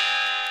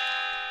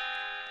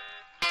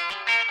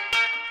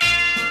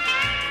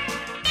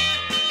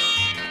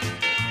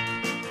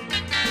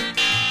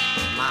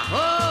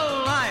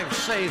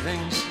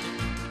 Savings,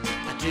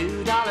 a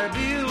 $2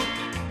 bill.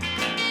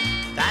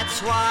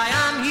 That's why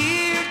I'm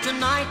here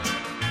tonight.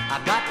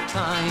 I've got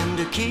time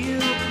to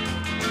kill,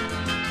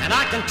 and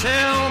I can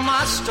tell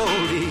my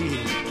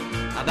story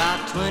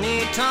about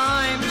 20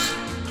 times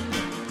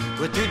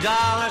with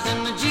 $2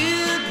 in the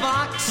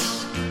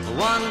jukebox,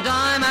 one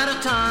dime at a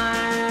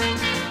time.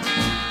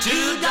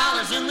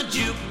 $2 in the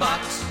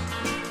jukebox,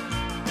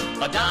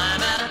 a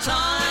dime at a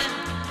time.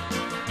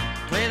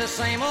 Play the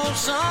same old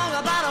song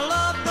about a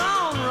love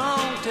gone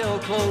wrong till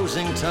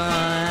closing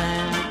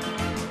time.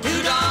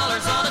 $2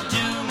 ought to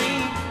do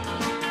me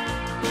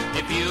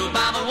if you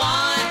buy the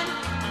wine,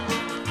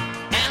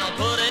 and I'll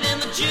put it in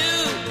the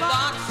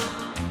jukebox,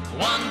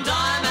 one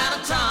dime at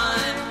a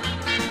time.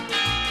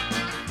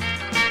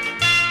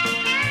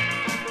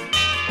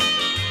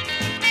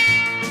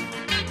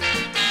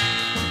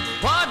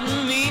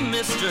 Pardon me,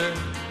 mister,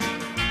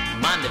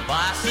 mind if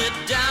I sit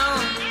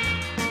down?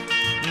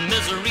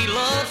 Misery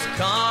loves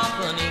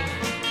company,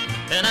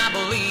 and I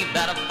believe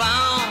that I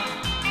found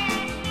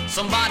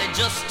somebody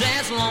just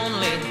as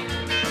lonely.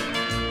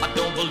 I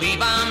don't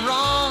believe I'm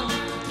wrong.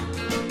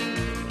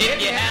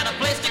 If you had a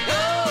place to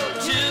go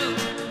to,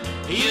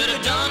 you'd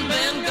have done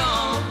been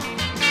gone.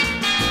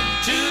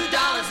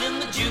 $2 in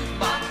the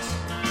jukebox,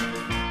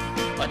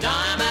 a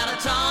dime at a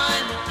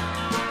time.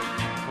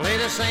 Play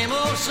the same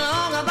old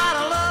song about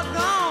a love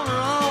gone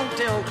wrong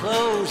till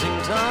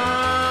closing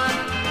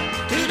time.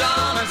 $2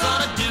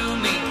 ought to do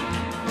me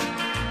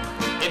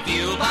if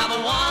you buy the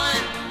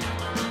wine,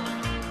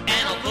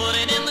 and I'll put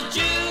it in the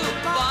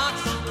jukebox,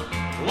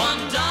 one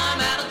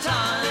dime at a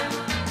time.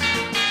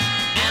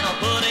 And I'll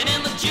put it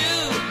in the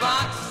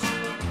jukebox,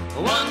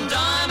 one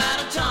dime at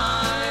a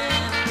time.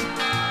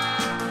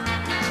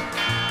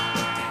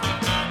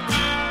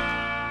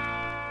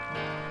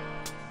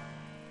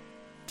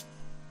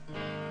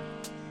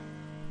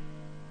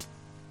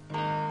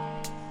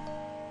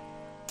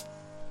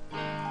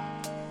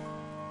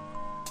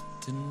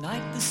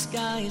 Tonight the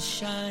sky is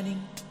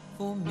shining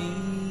for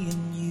me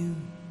and you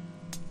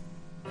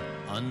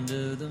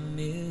under the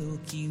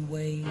Milky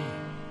Way.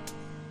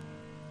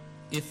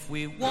 If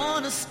we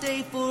want to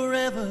stay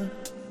forever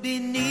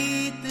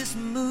beneath this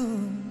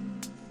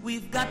moon,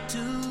 we've got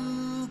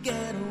to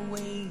get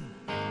away.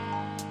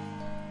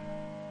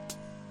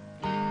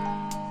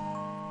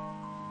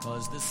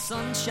 'Cause the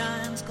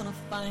sunshine's gonna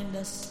find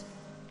us,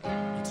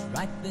 it's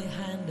right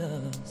behind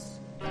us.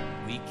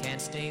 We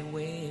can't stay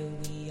where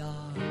we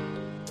are.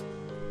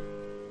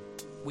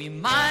 We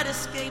might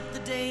escape the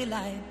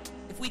daylight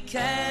if we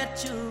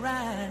catch a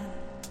ride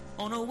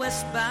on a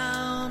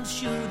westbound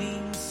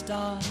shooting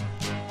star.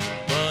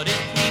 But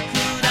if we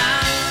could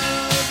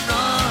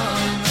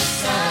outrun the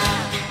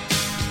sun,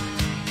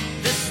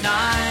 this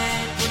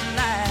night would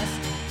last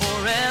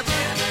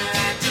forever.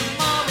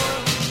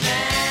 Tomorrow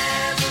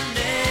never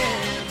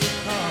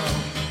come.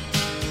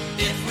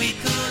 If we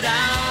could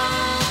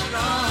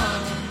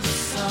outrun the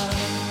sun.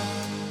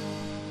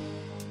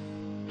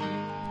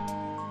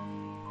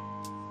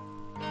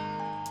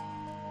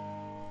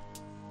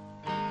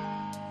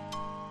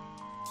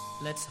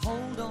 Let's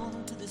hold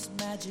on to this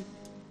magic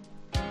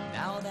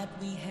now that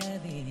we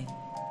have it.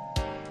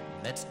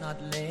 Let's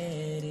not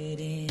let it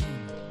in.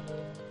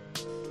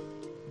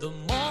 The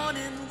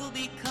morning will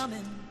be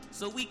coming,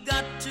 so we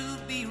got to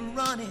be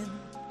running,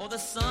 or the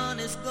sun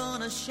is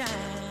gonna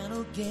shine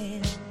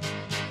again.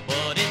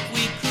 But if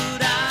we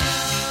could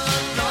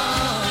outrun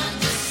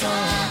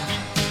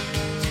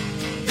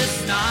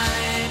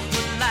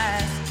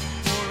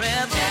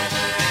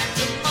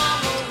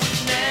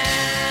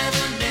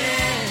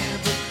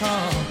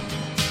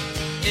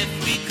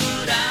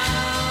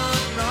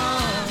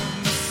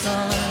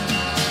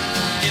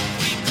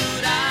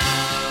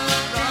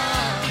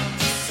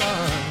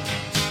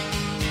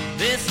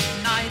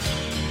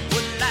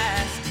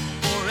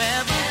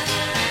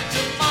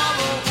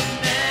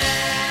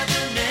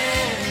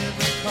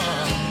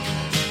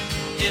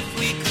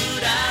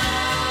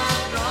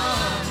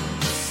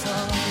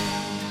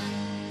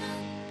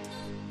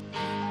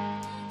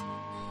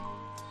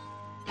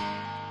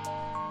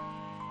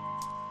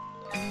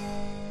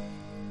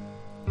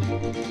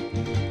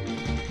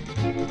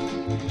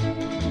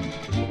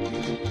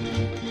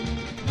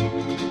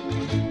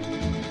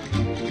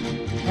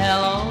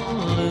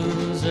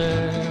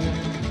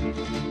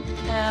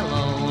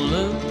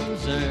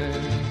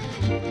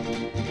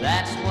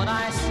That's what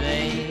I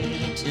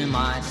say to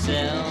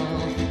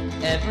myself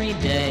every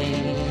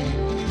day.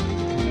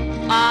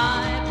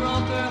 I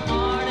broke her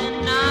heart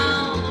and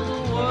now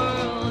the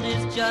world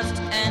is just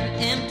an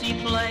empty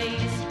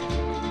place.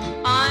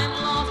 I'm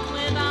lost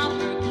without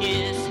her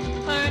kiss,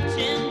 her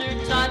tender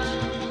touch,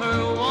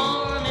 her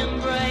warm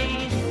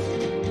embrace.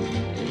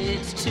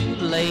 It's too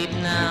late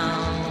now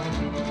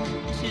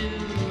to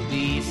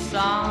be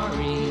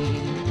sorry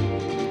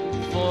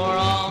for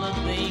all the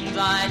things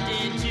I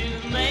did to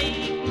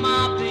make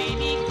my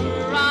baby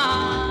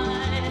cry.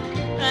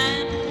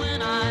 And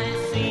when I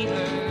see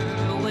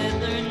her with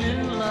her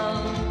new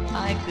love,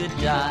 I could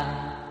die.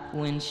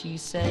 When she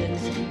says,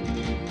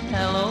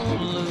 hello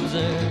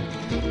loser,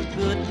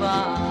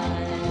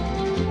 goodbye.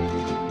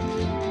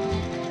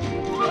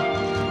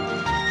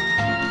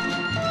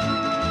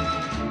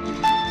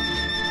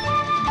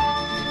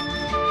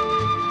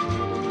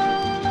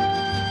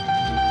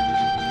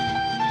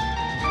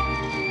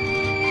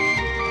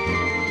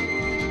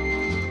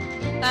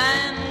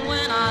 And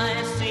when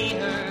I see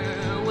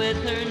her with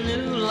her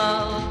new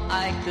love,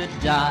 I could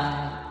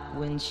die.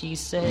 When she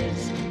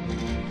says,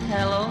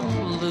 hello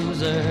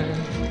loser,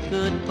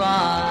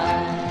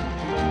 goodbye,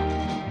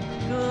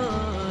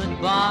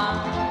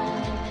 goodbye,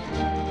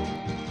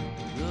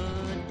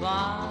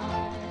 goodbye,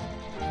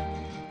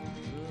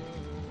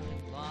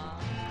 goodbye.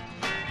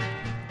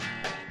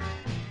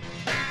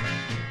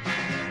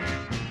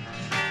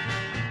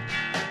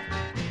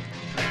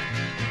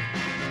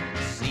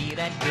 See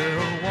that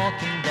girl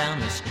walking down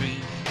the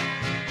street,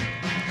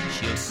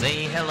 she'll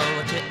say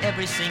hello to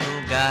every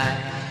single guy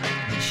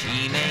that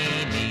she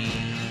may meet.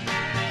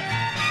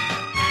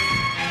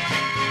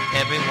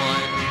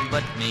 Everyone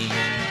but me.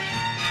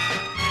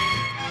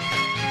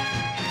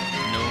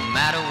 No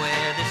matter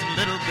where this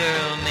little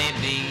girl may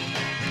be,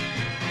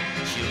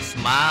 she'll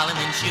smile and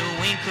then she'll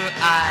wink her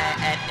eye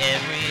at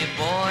every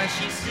boy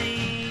she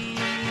sees.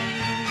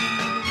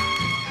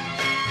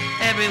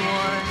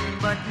 Everyone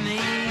but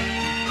me.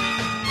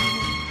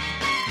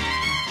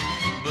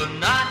 But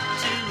not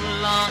too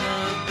long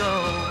ago,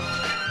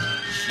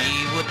 she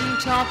wouldn't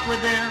talk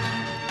with them,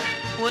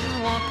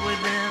 wouldn't walk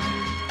with them.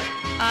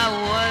 I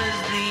was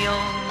the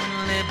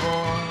only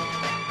boy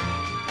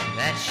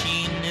that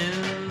she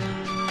knew.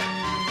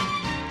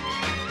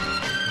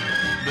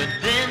 But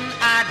then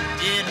I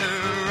did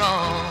her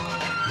wrong.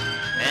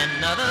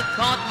 Another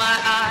caught my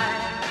eye,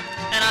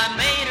 and I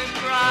made her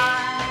cry.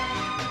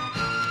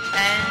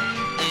 And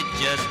it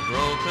just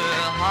broke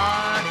her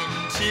heart in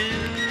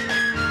two.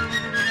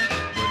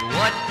 But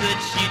what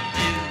could she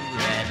do?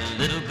 That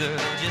little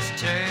girl just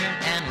turned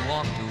and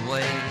walked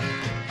away.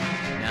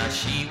 Now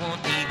she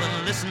won't even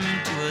listen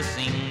to a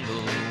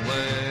single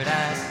word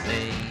I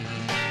say.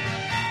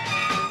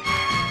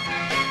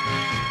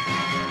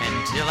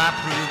 Until I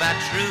prove how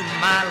true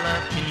my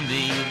love can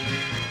be,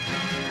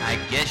 I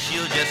guess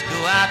she'll just go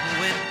out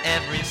with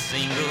every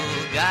single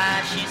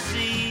guy she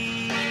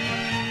sees.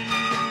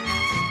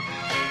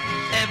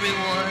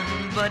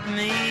 Everyone but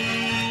me.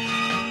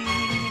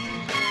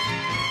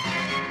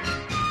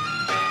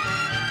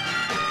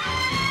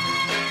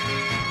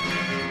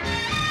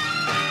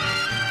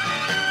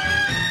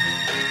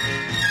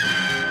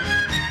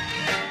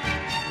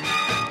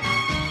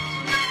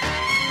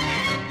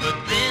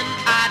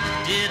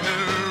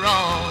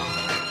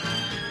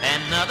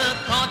 Another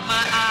caught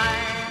my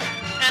eye,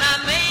 and I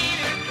made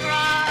her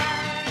cry.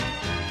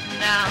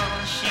 Now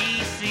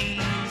she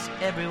sees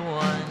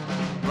everyone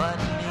but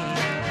me.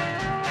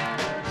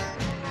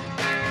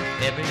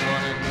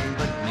 Everyone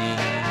but me.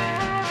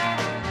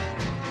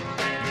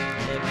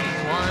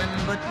 Everyone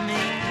but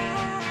me.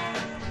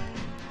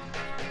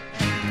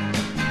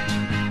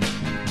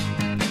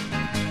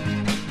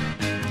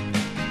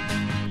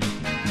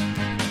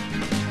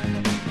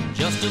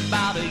 Just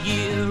about a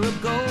year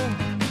ago,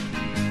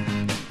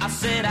 I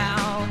set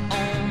out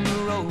on the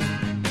road,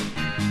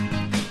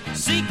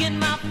 seeking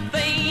my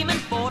fame and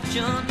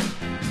fortune,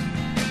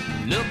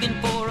 looking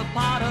for a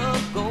pot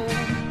of gold.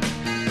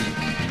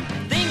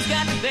 Things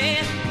got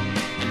bad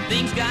and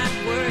things got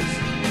worse,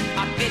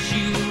 I guess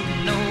you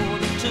know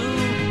the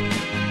tune.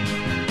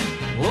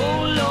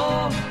 Oh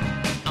Lord,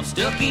 I'm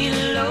stuck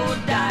in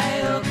low-die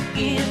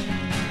again.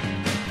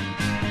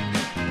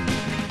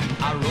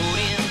 I rode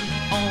in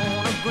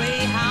on a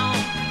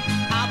Greyhound,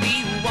 I'll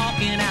be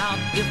walking out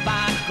if I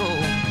go.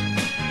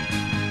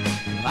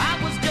 I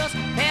was just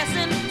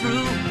passing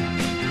through,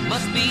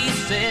 must be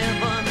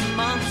 7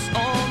 months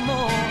or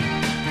more.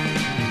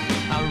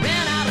 I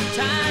ran out of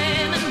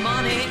time and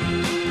money,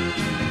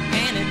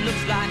 and it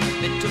looks like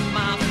they took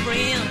my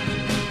friend.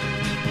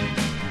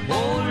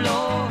 Oh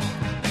Lord,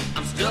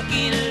 I'm stuck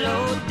in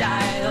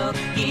low-die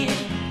again.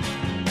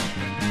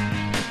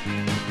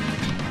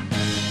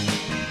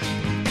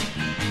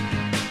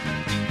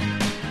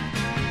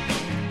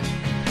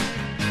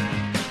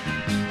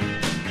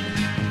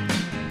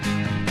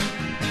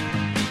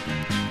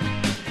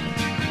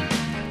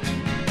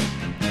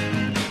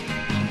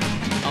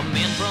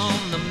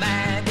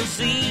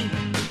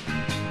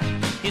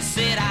 He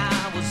said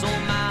I was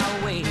on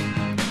my way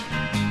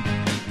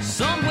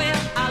somewhere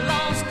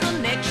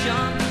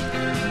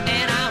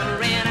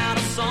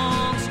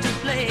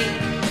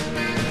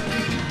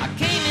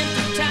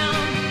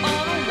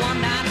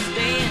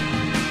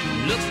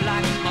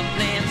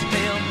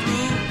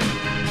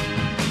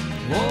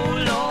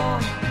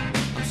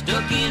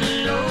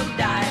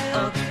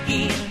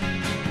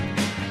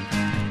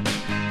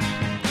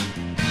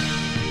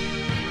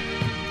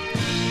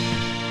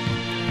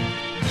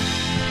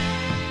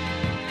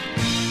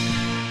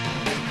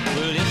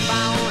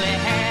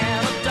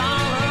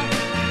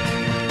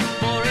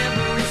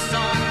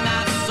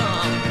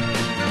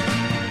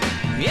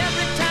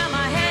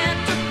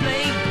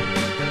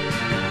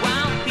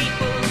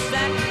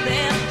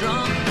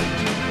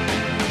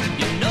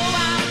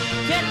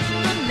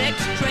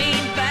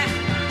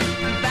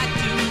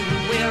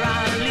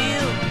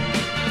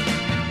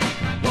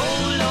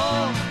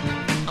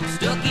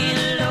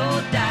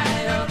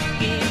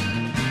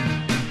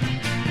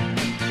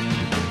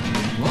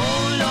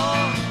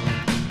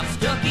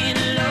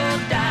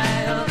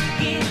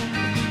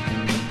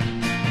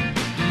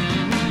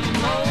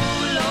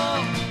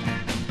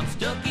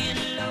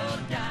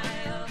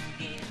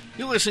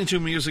listening to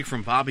music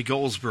from Bobby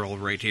Goldsboro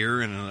right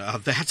here, and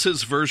that's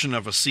his version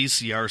of a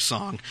CCR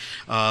song,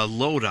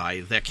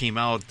 Lodi, that came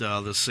out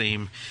the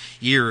same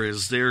year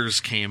as theirs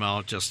came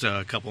out, just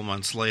a couple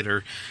months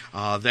later.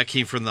 That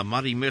came from the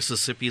Muddy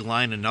Mississippi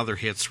Line and Other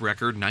Hits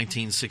record,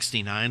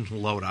 1969,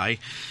 Lodi.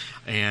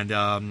 And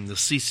the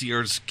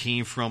CCRs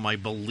came from, I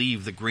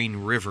believe, the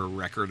Green River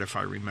record, if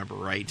I remember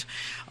right,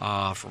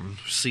 from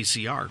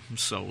CCR,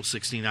 so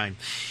 69.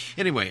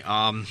 Anyway,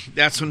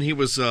 that's when he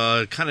was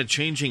kind of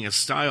changing his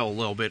style a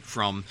little bit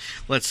from,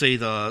 let's say,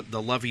 the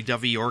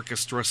lovey-dovey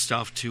orchestra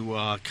stuff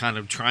to kind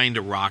of trying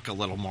to rock a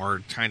little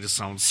more, trying to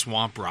sound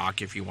swamp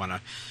rock, if you want to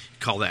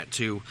call that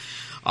too.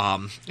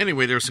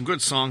 Anyway, there's some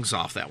good songs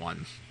off that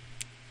one.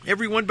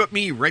 Everyone But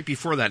Me, right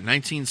before that,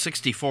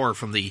 1964,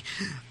 from the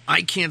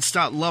I Can't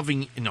Stop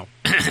Loving... No,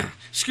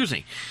 excuse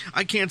me.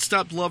 I Can't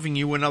Stop Loving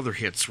You and Other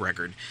Hits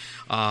record.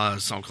 A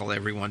song called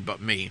Everyone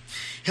But Me.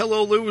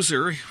 Hello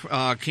Loser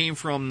came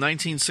from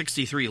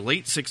 1963,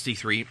 late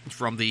 63,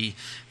 from the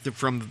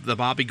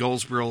Bobby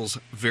Goldsboro's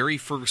very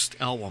first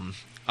album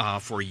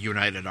for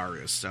United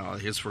Artists,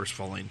 his first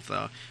full-length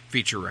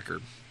feature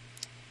record.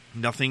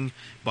 Nothing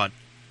but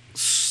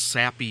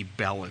sappy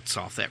ballads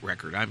off that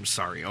record. I'm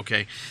sorry,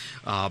 okay?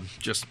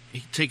 Just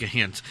take a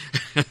hint.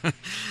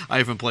 I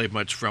haven't played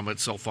much from it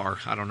so far.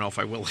 I don't know if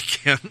I will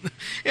again.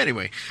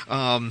 Anyway,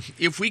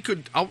 If We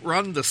Could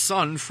Outrun the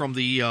Sun from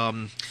the,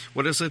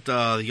 what is it?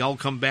 The Y'all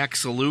Come Back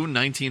Saloon,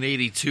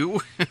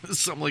 1982,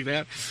 something like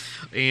that.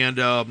 And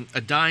A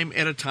Dime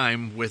at a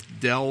Time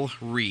with Del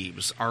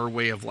Reeves, Our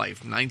Way of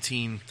Life,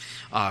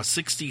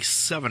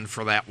 1967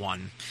 for that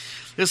one.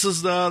 This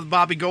is the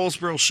Bobby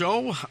Goldsboro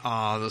Show,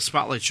 the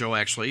Spotlight Show,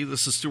 actually.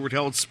 This is Stuart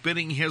Held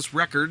spinning his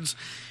records,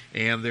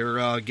 and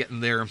they're getting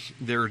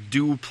their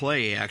due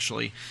play,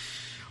 actually.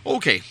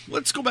 Okay,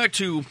 let's go back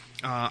to,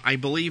 I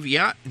believe,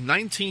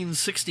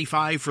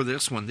 1965 for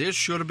this one. This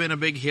should have been a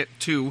big hit,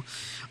 too.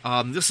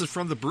 This is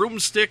from the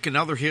Broomstick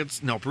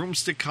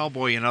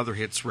Cowboy and Other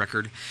Hits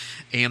record,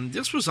 and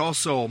this was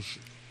also...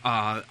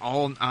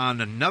 all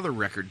on another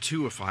record,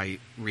 too, if I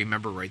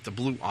remember right, the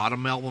Blue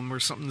Autumn album or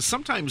something.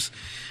 Sometimes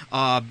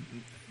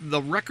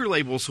the record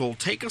labels will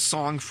take a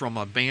song from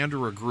a band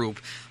or a group.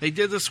 They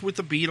did this with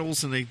the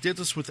Beatles, and they did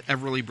this with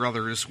Everly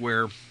Brothers,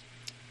 where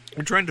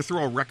they're trying to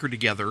throw a record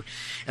together,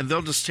 and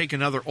they'll just take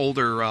another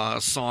older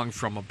song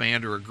from a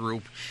band or a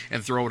group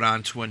and throw it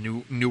onto a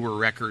newer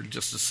record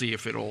just to see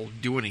if it'll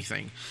do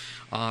anything.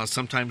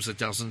 Sometimes it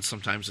doesn't,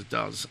 sometimes it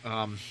does.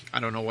 I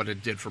don't know what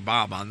it did for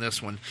Bob on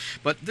this one.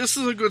 But this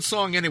is a good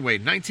song anyway.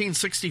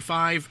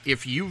 1965,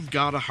 If You've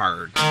Got a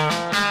Heart.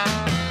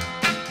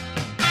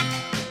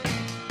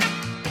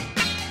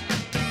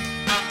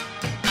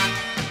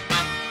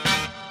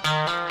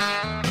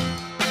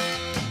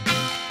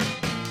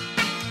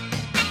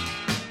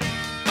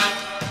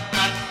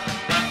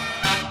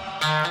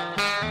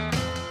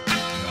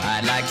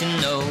 I'd like to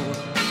know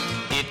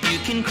if you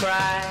can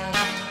cry.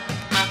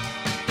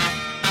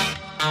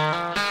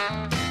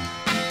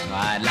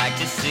 I'd like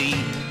to see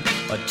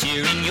a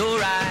tear in your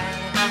eye.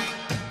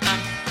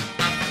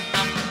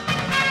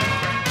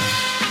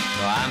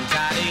 I'm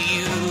tired of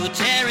you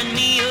tearing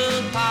me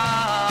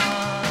apart.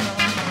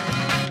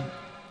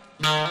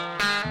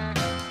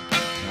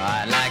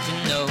 I'd like to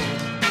know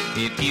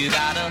if you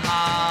got a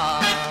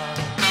heart.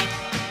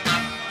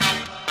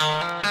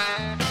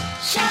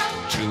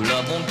 True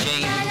love won't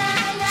change,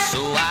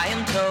 so I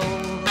am told.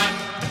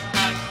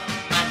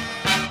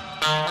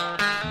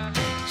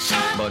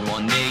 But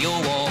one day you're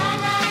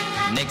warm,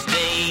 next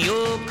day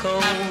you're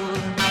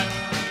cold.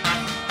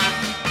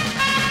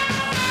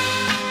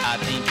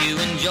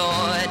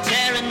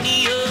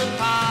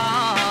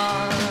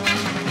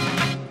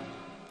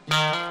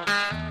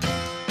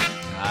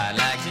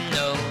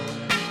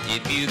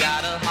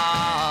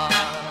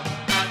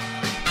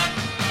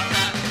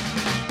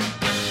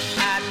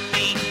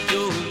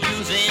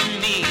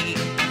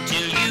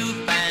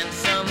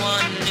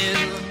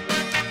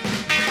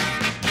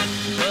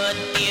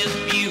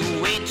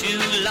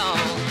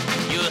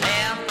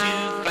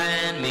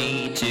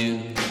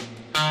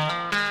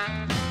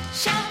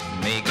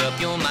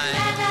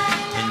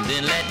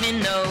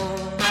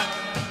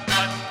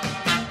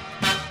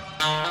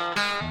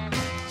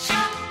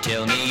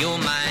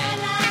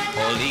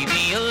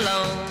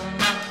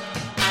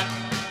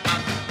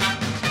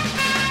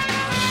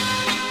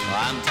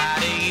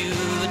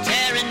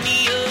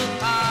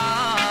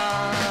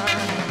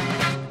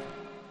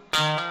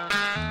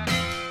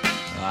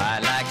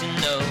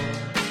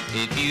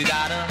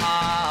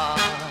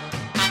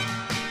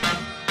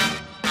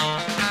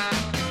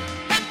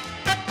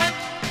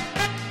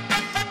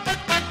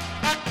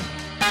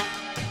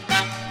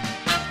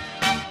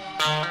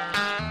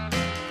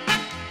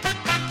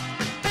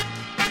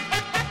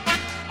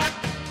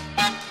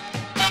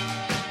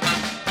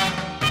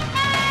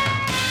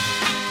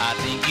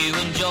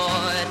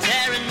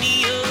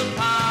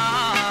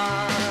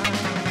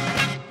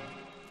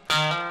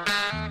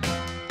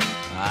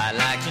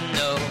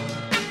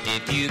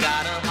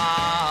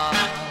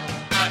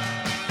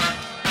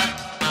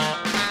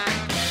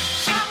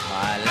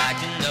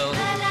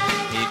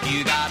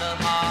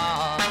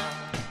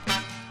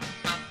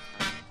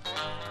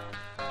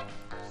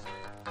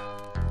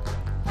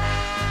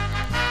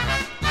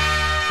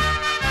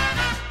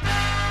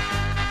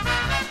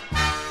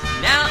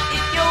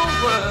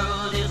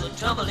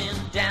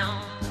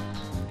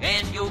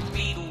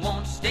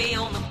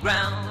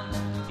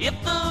 If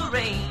the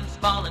rain's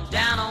falling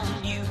down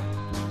on you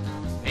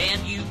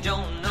and you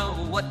don't know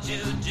what to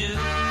do,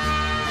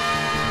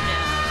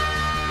 now,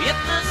 if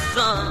the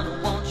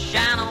sun won't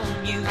shine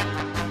on you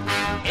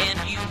and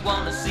you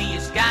want to see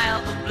a sky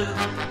of blue,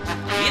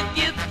 if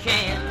you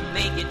can't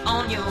make it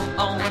on your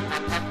own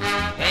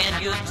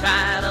and you're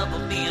tired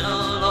of being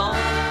alone,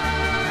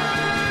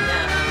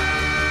 now,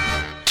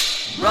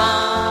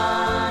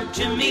 run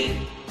to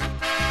me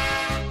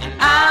and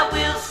I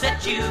will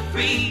set you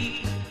free.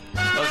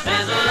 'Cause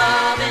there's a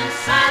love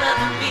inside of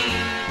me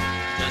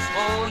just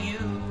for you.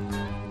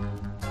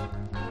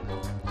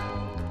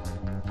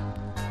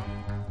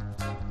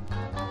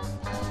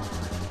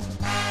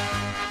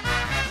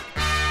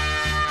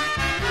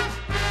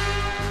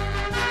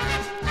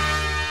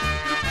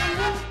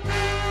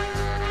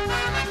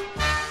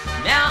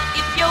 Now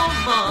if your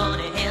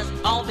money has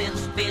all been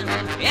spent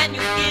and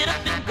your get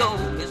up and go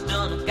is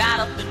done, got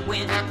up and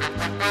went,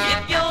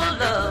 if your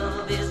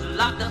love is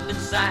locked up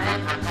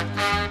inside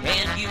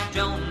and you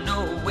don't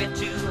know where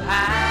to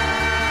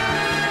hide,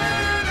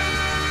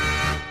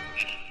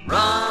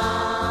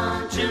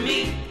 run to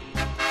me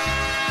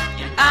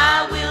and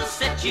I will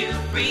set you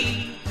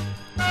free.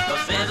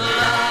 'Cause there's a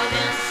love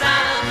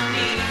inside of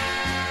me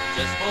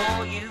just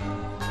for you.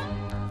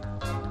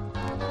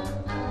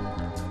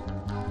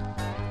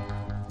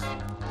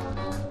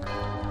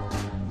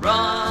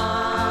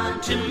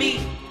 Run to me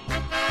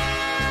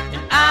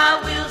and I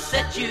will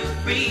set you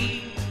free.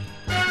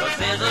 'Cause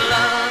there's a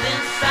love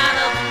inside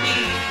of me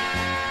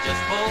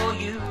just for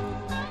you.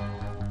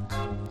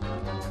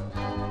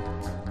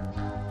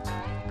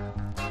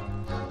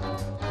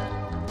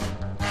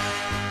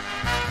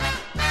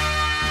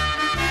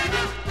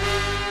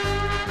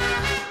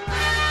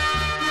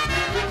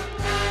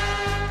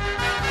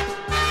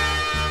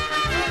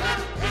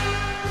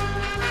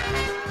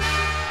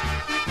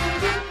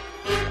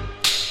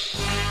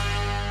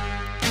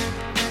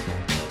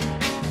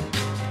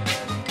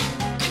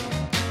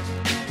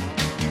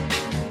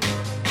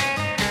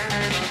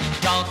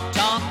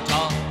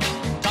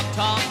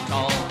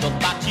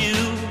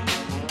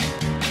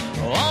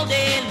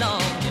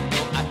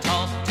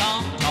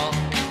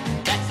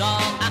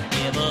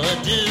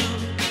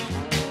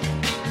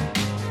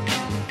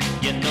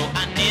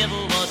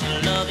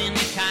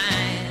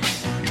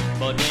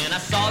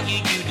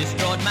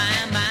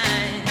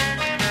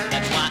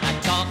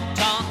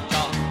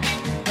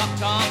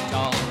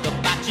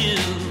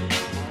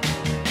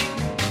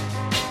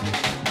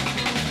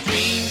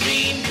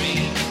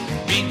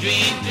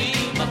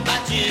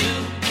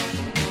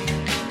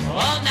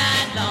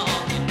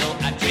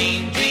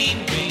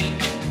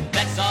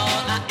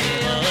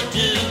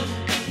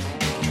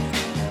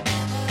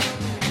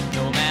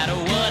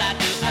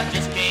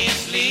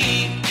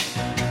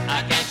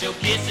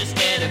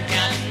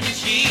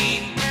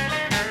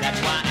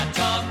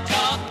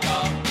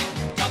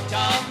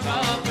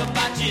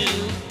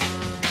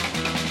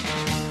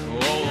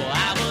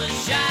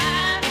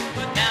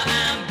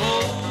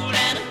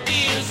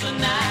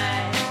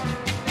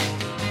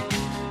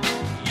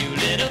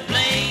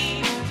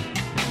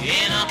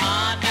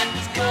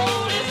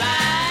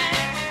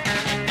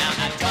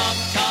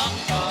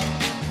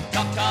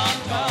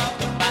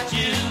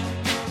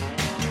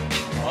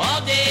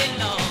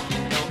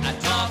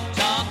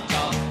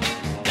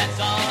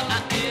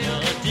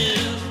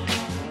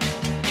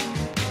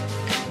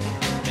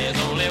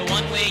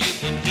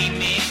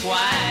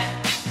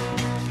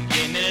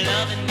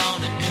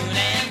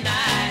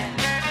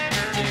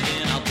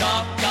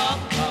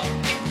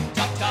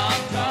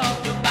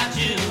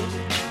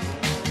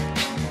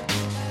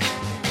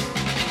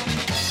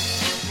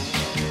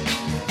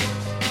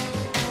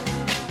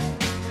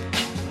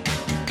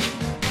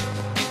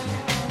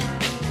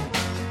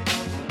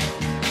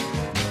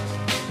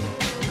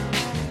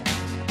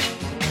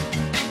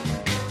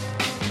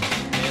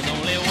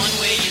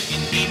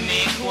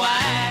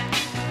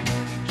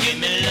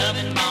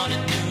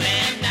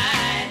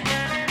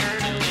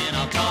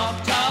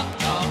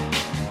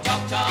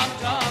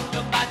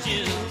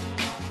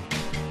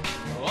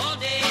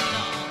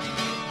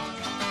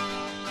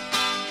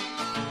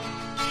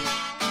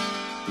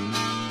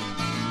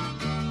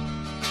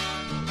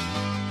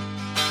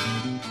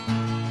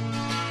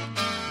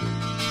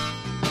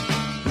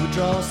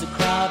 Draws the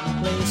crowd and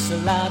plays so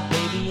loud,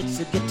 baby, it's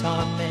a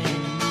guitar man.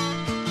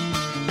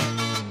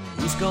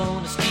 Who's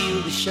gonna steal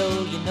the show?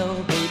 You know,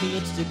 baby,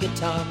 it's the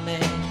guitar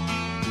man.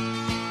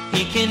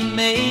 He can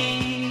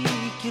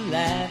make you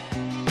laugh,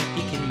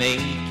 he can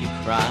make you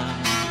cry.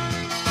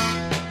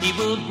 He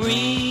will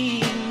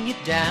bring you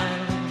down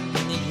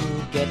and then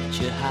he'll get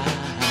you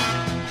high.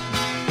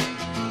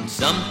 And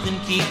something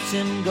keeps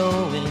him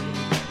going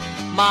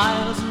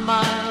miles and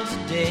miles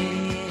a day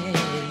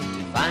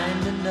to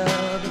find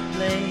another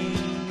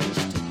place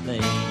to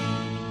play.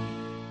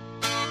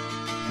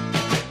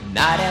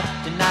 Night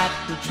after night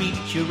he'll treat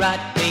you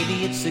right,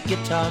 baby, it's a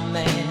guitar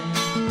man.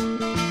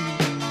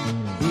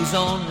 Who's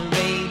on the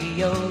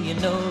radio, you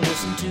know,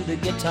 listen to the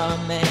guitar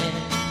man.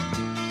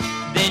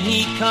 Then he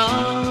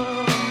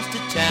comes to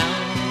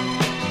town,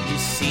 you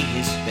see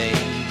his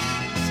face.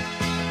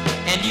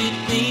 and you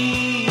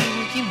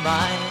think you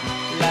might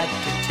like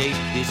to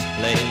take his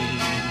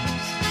place.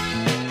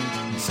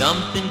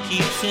 Something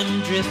keeps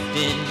him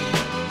drifting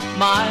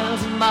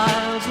miles and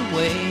miles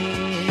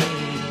away,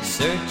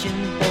 searching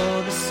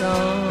for the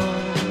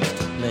songs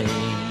to play.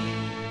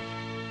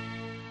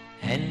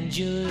 And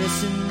you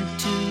listen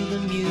to the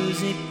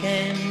music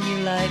and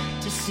you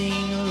like to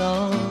sing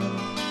along.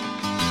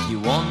 You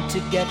want to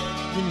get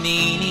the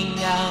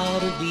meaning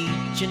out of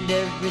each and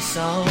every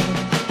song.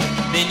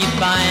 Then you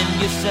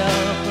find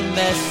yourself a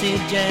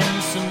message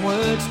and some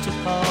words to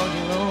call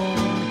your own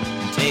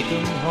and take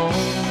them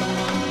home.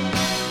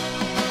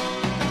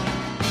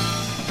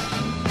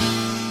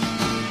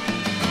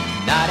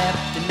 Night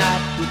after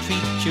night will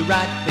treat you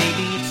right,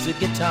 baby, it's the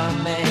guitar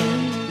man.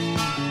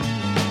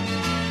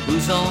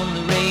 Who's on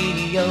the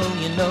radio,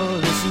 you know,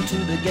 listen to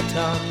the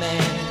guitar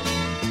man.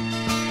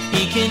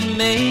 He can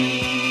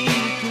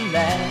make you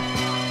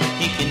laugh,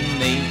 he can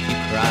make you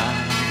cry.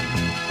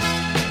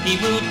 He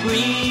will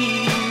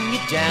bring you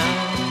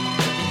down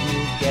and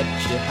he'll get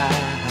you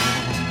high.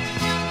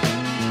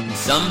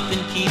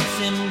 Something keeps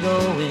him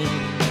going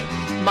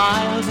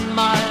miles and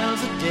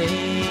miles a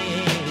day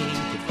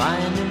to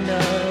find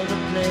another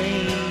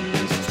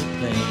place to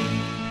play.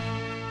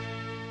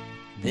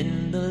 Then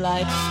the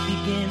lights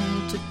begin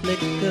to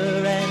flicker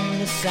and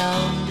the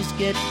sound is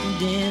getting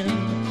dim.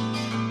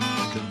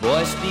 The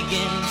voice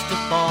begins to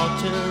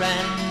falter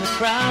and the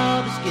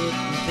crowd is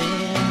getting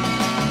thin.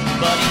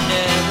 But he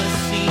never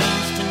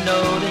seems to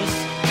notice,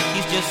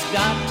 he's just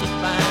got to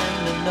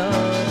find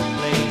another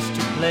place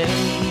to play.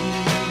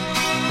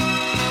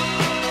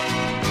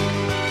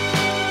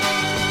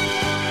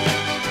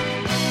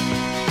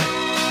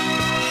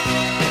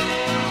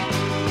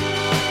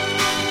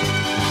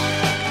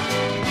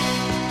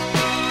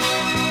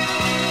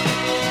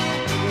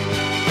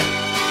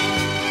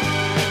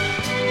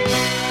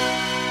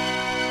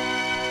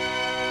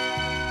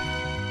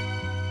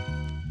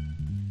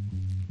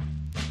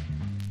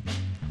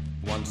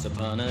 Once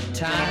upon a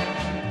time,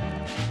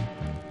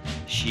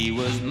 she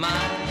was mine.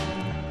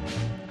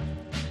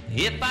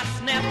 If I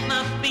snapped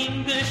my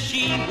fingers,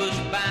 she was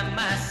by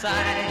my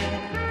side.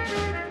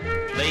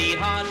 Played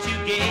hard to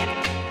get,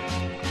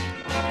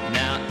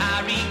 now I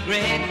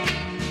regret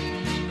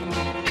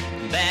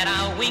that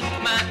I winked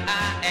my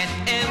eye at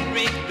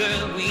every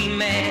girl we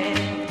met.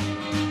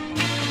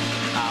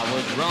 I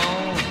was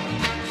wrong,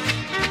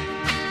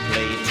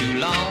 played too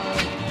long,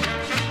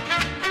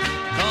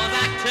 'cause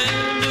I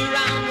turned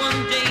around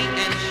one day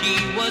and she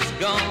was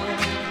gone.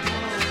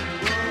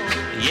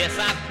 Yes,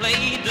 I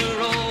played the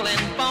role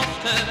and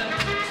bossed her.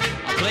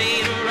 I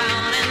played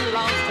around and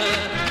lost her.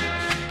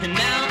 And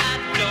now I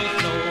don't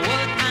know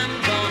what I'm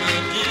gonna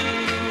do.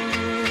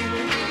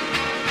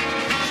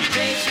 She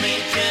chased me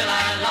till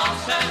I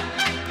lost her.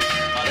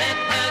 I let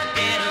her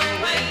get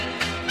away.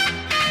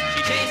 She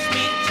chased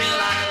me till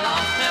I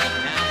lost her.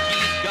 Now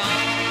she's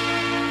gone,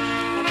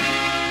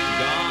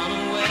 gone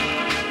away.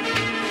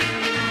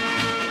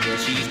 Yeah,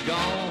 she's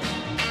gone.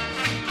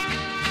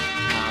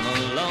 I'm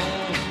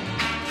alone.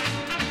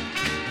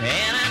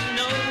 And I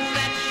know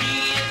that she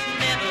is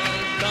never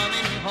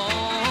coming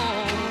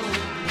home.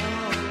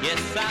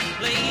 Yes, I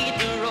played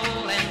the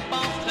role and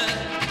bossed her.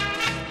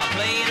 I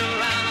played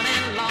around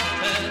and lost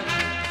her.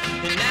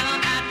 And now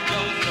I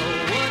don't know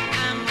what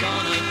I'm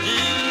gonna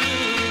do.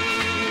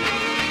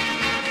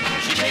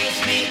 She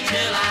chased me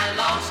till I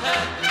lost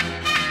her.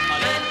 I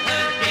let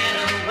her get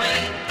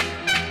away.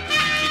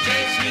 She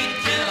chased me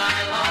till I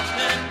lost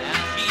her.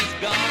 Now she's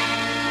gone,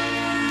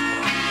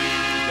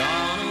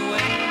 gone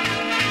away.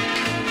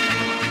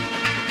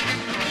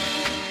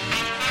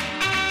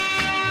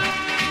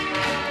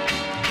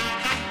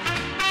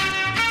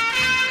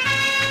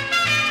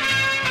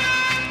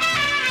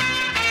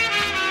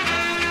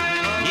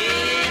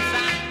 Yes,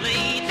 I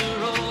played the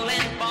role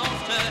and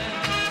bossed her.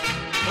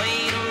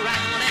 Played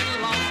around and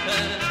lost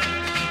her.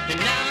 And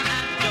now I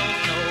don't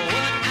know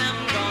what I'm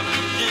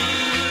gonna do.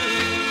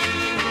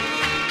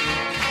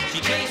 She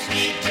chased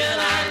me till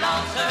I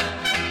lost her.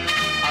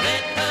 I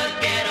let her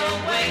get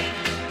away.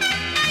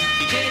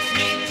 She chased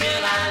me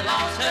till I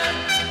lost her.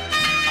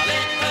 I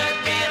let her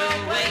get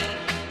away.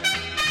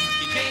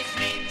 She chased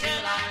me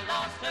till I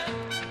lost her.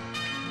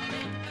 I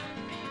let her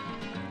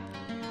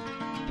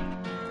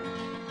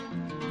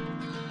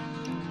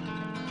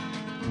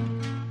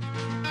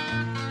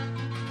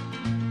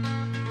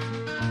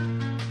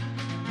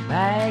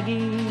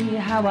Maggie,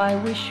 how I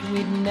wish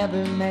we'd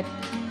never met,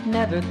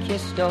 never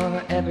kissed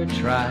or ever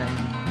tried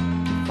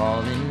to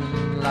fall in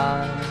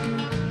love.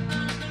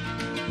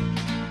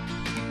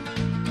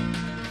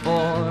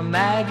 For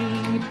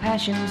Maggie,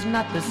 passion's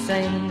not the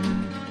same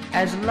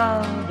as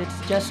love, it's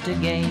just a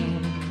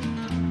game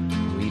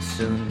we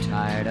soon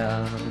tired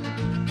of.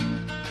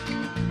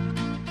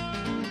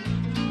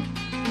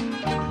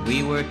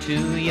 We were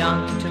too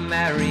young to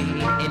marry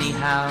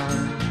anyhow.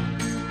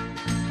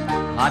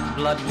 Hot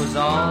blood was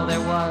all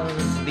there was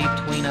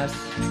between us.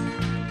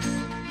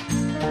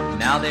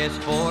 Now there's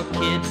 4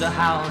 kids, a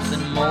house,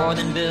 and more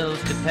than bills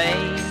to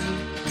pay.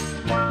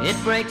 It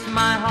breaks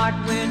my heart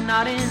we're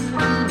not in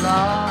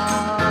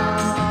love.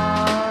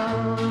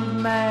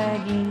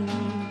 Maggie,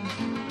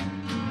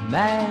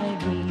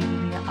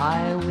 Maggie,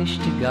 I wish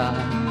to God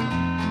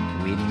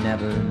we'd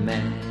never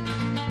met.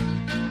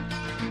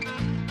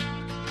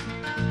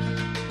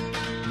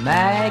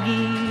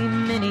 Maggie,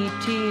 many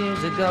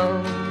tears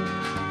ago,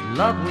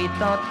 love we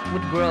thought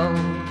would grow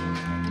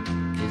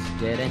is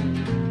dead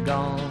and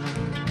gone.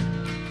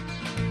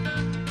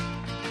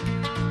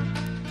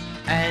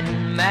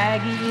 And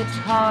Maggie, it's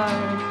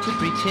hard to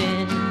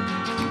pretend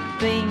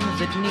things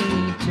that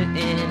need to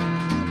end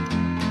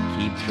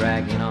keep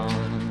dragging on.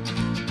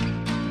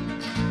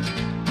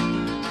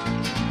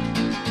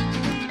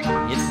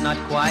 It's not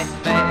quite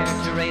fair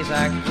to raise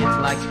our kids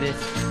like this.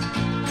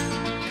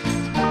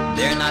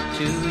 They're not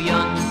too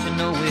young to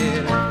know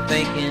we're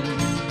faking.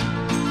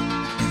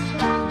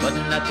 But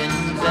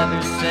nothing's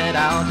ever said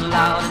out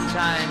loud and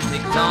time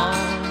ticks on.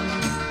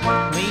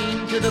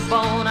 Clean to the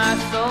bone, our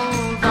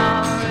souls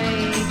are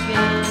aching.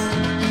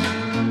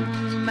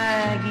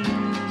 Maggie,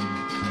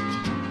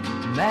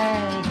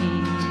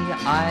 Maggie,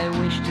 I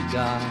wish to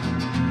God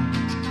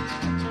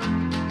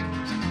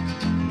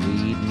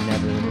we'd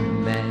never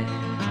met.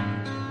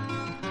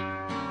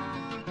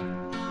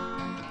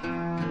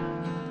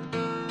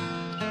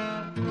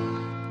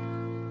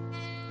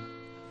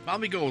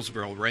 Bobby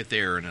Goldsboro right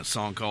there in a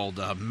song called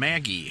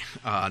Maggie,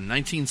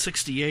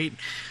 1968,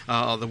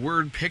 the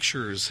Word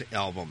Pictures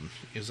album.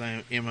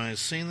 Am I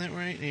saying that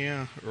right?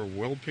 Yeah, or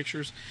World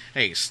Pictures?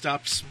 Hey,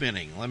 stop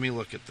spinning. Let me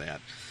look at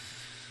that.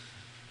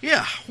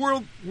 Yeah,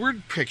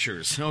 Word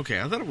Pictures. Okay,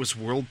 I thought it was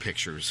World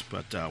Pictures,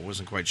 but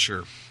wasn't quite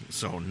sure.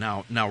 So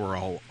now we're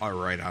all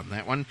right on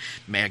that one.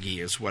 Maggie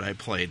is what I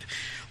played.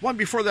 One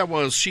before that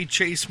was She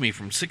Chased Me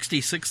from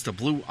 66, the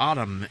Blue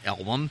Autumn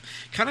album.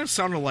 Kind of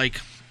sounded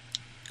like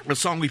a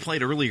song we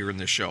played earlier in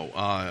the show.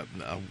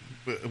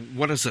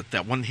 What is it?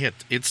 That one hit,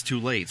 It's Too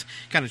Late.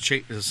 Kind of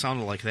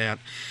sounded like that.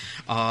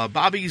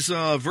 Bobby's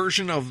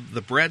version of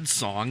the Bread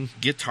song,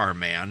 Guitar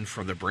Man,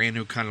 from the Brand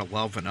New Kind of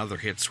Love and Other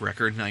Hits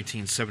record,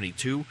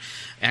 1972.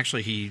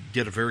 Actually, he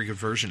did a very good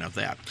version of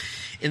that.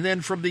 And then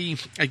from the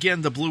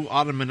Blue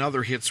Autumn and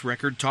Other Hits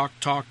record, Talk,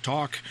 Talk,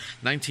 Talk,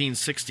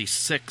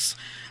 1966.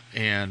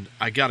 And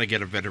I got to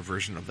get a better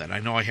version of that. I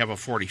know I have a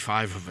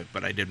 45 of it,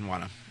 but I didn't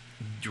want to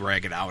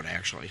drag it out,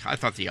 actually. I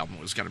thought the album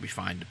was going to be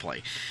fine to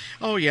play.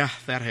 Oh, yeah,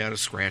 that had a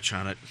scratch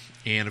on it.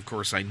 And, of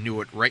course, I knew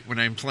it right when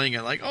I'm playing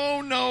it, like,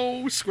 oh,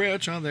 no,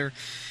 scratch on there.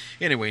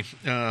 Anyway,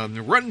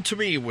 Run to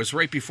Me was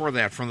right before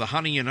that from the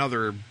Honey and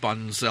Other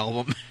Buns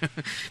album,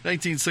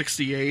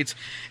 1968.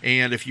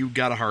 And If You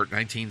Got a Heart,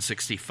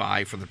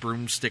 1965, from the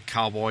Broomstick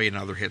Cowboy and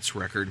Other Hits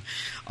record.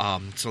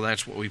 So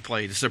that's what we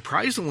played.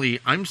 Surprisingly,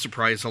 I'm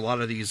surprised a lot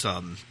of these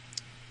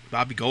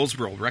Bobby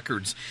Goldsboro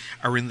records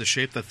are in the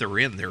shape that they're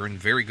in. They're in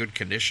very good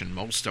condition,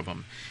 most of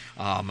them.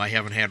 I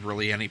haven't had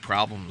really any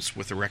problems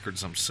with the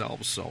records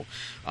themselves. So,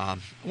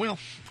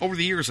 over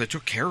the years, I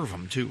took care of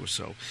them, too.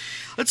 So,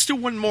 let's do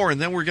one more,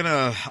 and then we're going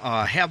to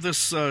have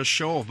this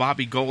show of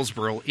Bobby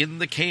Goldsboro in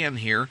the can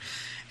here.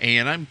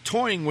 And I'm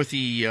toying with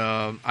the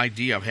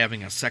idea of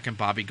having a second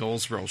Bobby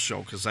Goldsboro show,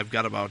 because I've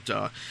got about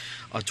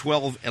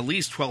at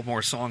least 12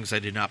 more songs I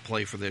did not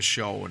play for this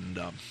show, and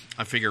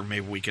I figure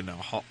maybe we can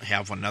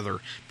have another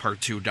part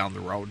 2 down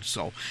the road.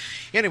 So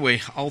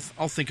anyway, I'll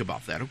think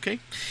about that, okay?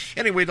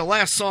 Anyway, the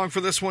last song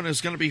for this one is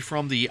going to be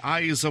from the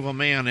Eyes of a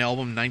Man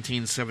album,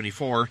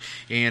 1974,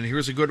 and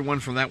here's a good one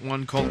from that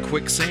one called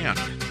Quicksand,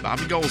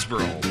 Bobby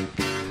Goldsboro.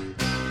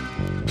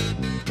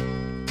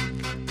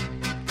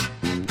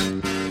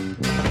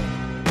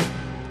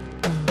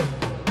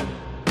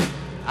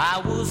 I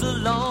was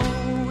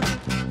alone,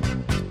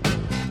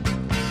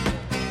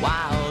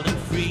 wild and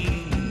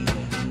free.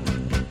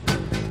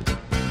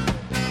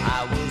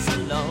 I was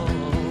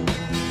alone,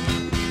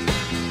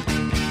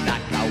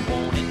 like I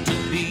wanted to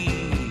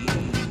be.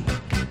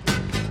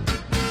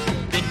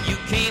 Then you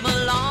came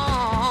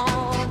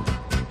along,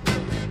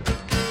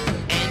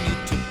 and you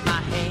took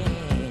my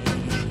hand.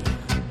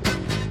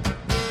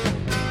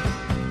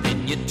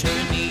 Then you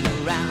turned me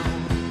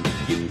around,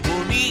 you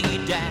pulled me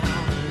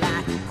down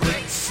like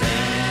quicksand.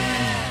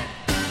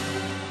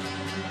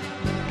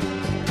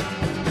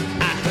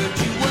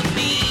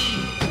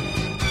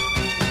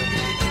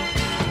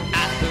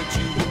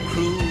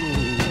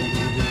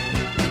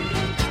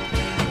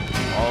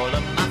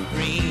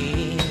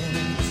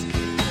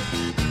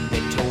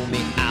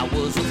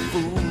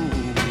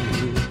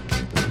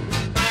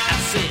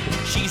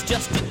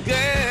 Just a girl,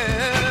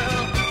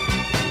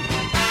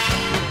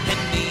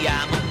 and me,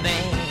 I'm a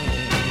man.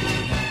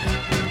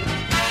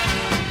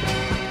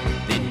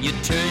 Then you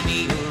turn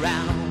me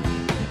around,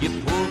 you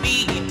pull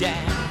me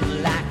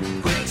down like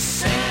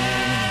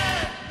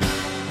quicksand.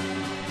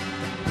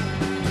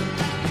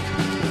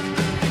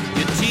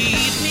 You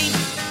teased me,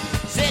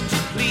 said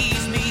you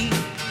pleased me,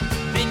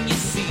 then you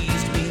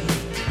seized me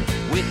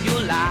with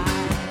your lies.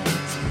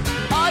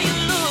 Oh, you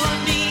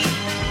lured me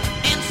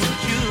and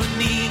secured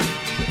me,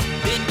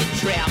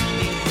 trap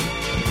me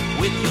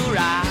with your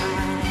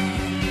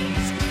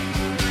eyes.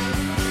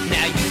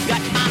 Now you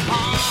got my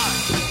heart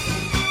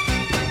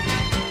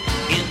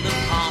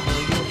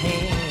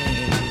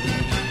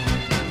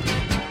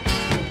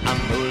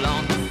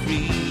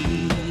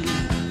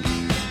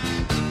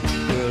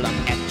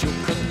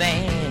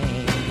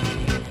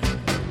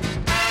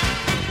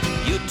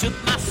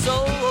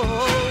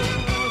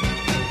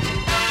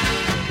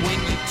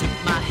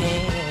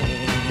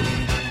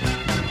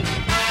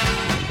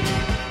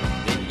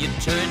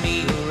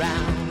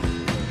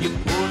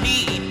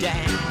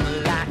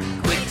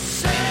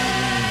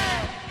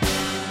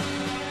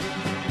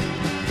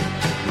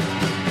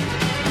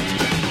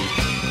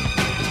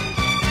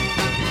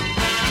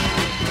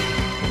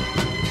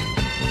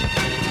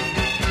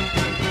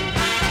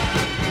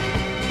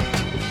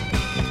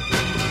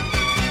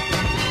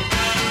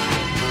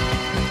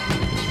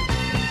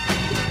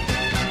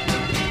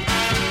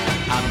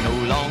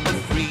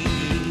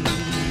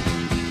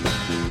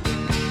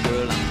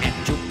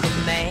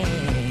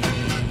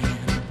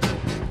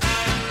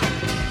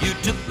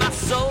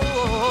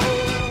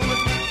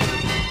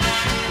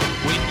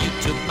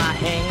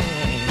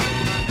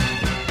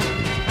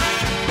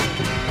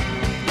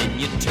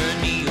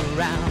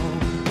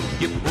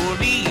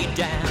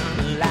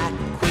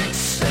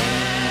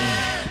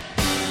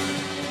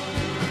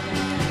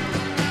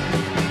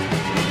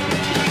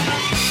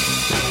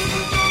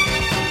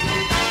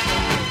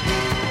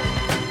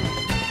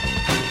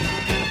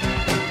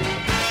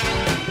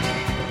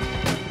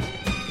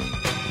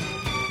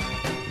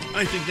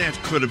I think that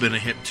could have been a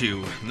hit too.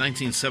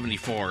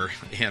 1974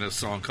 had a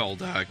song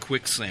called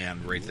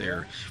Quicksand right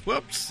there.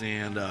 Whoops.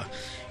 And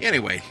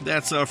anyway,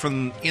 that's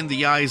from In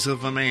the Eyes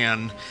of a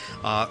Man,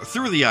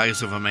 Through the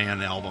Eyes of a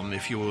Man album.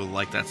 If you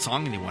like that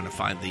song and you want to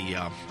find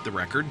the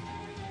record,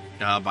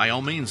 by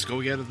all means, go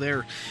get it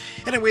there.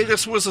 Anyway,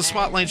 this was a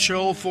spotlight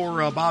show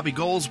for Bobby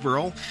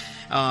Goldsboro.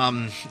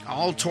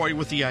 I'll toy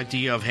with the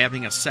idea of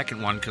having a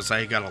second one because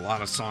I got a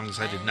lot of songs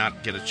I did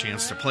not get a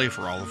chance to play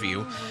for all of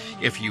you.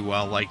 If you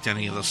liked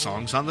any of the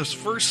songs on this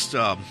first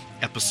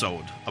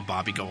episode of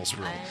Bobby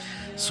Goldsboro.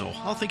 So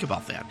I'll think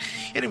about that.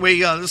 Anyway,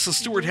 this is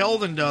Stuart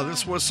Held, and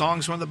this was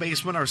Songs from the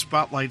Basement, our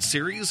Spotlight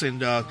series,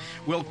 and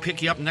we'll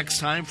pick you up next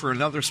time for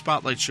another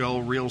Spotlight show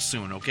real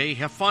soon, okay?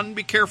 Have fun,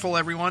 be careful,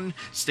 everyone,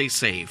 stay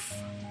safe.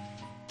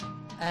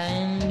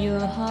 And your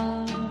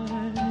heart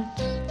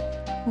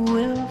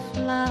will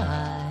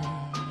fly,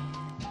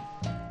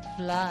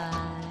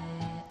 fly.